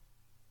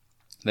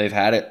 They've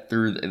had it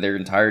through their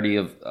entirety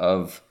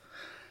of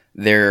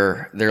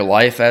their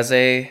life as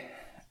a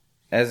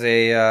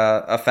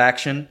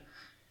faction,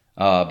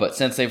 but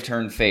since they've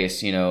turned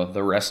face, you know,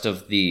 the rest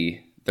of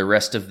the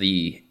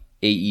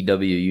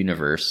AEW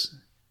universe,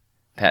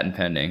 patent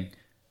pending.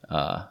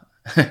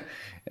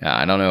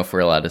 I don't know if we're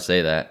allowed to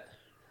say that.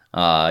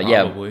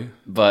 Probably. Yeah,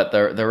 but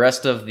the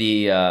rest of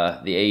the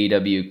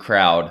AEW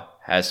crowd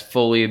has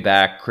fully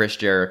backed Chris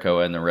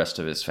Jericho and the rest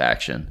of his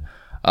faction.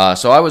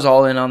 So I was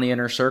all in on the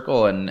Inner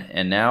Circle,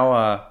 and now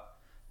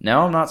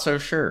I'm not so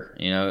sure.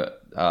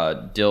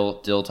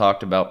 Dill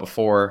talked about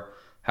before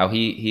how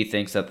he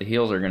thinks that the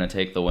heels are going to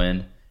take the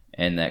win,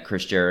 and that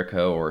Chris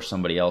Jericho or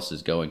somebody else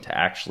is going to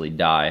actually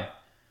die.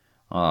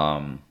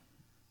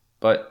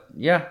 But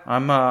yeah,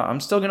 I'm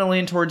still going to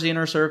lean towards the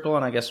Inner Circle,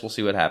 and I guess we'll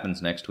see what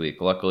happens next week.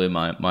 Luckily,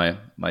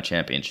 my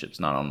championship's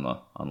not on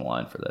the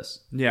line for this.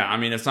 Yeah, I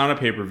mean, it's not a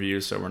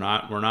pay-per-view, so we're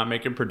not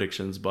making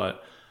predictions,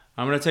 but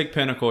I'm going to take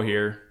Pinnacle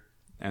here,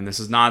 and this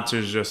is not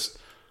to just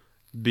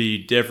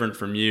be different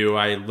from you.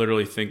 I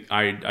literally think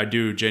I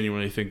do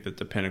genuinely think that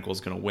the Pinnacle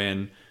is going to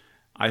win.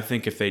 I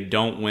think if they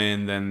don't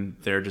win, then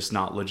they're just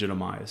not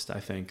legitimized. I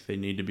think they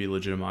need to be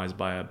legitimized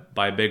by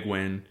a big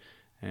win,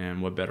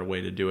 and what better way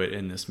to do it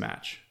in this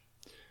match?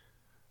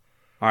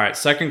 All right,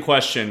 second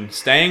question.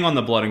 Staying on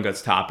the Blood and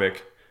Guts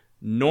topic,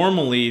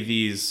 normally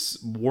these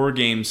War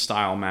Games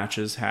style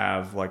matches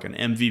have like an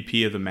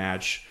MVP of the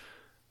match.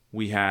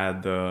 We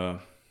had the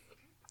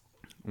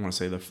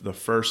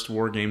first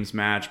War Games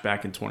match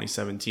back in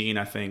 2017,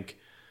 I think.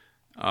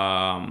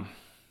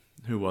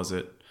 Who was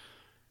it?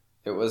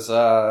 It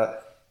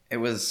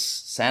was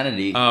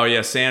Sanity. Oh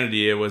yeah,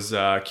 Sanity. It was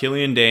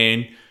Killian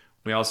Dane.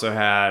 We also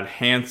had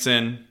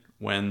Hansen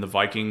when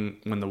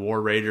the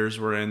War Raiders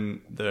were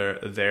in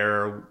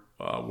their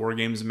War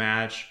Games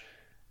match,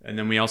 and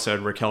then we also had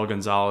Raquel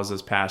Gonzalez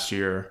this past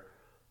year,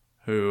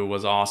 who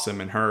was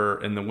awesome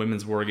in the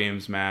women's War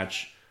Games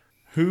match.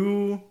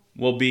 Who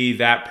will be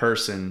that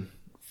person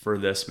for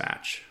this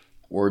match?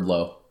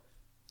 Wardlow.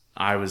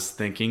 I was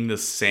thinking the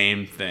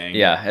same thing.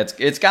 Yeah,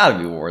 it's got to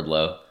be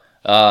Wardlow.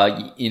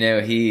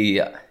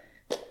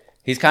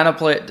 He's kind of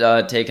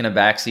taken a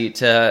backseat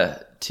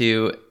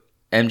to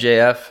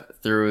MJF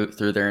through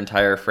their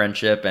entire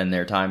friendship and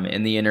their time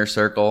in the Inner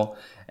Circle,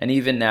 and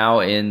even now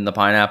in the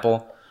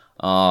Pineapple.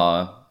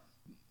 I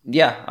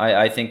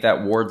think that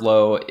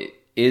Wardlow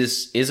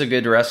is a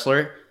good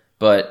wrestler,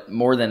 but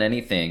more than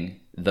anything,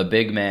 the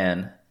big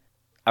man,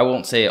 I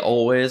won't say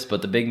always,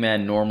 but the big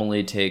man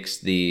normally takes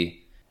the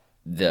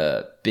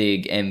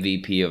big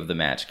MVP of the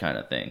match kind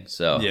of thing.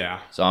 So yeah.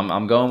 So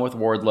I'm going with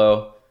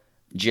Wardlow.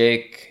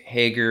 Jake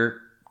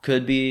Hager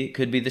could be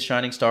the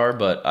shining star,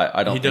 but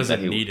I don't. He think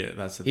doesn't that need it.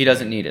 That's the he thing.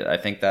 doesn't need it. I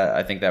think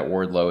that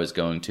Wardlow is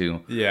going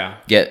to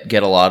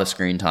get a lot of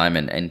screen time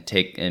and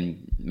take,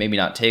 and maybe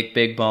not take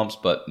big bumps,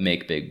 but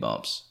make big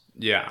bumps.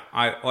 Yeah,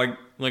 I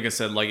like I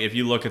said, like if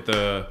you look at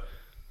the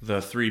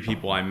three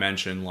people I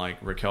mentioned, like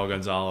Raquel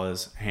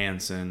Gonzalez,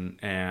 Hansen,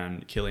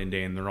 and Killian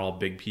Dane, they're all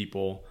big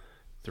people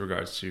with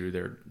regards to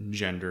their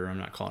gender. I'm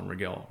not calling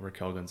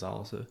Raquel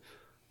Gonzalez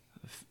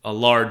a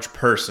large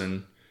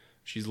person.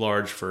 She's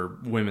large for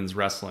women's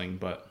wrestling,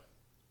 but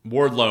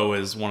Wardlow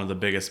is one of the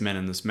biggest men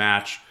in this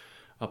match,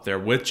 up there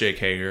with Jake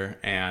Hager.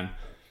 And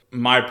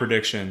my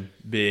prediction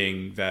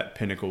being that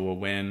Pinnacle will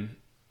win.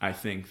 I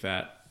think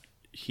that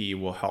he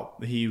will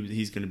help.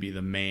 He's going to be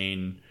the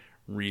main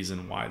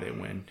reason why they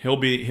win.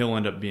 He'll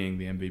end up being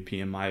the MVP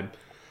in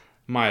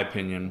my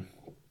opinion.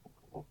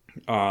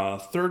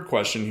 Third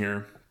question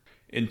here.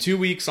 In 2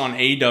 weeks on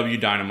AEW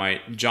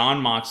Dynamite,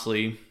 Jon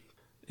Moxley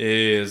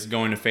is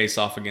going to face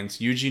off against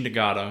Yuji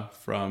Nagata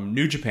from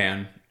New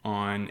Japan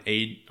on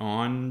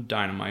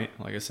Dynamite,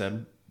 like I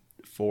said,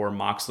 for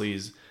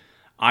Moxley's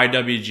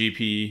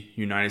IWGP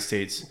United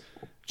States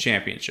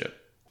Championship.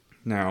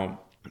 Now,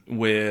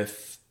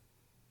 with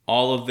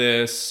all of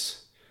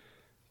this,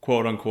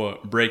 quote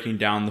unquote, breaking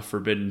down the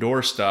Forbidden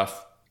Door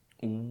stuff,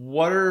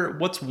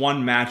 what's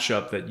one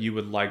matchup that you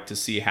would like to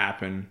see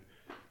happen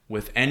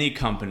with any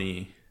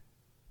company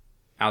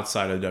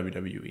outside of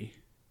WWE?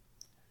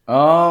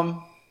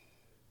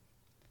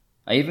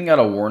 I even got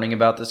a warning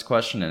about this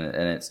question, and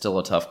it's still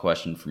a tough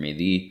question for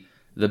me.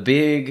 The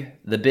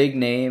big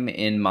name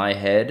in my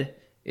head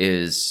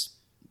is,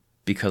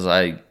 because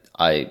I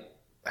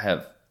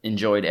have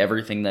enjoyed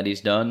everything that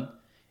he's done,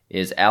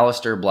 is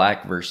Aleister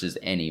Black versus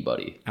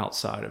anybody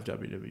Outside of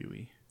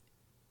WWE.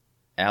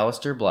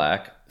 Aleister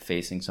Black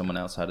facing someone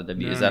outside of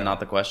WWE. No, Is that no. not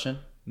the question?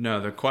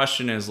 No, the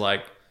question is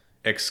like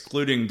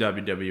excluding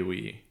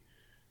WWE.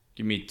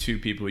 Give me two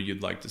people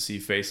you'd like to see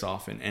face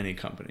off in any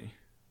company.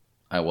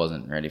 I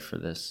wasn't ready for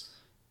this.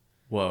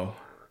 Whoa.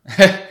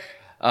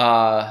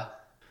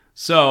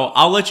 So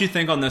I'll let you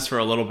think on this for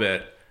a little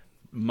bit.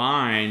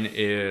 Mine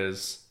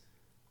is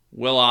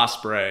Will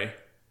Ospreay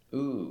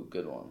Ooh,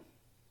 good one.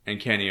 and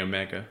Kenny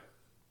Omega.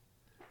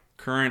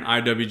 Current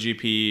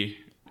IWGP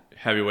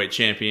Heavyweight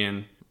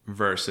Champion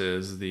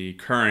versus the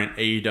current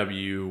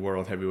AEW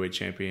World Heavyweight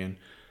Champion,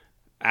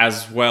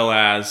 as well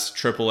as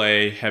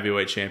AAA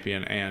Heavyweight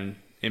Champion and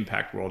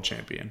Impact World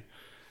Champion.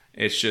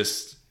 It's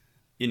just,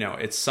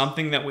 it's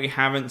something that we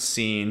haven't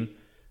seen.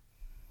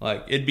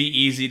 Like, it'd be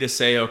easy to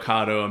say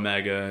Okada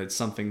Omega.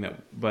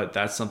 But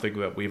that's something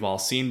that we've all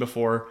seen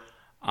before.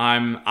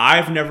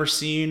 I've never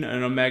seen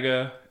an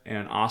Omega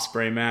and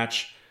Ospreay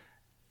match,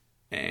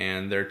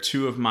 and they're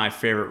two of my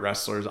favorite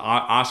wrestlers.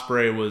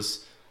 Ospreay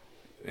was,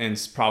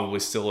 and probably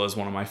still is,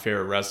 one of my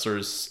favorite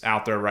wrestlers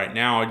out there right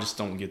now. I just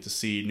don't get to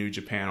see New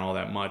Japan all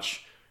that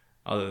much,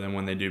 other than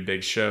when they do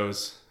big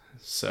shows.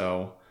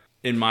 So,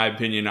 in my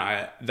opinion,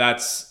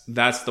 that's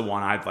the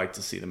one I'd like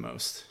to see the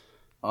most.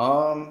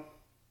 No,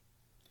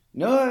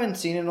 I haven't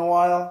seen in a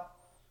while,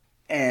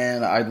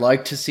 and I'd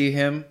like to see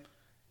him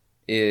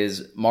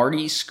is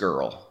Marty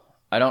Scurll.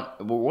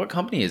 What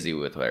company is he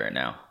with right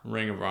now?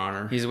 Ring of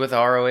Honor. He's with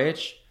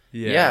ROH?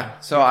 Yeah.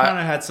 So he kind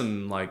of had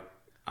some, like,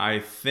 I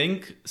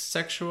think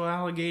sexual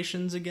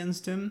allegations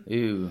against him.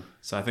 Ooh.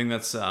 So I think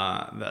that's So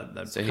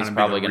kind he's of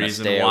probably the gonna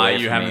reason stay why away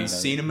you from haven't me,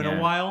 seen him in yeah.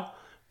 a while.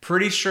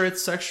 Pretty sure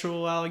it's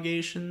sexual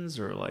allegations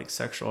or like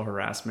sexual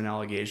harassment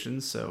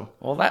allegations. So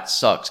Well, that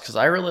sucks because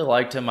I really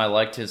liked him. I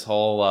liked his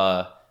whole.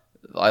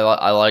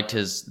 I liked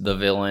the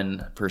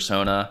villain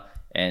persona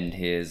and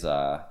his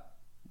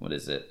what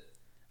is it?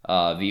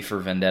 V for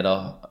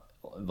Vendetta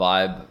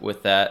vibe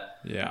with that.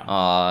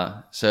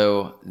 yeah,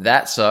 So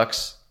that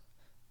sucks.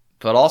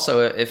 But also,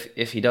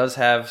 if he does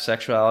have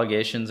sexual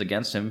allegations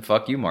against him,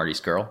 fuck you, Marty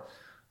Scurll.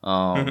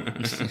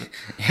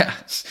 Yeah,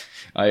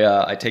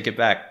 I take it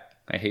back.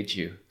 I hate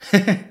you.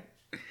 Yeah.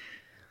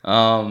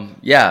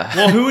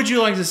 Well, who would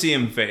you like to see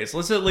him face?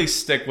 Let's at least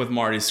stick with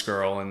Marty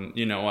Scurll, and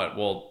you know what?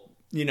 Well,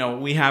 you know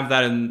we have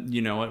that, and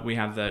you know what? We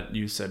have that.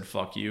 You said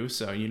fuck you,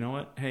 so you know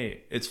what?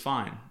 Hey, it's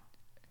fine.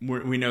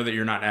 We know that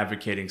you're not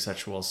advocating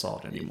sexual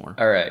assault anymore.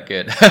 All right,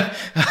 good.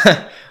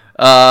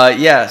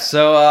 Yeah.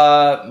 So,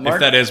 If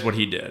that is what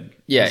he did,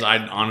 Yeah. 'Cause I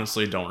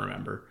honestly don't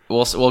remember.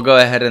 we'll go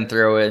ahead and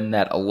throw in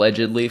that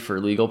allegedly for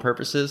legal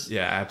purposes.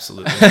 Yeah,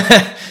 absolutely.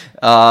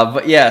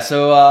 But yeah,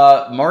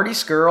 so Marty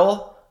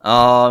Scurll,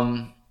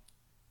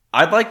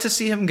 I'd like to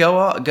see him go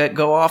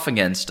off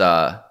against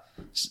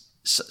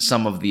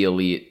some of the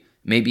elite.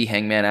 Maybe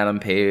Hangman Adam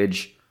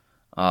Page,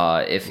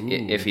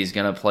 if he's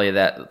gonna play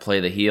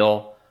the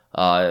heel,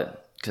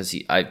 because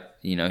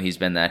he's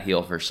been that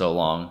heel for so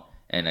long,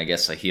 and I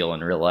guess a heel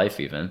in real life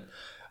even.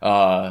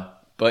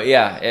 But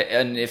yeah,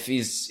 and if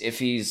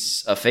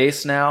he's a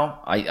face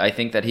now, I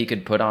think that he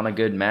could put on a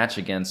good match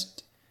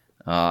against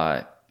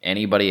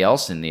anybody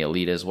else in the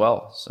elite as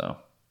well. So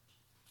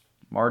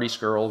Marty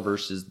Scurll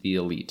versus the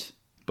elite,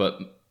 but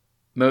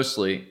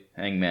mostly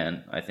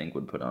Hangman, I think,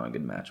 would put on a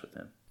good match with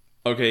him.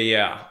 Okay,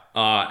 yeah.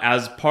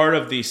 As part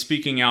of the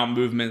speaking out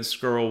movement,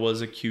 Scurll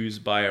was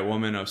accused by a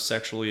woman of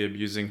sexually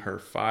abusing her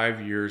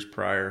 5 years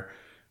prior.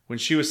 When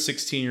she was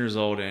 16 years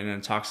old and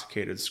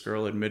intoxicated,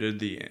 Scurll admitted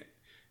the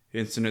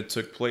incident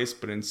took place,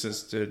 but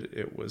insisted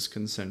it was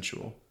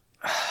consensual.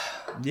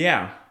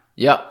 Yeah.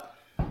 Yep.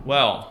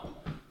 Well,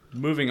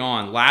 moving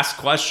on. Last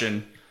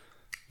question.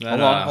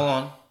 Hold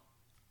on.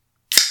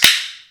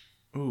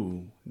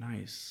 Ooh,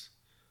 nice.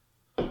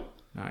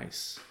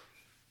 Nice.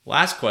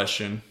 Last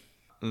question.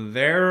 I'm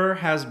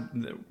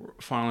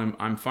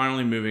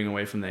finally moving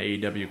away from the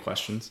AEW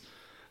questions.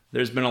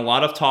 There's been a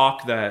lot of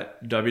talk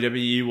that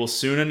WWE will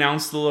soon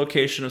announce the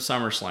location of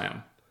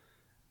SummerSlam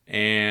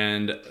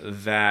and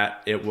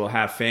that it will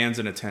have fans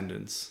in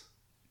attendance.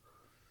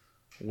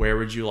 Where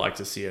would you like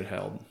to see it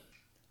held?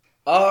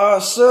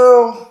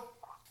 So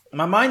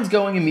my mind's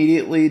going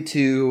immediately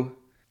to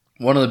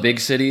one of the big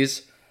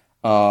cities.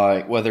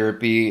 Whether it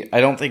be, I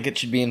don't think it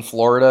should be in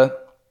Florida,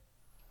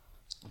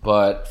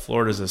 but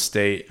Florida's a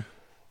state.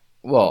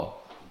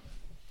 well,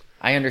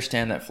 I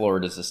understand that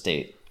Florida's a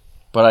state,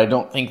 but I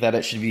don't think that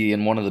it should be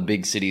in one of the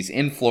big cities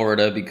in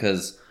Florida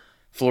because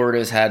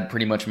Florida's had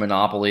pretty much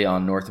monopoly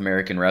on North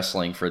American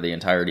wrestling for the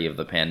entirety of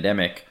the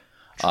pandemic.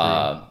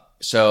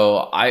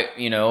 So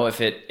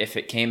if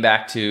it came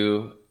back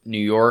to New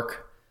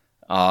York,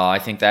 I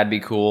think that'd be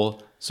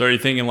cool. So are you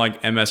thinking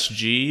like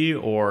MSG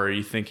or are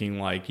you thinking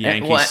like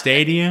Yankee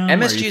Stadium?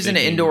 MSG is an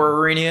indoor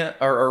arena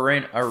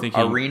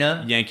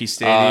arena. Yankee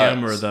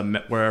Stadium or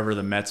wherever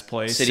the Mets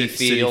play. City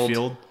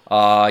Field.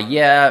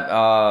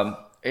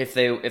 If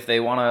they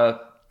want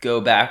to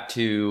go back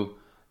to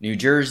New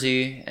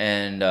Jersey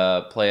and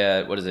play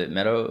at, what is it,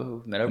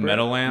 Meadowlands?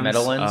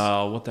 Meadowlands.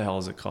 What the hell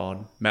is it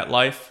called?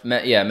 MetLife?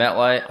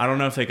 MetLife. I don't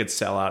know if they could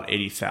sell out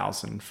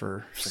 80,000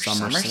 for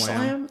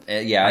SummerSlam.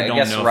 Yeah, I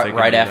guess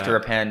right after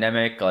a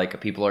pandemic, like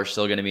people are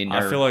still going to be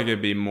nervous. I feel like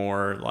it'd be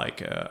more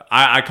like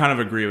I kind of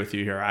agree with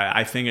you here.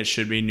 I think it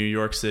should be New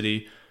York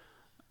City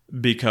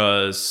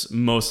because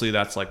mostly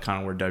that's like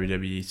kind of where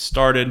WWE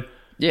started.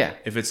 Yeah.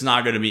 If it's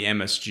not going to be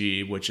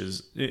MSG, which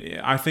is,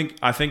 I think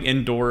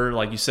indoor,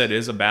 like you said,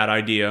 is a bad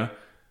idea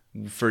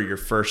for your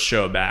first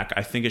show back.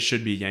 I think it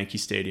should be Yankee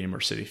Stadium or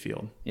City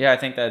Field. Yeah, I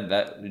think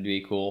that would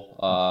be cool.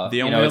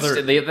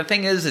 The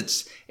thing is,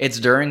 it's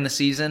during the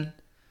season.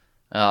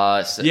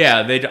 I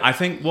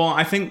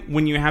think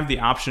when you have the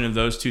option of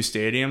those two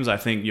stadiums, I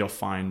think you'll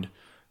find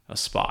a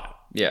spot.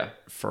 Yeah.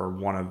 For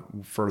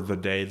the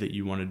day that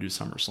you want to do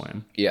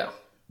SummerSlam. Yeah.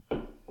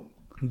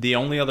 The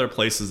only other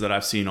places that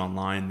I've seen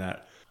online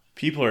that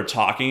people are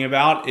talking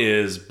about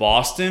is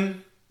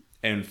Boston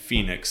and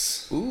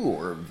Phoenix. Ooh,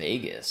 or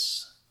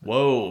Vegas.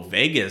 Whoa,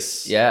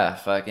 Vegas. Yeah,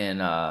 fucking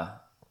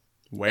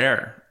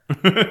where?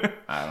 I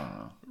don't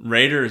know.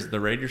 The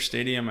Raiders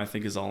Stadium I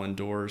think is all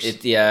indoors.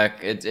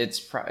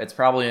 It's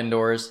probably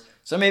indoors.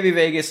 So maybe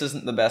Vegas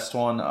isn't the best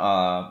one.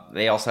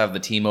 They also have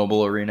the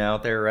T-Mobile Arena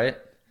out there, right?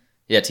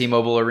 Yeah,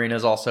 T-Mobile Arena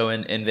is also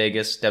in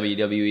Vegas.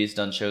 WWE's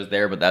done shows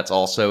there, but that's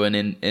also an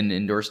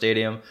indoor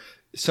stadium.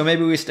 So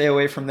maybe we stay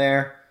away from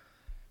there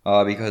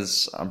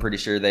because I'm pretty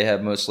sure they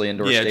have mostly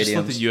indoor stadiums. Yeah, just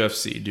let the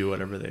UFC do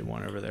whatever they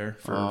want over there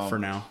for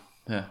now.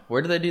 Yeah,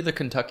 where do they do the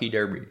Kentucky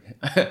Derby?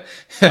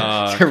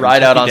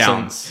 Ride out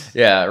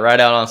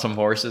on some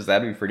horses.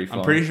 That'd be pretty fun.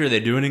 I'm pretty sure they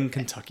do it in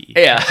Kentucky.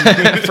 Yeah,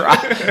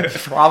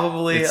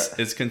 probably.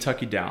 It's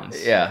Kentucky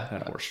Downs. Yeah,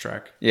 that horse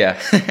track. Yeah.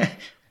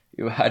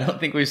 I don't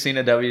think we've seen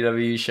a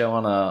WWE show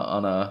on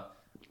a.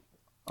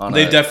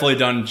 They've definitely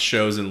done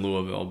shows in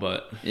Louisville,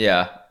 but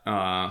yeah,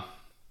 I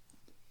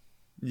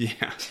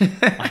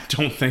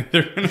don't think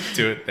they're gonna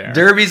do it there.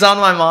 Derby's on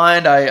my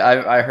mind.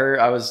 I heard,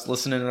 I was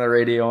listening to the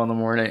radio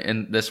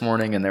this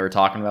morning, and they were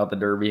talking about the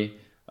Derby.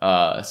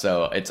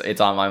 So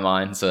it's on my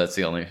mind. So that's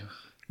the only.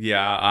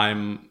 Yeah,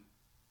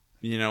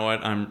 you know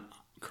what? I'm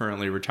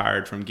currently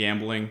retired from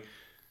gambling.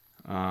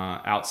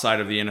 Outside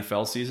of the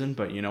NFL season,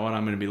 but you know what?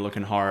 I'm going to be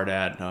looking hard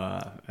at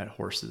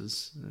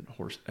horses,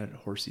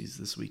 at horsies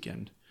this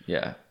weekend.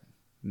 Yeah,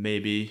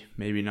 maybe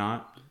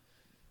not.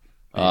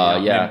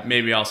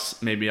 Maybe I'll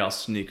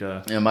sneak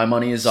a. Yeah, my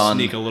money is on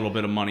sneak a little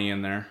bit of money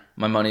in there.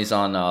 My money's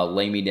on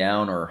Lay Me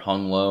Down or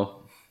Hung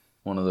Low,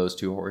 one of those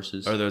two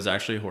horses. Are those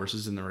actually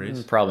horses in the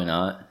race? Probably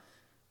not.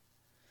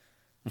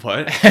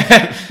 What?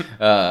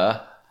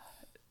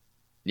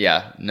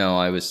 Yeah, no,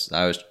 I was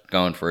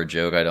going for a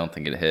joke. I don't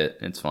think it hit.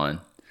 It's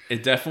fine.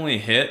 It definitely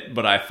hit,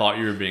 but I thought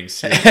you were being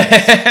serious.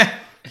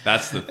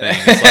 That's the thing.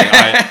 It's like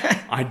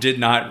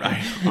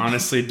I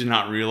honestly did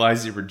not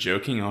realize you were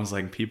joking. I was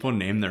like, people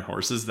name their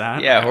horses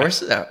that? Yeah,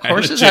 horses I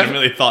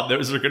legitimately thought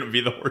those were going to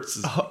be the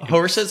horses.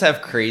 Horses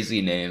have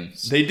crazy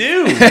names. They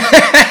do.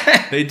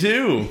 They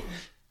do.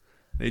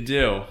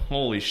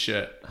 Holy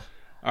shit.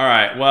 All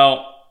right,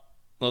 well,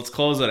 let's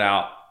close it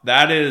out.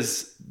 That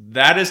is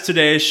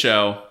today's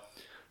show.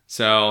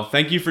 So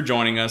thank you for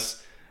joining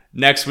us.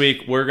 Next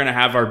week, we're going to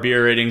have our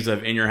beer ratings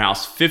of In Your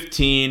House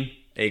 15,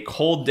 A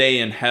Cold Day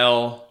in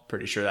Hell.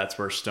 Pretty sure that's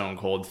where Stone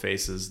Cold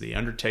faces The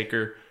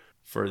Undertaker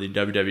for the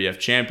WWF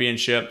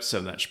Championship.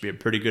 So that should be a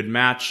pretty good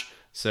match.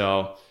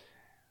 So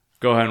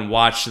go ahead and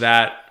watch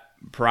that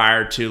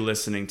prior to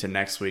listening to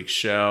next week's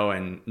show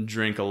and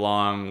drink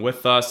along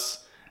with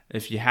us.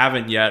 If you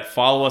haven't yet,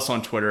 follow us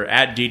on Twitter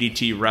at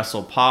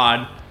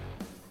DDTWrestlePod.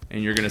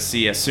 And you're going to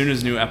see as soon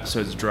as new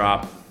episodes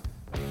drop.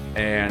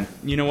 And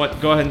you know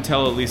what? Go ahead and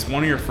tell at least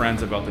one of your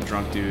friends about the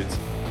Drunk Dudes.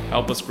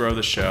 Help us grow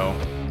the show.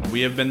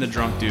 We have been the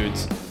Drunk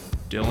Dudes,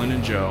 Dylan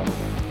and Joe,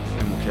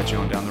 and we'll catch you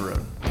on down the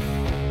road.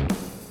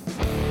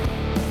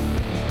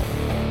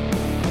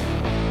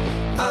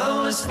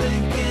 I was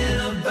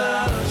thinking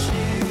about you.